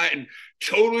something quiet and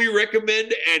totally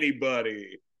recommend to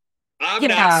anybody. I'm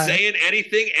not saying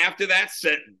anything after that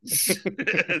sentence.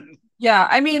 Yeah,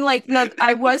 I mean, like,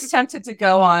 I was tempted to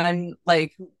go on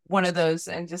like one of those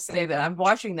and just say that I'm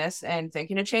watching this and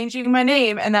thinking of changing my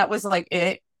name, and that was like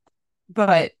it.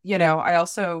 But I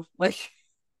also like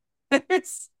I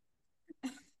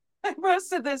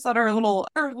posted this on our little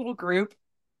group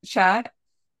chat,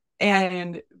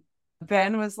 and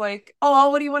Ben was like, "Oh,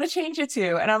 what do you want to change it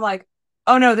to?" And I'm like,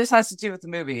 "Oh no, this has to do with the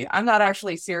movie. I'm not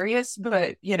actually serious,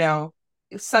 but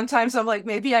sometimes I'm like,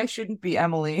 maybe I shouldn't be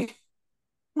Emily."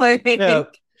 Like, no,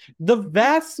 the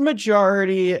vast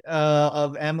majority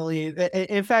of Emily,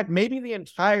 in fact, maybe the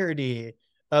entirety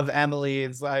of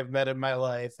Emily's I've met in my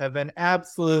life have been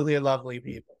absolutely lovely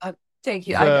people. Thank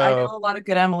you. So, I know a lot of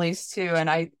good Emilys too,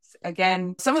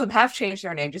 and some of them have changed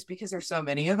their name just because there's so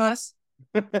many of us.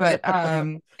 But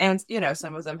and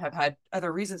some of them have had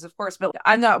other reasons, of course. But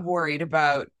I'm not worried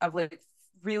about. I'm like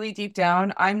really deep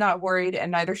down, I'm not worried,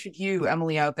 and neither should you,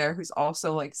 Emily, out there, who's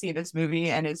also like seen this movie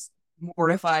and is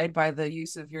mortified by the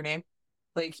use of your name.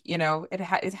 Like,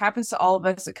 it happens to all of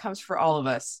us. It comes for all of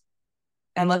us.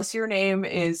 Unless your name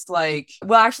is like,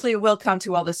 well, actually, it will come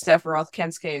to all the Sephiroth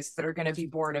Kensuke's that are going to be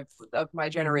born of my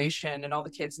generation and all the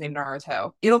kids named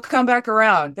Naruto. It'll come back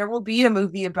around. There will be a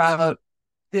movie about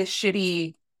this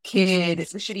shitty kid,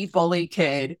 the shitty bully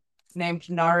kid named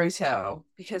Naruto,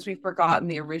 because we've forgotten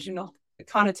the original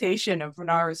connotation of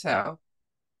Naruto.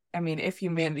 I mean, if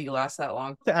humanity lasts that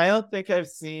long. I don't think I've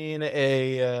seen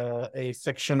a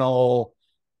fictional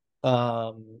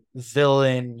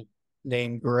villain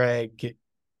named Greg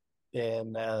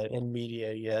in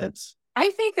media yet. I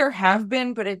think there have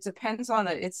been, but it depends on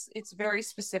it's very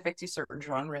specific to certain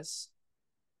genres.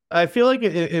 I feel like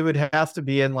it would have to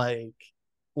be in like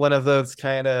one of those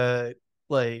kind of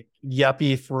like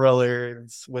yuppie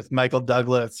thrillers with Michael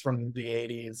Douglas from the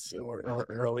 80s or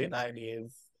early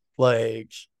 90s.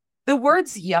 Like the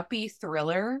words yuppie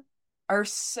thriller are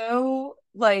so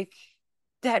like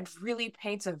that really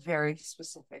paints a very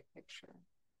specific picture.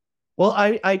 Well,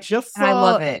 I just saw, I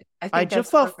love it. I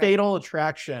just saw Fatal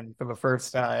Attraction for the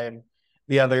first time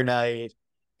the other night,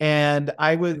 and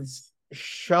I was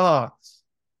shocked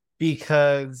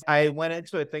because I went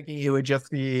into it thinking it would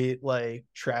just be like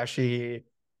trashy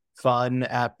fun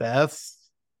at best.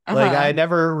 Like I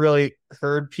never really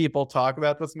heard people talk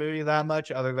about this movie that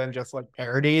much other than just like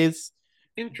parodies.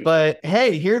 But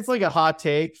hey, here's like a hot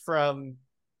take from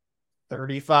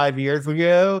 35 years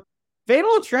ago.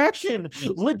 Fatal Attraction,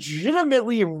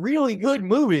 legitimately a really good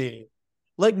movie.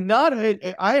 Like,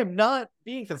 I am not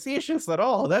being facetious at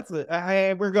all.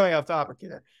 We're going off topic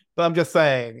here, but I'm just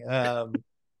saying.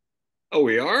 Oh,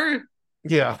 we are?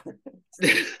 Yeah.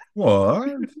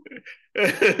 What?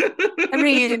 I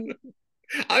mean,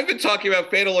 I've been talking about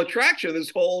Fatal Attraction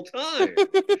this whole time.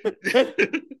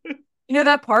 You know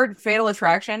that part, Fatal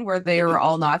Attraction, where they were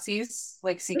all Nazis,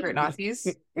 like secret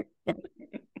Nazis?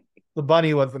 The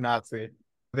bunny was a Nazi.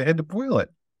 They had to boil it.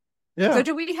 Yeah. So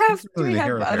do we have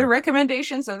other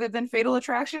recommendations other than Fatal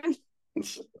Attraction?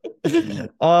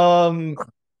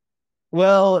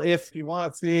 Well, if you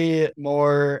want to see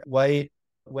more white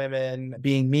women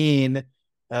being mean, you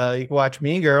can watch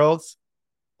Mean Girls.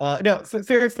 No,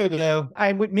 seriously, though,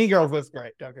 Mean Girls was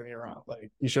great. Don't get me wrong.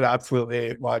 Like, you should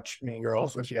absolutely watch Mean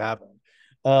Girls if you haven't.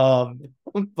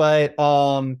 But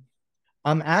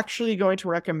I'm actually going to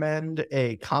recommend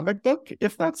a comic book,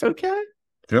 if that's okay.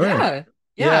 Sure.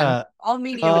 Yeah. All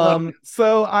media.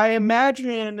 So I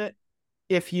imagine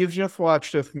if you've just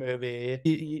watched this movie,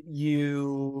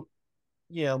 you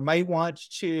might want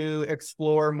to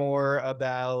explore more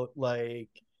about like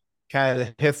kind of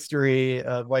the history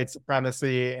of white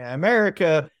supremacy in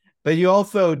America, but you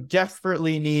also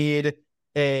desperately need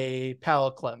a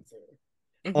palate cleanser.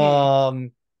 Mm-hmm.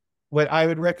 What I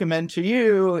would recommend to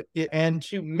you and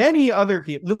to many other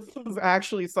people, this is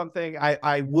actually something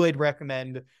I would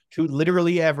recommend to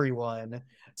literally everyone.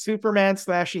 Superman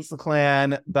Smashes the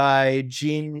Klan by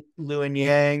Gene Luen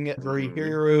Yang,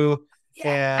 Gurihiru,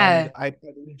 and I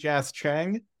Jazz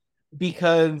Cheng,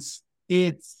 because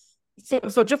it's so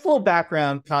just a little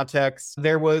background context.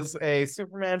 There was a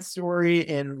Superman story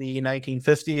in the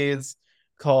 1950s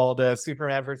called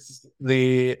Superman versus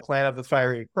the Clan of the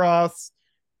Fiery Cross,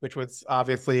 which was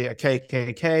obviously a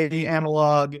KKK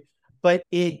analog, but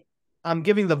I'm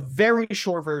giving the very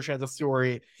short version of the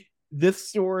story. This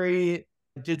story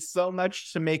did so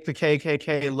much to make the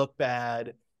KKK look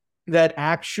bad that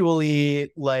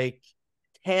actually like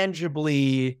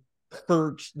tangibly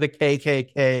hurt the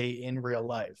KKK in real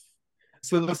life.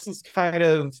 So this is kind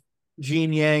of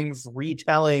Gene Yang's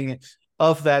retelling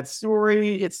of that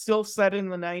story. It's still set in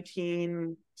the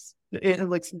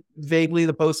like vaguely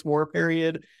the post-war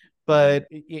period, but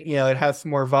it has some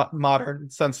more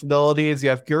modern sensibilities. You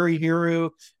have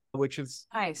Gurihiru, which is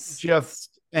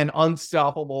just an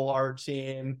unstoppable art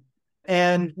team,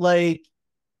 and like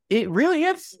it really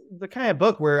is the kind of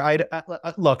book where I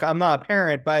look. I'm not a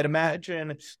parent, but I'd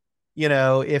imagine,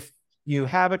 if you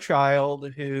have a child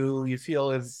who you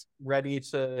feel is ready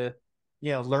to,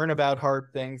 learn about hard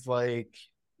things like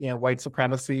white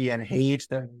supremacy and hate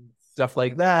and stuff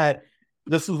like that,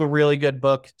 this is a really good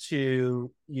book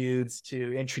to use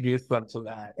to introduce them to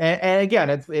that. And again,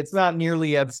 it's not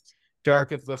nearly as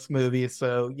dark as this movie.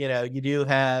 So, you do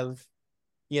have,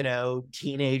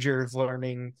 teenagers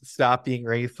learning to stop being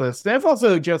racist. And it's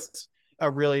also just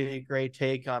a really great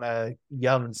take on a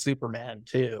young Superman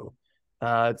too.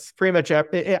 It's pretty much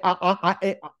when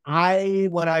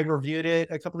I reviewed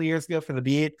it a couple of years ago for The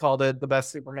Beat, called it the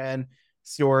best Superman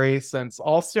story since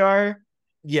All-Star.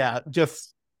 Yeah,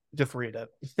 just read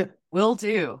it. Will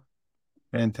do.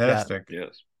 Fantastic.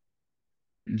 Yes.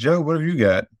 Joe, what have you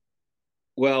got?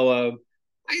 Well,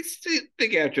 I still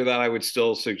think after that, I would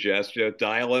still suggest,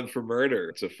 Dial M for Murder.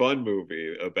 It's a fun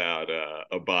movie about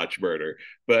a botched murder.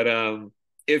 But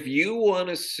if you want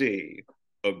to see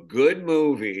a good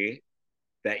movie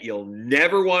that you'll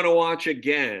never want to watch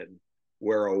again,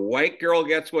 where a white girl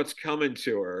gets what's coming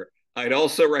to her, I'd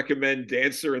also recommend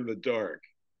Dancer in the Dark.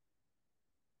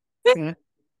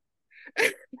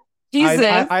 Jesus.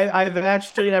 I've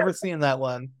actually never seen that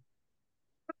one.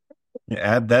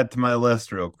 Add that to my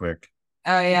list real quick.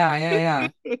 Oh yeah.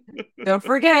 Don't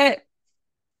forget.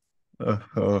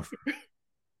 Oh.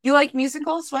 You like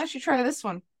musicals? Why don't you try this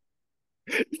one?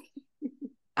 Jesus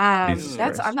That's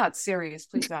Christ. I'm not serious.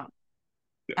 Please don't.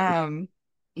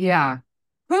 Yeah.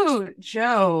 Who,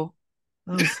 Joe?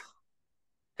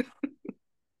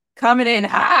 Coming in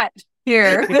hot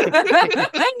here.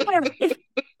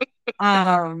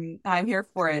 I'm here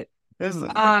for it.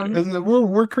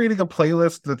 We're creating a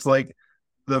playlist that's like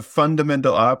the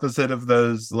fundamental opposite of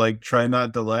those like try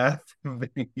not to laugh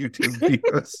YouTube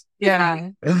videos.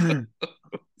 Yeah. It's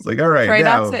like, all right, Try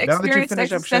now not to that you experience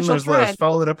finish up existential Schindler's dread. List,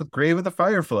 follow it up with Grave of the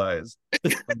Fireflies.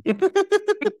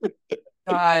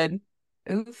 God.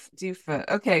 Oof doofa.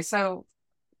 Okay, so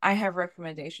I have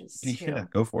recommendations too. Yeah,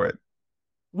 go for it.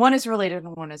 One is related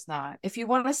and one is not. If you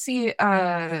want to see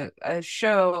a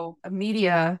show, a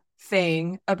media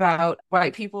thing about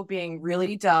white people being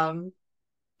really dumb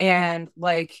and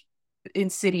like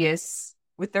insidious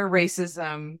with their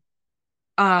racism,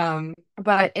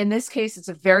 but in this case, it's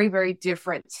a very, very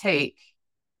different take.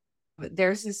 But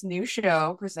there's this new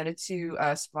show presented to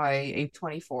us by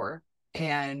A24,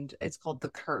 and it's called The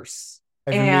Curse.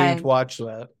 I've been meaning to watch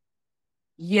that.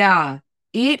 Yeah,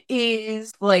 it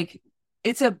is like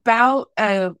it's about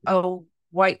a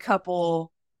white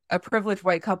couple, a privileged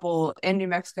white couple in New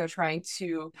Mexico trying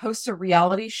to host a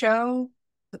reality show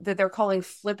that they're calling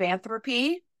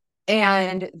Flipanthropy.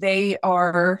 And they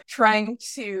are trying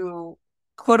to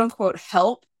quote unquote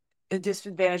help the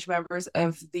disadvantaged members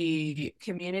of the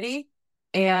community.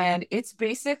 And it's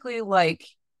basically like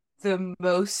the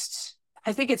most,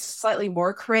 I think it's slightly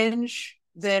more cringe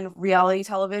than reality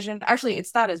television. Actually,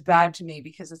 it's not as bad to me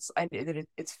because it's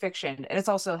fiction, and it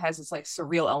also has its like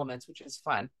surreal elements, which is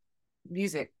fun.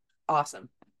 Music, awesome.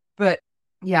 But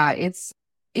yeah, it's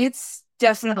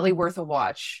definitely worth a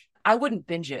watch. I wouldn't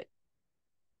binge it.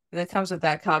 That comes with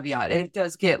that caveat. It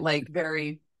does get like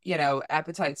very,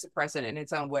 appetite suppressant in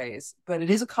its own ways, but it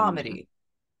is a comedy.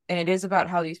 And it is about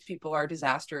how these people are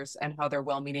disasters and how they're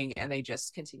well-meaning and they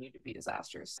just continue to be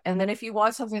disasters. And then if you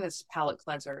want something that's a palate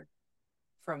cleanser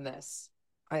from this,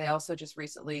 I also just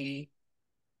recently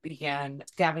began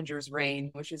Scavenger's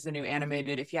Reign, which is a new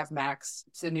animated, if you have Max,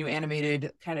 it's a new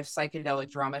animated kind of psychedelic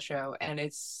drama show. And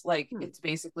it's like, it's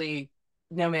basically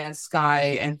No Man's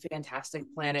Sky and Fantastic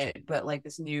Planet, but like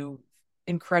this new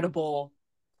incredible,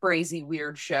 crazy,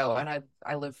 weird show. And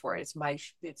I live for it. It's my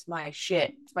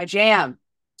shit. It's my jam.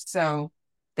 So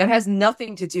that has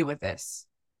nothing to do with this,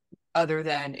 other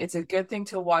than it's a good thing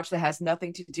to watch that has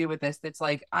nothing to do with this. That's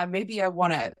like, maybe I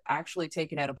want to actually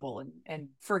take an edible and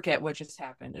forget what just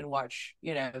happened and watch,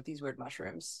 these weird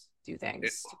mushrooms do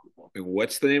things to people.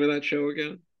 What's the name of that show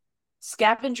again?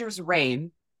 Scavenger's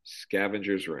Reign.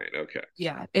 Scavenger's Reign. Okay.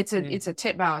 Yeah, it's a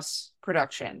Titmouse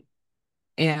production,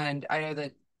 and I know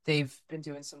that they've been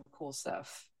doing some cool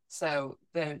stuff. So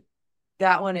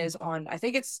that one is on, I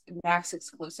think it's Max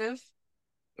exclusive.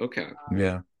 Okay.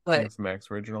 Yeah, but it's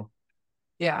Max original.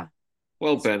 Yeah.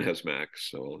 Well, Ben has Max,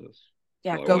 so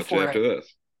I'll go for after it.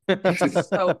 This.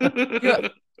 So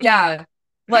yeah,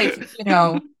 like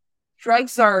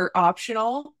drugs are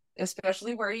optional,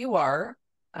 especially where you are.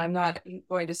 I'm not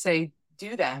going to say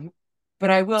do them,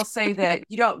 but I will say that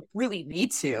you don't really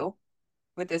need to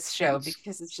with this show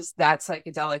because it's just that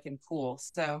psychedelic and cool.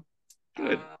 So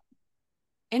good.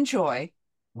 Enjoy.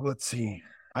 Let's see.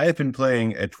 I have been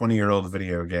playing a 20-year-old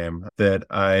video game that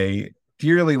I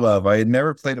dearly love. I had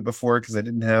never played it before because I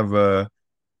didn't have a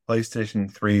PlayStation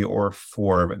 3 or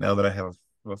 4, but now that I have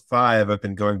a 5, I've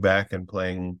been going back and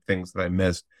playing things that I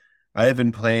missed. I have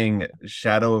been playing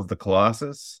Shadow of the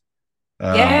Colossus.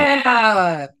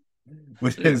 Yeah.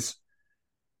 Which is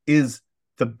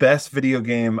the best video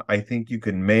game I think you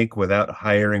can make without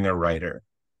hiring a writer.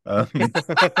 It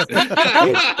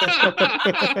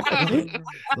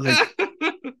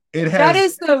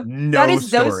has no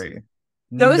story.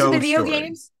 Those video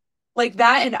games, like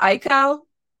that and Ico,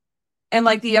 and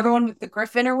like the other one with the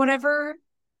Griffin or whatever,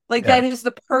 like that is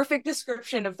the perfect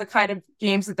description of the kind of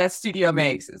games that studio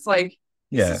makes. It's like,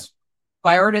 this is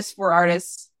by artists for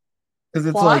artists. Because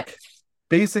it's like,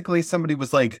 basically somebody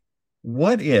was like,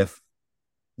 what if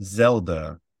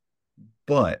Zelda,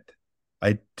 but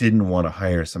I didn't want to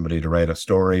hire somebody to write a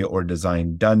story or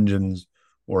design dungeons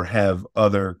or have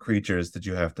other creatures that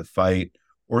you have to fight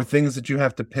or things that you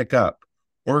have to pick up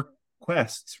or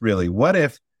quests, really. What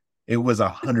if it was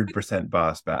 100%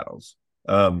 boss battles?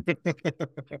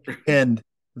 And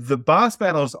the boss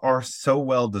battles are so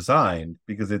well designed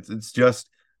because it's just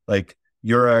like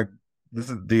the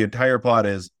entire plot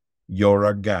is you're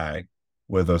a guy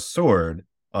with a sword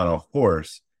on a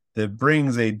horse that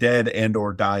brings a dead and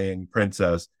or dying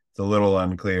princess, it's a little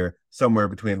unclear, somewhere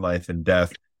between life and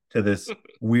death, to this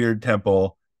weird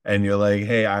temple. And you're like,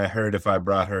 hey, I heard if I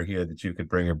brought her here that you could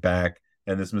bring her back.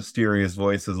 And this mysterious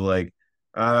voice is like,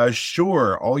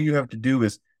 sure, all you have to do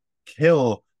is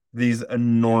kill these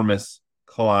enormous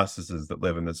colossuses that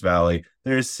live in this valley.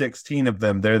 There's 16 of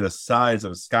them. They're the size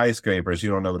of skyscrapers. You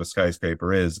don't know what a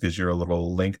skyscraper is because you're a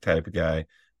little Link type of guy,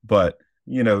 but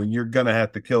you're gonna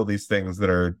have to kill these things that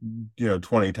are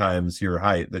 20 times your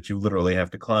height that you literally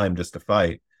have to climb just to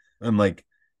fight. And like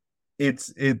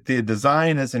the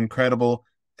design is incredible.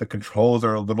 The controls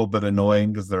are a little bit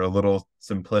annoying because they're a little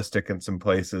simplistic in some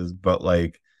places, but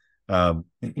like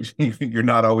you're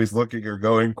not always looking or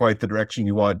going quite the direction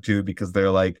you want to because they're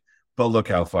like, but look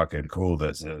how fucking cool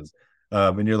this is.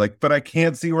 And you're like, but I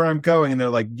can't see where I'm going. And they're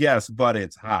like, yes, but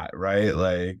it's hot, right?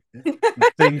 Like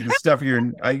the stuff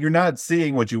you're not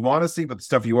seeing what you want to see, but the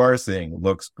stuff you are seeing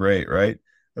looks great, right?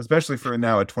 Especially for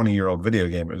now a 20-year-old video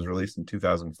game. It was released in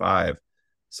 2005.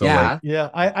 So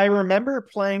I remember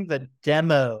playing the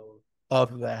demo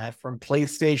of that from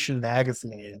PlayStation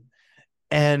Magazine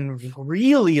and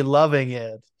really loving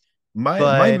it.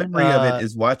 My memory of it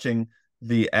is watching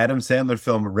the Adam Sandler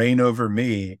film Reign Over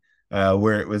Me,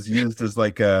 where it was used as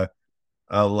like a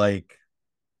like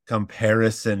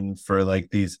comparison for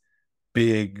like these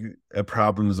big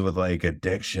problems with like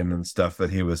addiction and stuff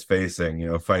that he was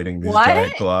facing, fighting these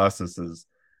giant colossuses.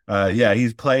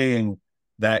 He's playing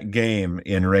that game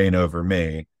in Reign Over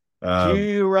Me. Do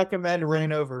you recommend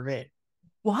Reign Over Me?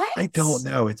 What? I don't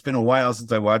know. It's been a while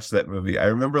since I watched that movie. I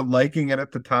remember liking it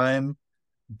at the time,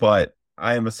 but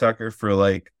I am a sucker for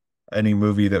like any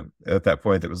movie that at that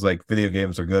point that was like video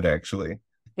games are good, actually.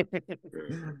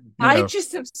 I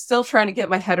just am still trying to get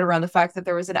my head around the fact that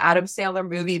there was an Adam Sandler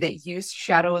movie that used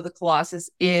Shadow of the Colossus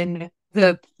in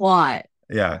the plot.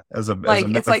 Yeah, as a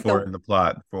metaphor in the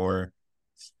plot for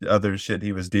other shit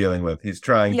he was dealing with. He's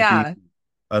trying to beat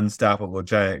unstoppable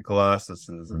giant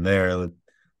colossuses, and they're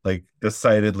like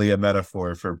decidedly a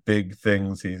metaphor for big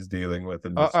things he's dealing with.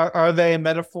 And are they a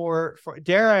metaphor for?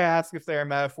 Dare I ask if they're a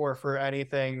metaphor for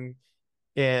anything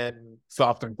in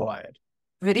Soft and Quiet?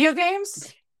 Video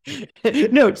games?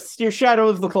 No, just your Shadow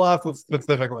of the Colossus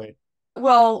specifically.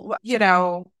 Well,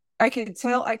 I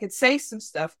could say some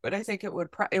stuff, but I think it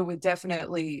would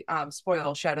definitely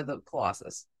spoil Shadow of the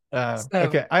Colossus.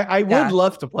 Okay, I would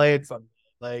love to play it someday.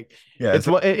 Like, it's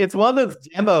one of those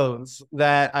demos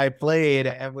that I played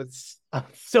and I'm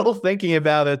still thinking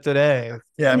about it today.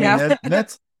 Yeah, I mean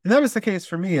that was the case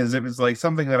for me. Is it was like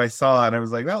something that I saw and I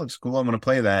was like, that looks cool, I'm going to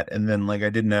play that. And then like I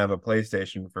didn't have a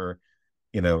PlayStation for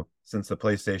since the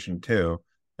PlayStation 2,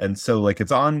 and so like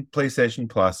it's on PlayStation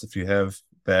Plus. If you have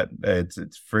that,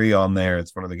 it's free on there.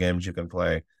 It's one of the games you can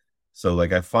play. So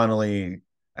like I finally,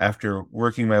 after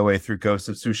working my way through Ghost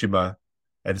of Tsushima,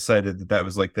 I decided that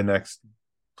was like the next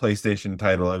PlayStation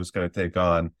title I was going to take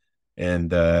on,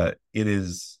 and it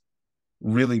is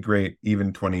really great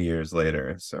even 20 years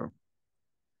later. So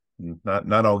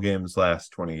not all games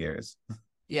last 20 years.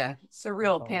 Yeah, it's a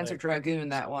real Panzer Dragoon,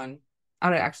 that one.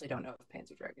 I actually don't know if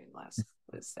Panzer Dragoon lasts.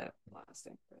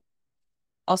 Lasting. But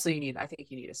also, I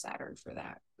think you need a Saturn for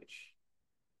that, which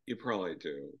you probably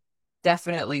do.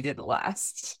 Definitely didn't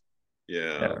last.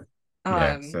 Yeah.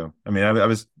 So I mean, I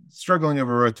was struggling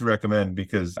over what to recommend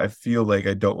because I feel like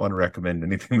I don't want to recommend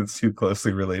anything that's too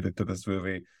closely related to this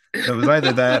movie. So it was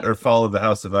either that or Fall of the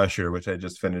House of Usher, which I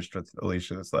just finished with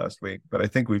Alicia this last week. But I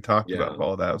think we've talked about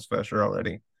Fall of the House of Usher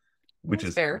already, which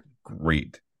is fair.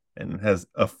 Great and has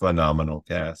a phenomenal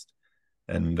cast.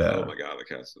 And oh my god, the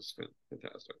cast is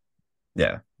fantastic.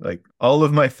 Yeah, like all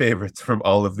of my favorites from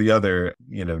all of the other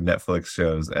Netflix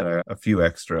shows, and a few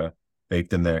extra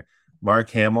baked in there. Mark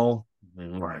Hamill.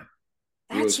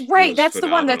 That's right. That's the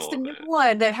one. That's the new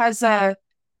one that has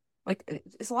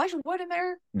is Elijah Wood in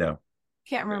there? No,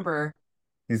 can't remember.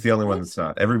 He's the only one that's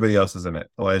not. Everybody else is in it.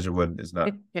 Elijah Wood is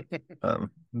not.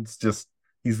 It's just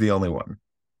he's the only one.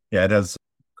 Yeah, it has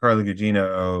Carla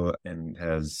Gugino and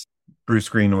has Bruce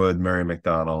Greenwood, Mary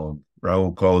McDonnell,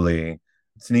 Raul Coley.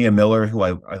 It's Nia Miller, who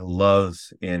I love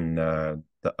in the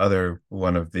other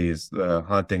one of these, The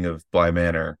Haunting of Bly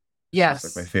Manor. Yes.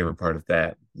 It's like my favorite part of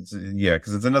that.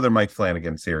 Because it's another Mike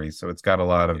Flanagan series, so it's got a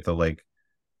lot of the like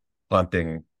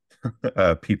haunting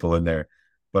people in there,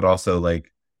 but also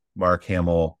like Mark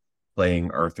Hamill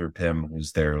playing Arthur Pym,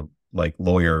 who's their like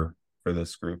lawyer for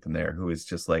this group in there, who is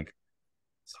just like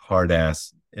hard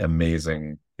ass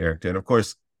amazing character. And of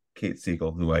course Kate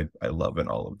Siegel, who I love in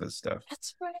all of this stuff.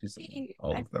 That's She's in right.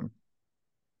 all of them.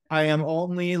 I am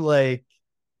only like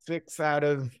 6 out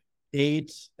of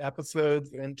 8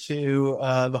 episodes into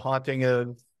The Haunting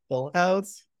of Full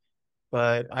House,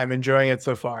 but I'm enjoying it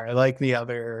so far. I like the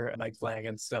other Mike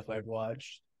Flanagan stuff I've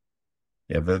watched.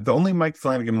 Yeah, the only Mike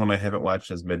Flanagan one I haven't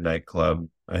watched is Midnight Club.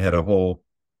 I did a whole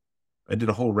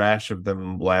rash of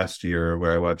them last year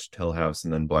where I watched Hill House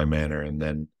and then Bly Manor and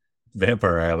then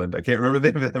Vampire Island. I can't remember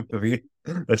the name of that movie.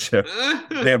 That show.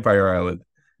 Vampire Island.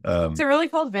 Is it really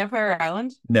called Vampire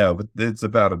Island? No, but it's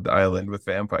about an island with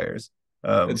vampires.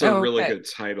 It's a really good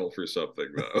title for something,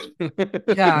 though.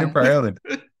 Yeah. Vampire Island.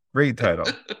 Great title.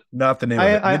 Not the name of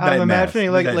it. I'm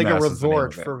imagining like Midnight a Mass is the name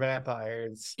resort of it. for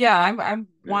vampires. Yeah, I'm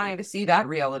wanting to see that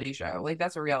reality show. Like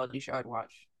that's a reality show I'd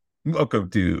watch. Welcome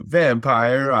to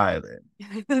Vampire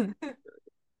Island.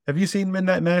 Have you seen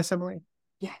Midnight Mass, Emily?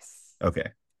 Yes. Okay.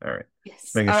 All right.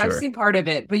 Yes. Making I've sure. seen part of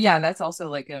it, but yeah, that's also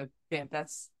like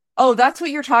that's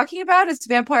what you're talking about? It's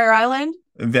Vampire Island?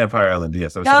 Vampire Island,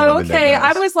 yes. I was talking Oh, about Midnight okay.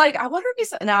 Mass. I was like, I wonder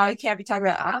if no, I can't be talking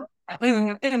about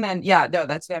and then yeah, no,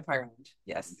 that's Vampire Island.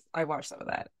 Yes, I watched some of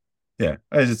that. Yeah,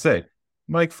 I should say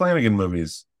Mike Flanagan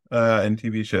movies and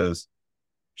TV shows.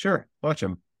 Sure, watch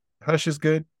them. Hush is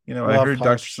good. You know, I Love heard Hush.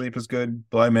 Doctor Sleep is good.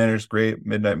 Bly Manor's great.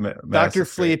 Midnight Mass. Doctor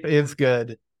is great. Sleep is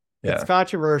good. Yeah. It's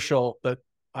controversial, but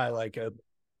I like it.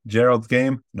 Gerald's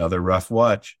Game, another rough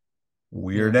watch.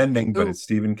 Weird ending, but Ooh. it's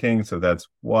Stephen King, so that's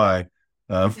why.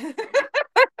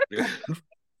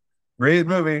 Great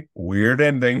movie, weird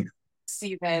ending.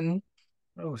 Steven.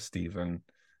 Oh, Stephen.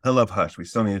 I love Hush. We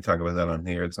still need to talk about that on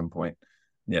here at some point.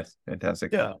 Yes,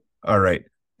 fantastic. Yeah. All right.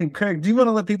 And Craig, do you want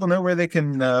to let people know where they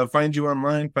can find you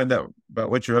online, find out about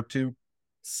what you're up to?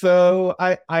 So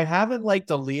I haven't like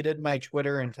deleted my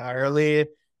Twitter entirely,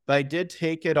 but I did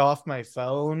take it off my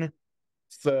phone.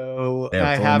 So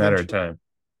Yeah, it's only a matter of time.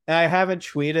 I haven't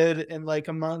tweeted in like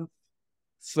a month.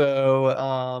 So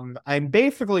I'm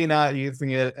basically not using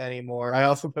it anymore. I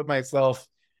also put myself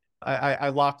I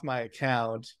locked my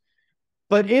account.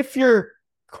 But if you're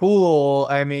cool,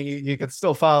 I mean you can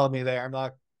still follow me there. I'm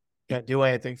not gonna do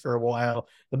anything for a while.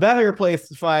 The better place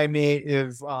to find me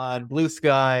is on Blue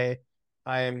Sky.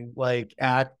 I'm like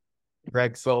at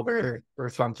Greg Silber or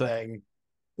something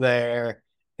there.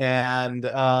 And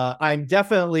I'm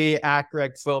definitely at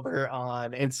Greg Silber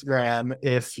on Instagram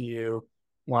if you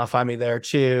want to find me there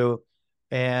too.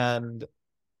 And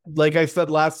like I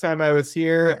said last time I was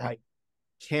here, I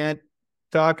can't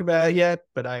talk about it yet,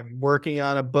 but I'm working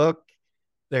on a book.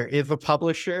 There is a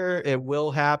publisher. It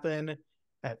will happen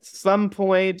at some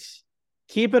point.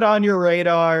 Keep it on your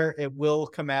radar. It will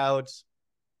come out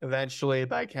eventually,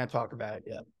 but I can't talk about it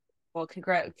yet. Well,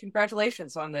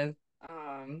 congratulations on the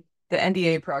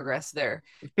NDA progress there.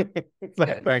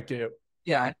 Thank you.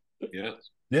 Yeah. Yeah,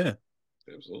 Yeah.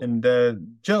 absolutely.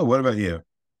 And Joe, what about you?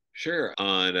 Sure.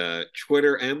 On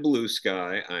Twitter and Blue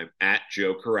Sky, I'm at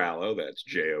Joe Corallo. That's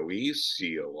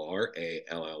JoeCorallo.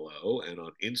 And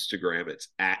on Instagram, it's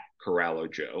at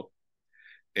Corallo Joe.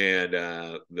 And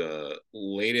the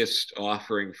latest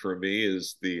offering for me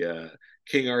is the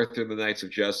King Arthur and the Knights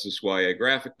of Justice YA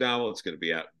graphic novel. It's going to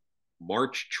be out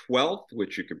March 12th,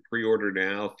 which you can pre-order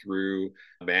now through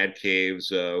Mad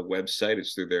Cave's website.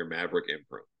 It's through their Maverick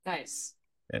imprint. Nice.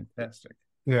 Fantastic.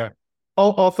 Yeah.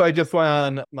 Also, I just went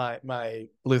on my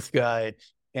Blue Sky,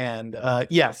 and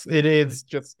yes, it is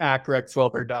just at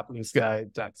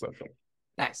GregSilver.bluesky.social.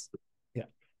 Nice. Yeah.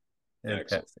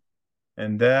 Fantastic.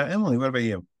 And Emily, what about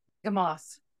you? Mega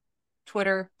Moss.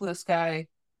 Twitter, Blue Sky,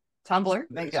 Tumblr,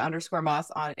 Nice.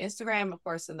 Mega_Moss on Instagram, of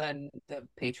course, and then the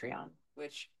Patreon,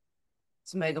 which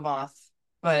is Mega Moth.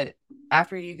 But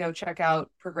after you go check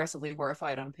out Progressively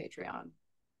Horrified on Patreon,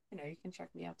 you can check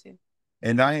me out too.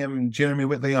 And I am Jeremy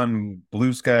Whitley on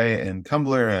Blue Sky and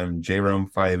Tumblr. I'm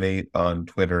JRome58 on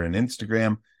Twitter and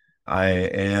Instagram. I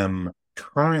am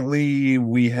currently,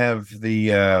 we have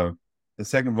the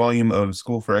second volume of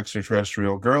School for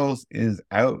Extraterrestrial Girls is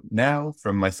out now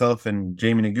from myself and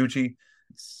Jamie Noguchi.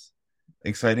 It's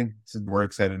exciting. We're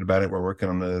excited about it. We're working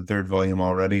on the third volume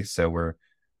already. So we're,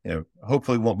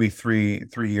 hopefully won't be three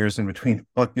years in between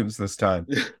volumes this time,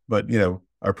 but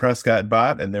our press got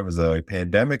bought and there was a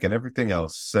pandemic and everything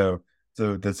else. So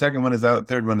the second one is out.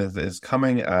 Third one is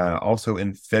coming. Also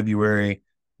in February,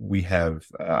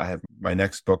 I have my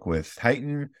next book with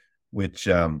Titan, which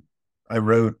I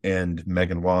wrote and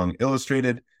Megan Wong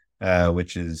illustrated,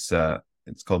 which is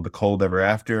it's called The Cold Ever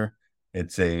After.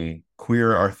 It's a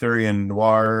queer Arthurian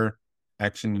noir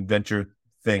action adventure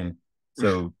thing.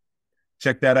 So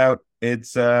check that out.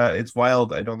 It's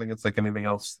wild. I don't think it's like anything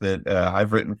else that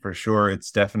I've written for sure.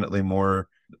 It's definitely more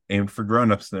aimed for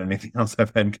grown-ups than anything else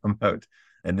I've had come out.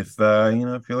 And if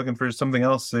if you're looking for something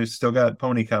else, there's still got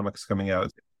Pony comics coming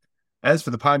out. As for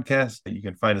the podcast, you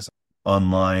can find us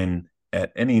online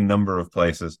at any number of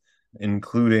places,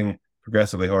 including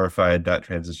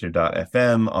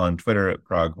progressivelyhorrified.transistor.fm, on Twitter at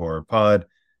Prog Horror Pod.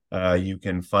 You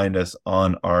can find us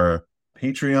on our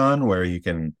Patreon, where you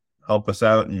can help us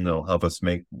out and it'll help us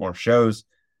make more shows.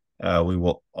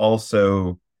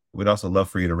 We'd also love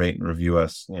for you to rate and review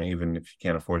us. Even if you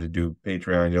can't afford to do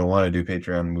Patreon, you don't want to do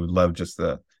Patreon, we would love just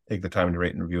to take the time to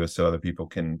rate and review us so other people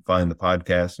can find the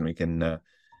podcast and we can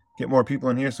get more people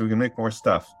in here so we can make more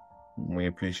stuff. We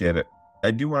appreciate it. I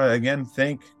do want to again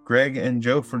thank Greg and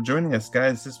Joe for joining us,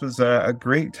 guys. This was a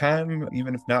great time,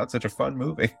 even if not such a fun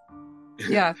movie.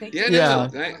 Yeah, thank you.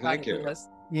 Thank you.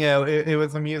 It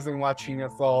was amusing watching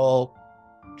us all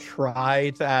try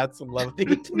to add some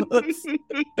levity to this.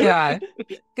 Yeah.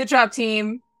 Good job,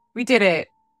 team. We did it.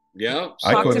 Yeah.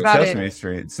 I quoted about Sesame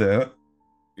Street, so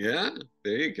yeah,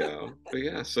 there you go. But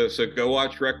yeah, so go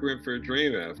watch Requiem for a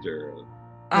Dream after.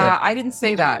 I didn't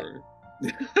say that.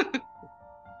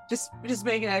 just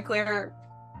making that clear.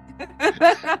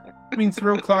 I mean,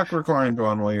 throw Clockwork Orange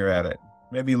on while you're at it.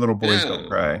 Maybe little boys don't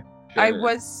cry. Sure. I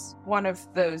was one of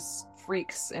those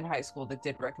freaks in high school that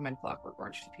did recommend Clockwork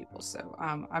Orange to people. So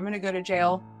I'm gonna go to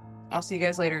jail. I'll see you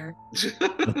guys later.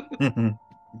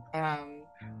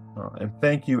 And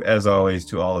thank you, as always,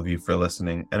 to all of you for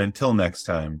listening. And until next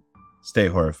time, stay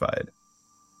horrified.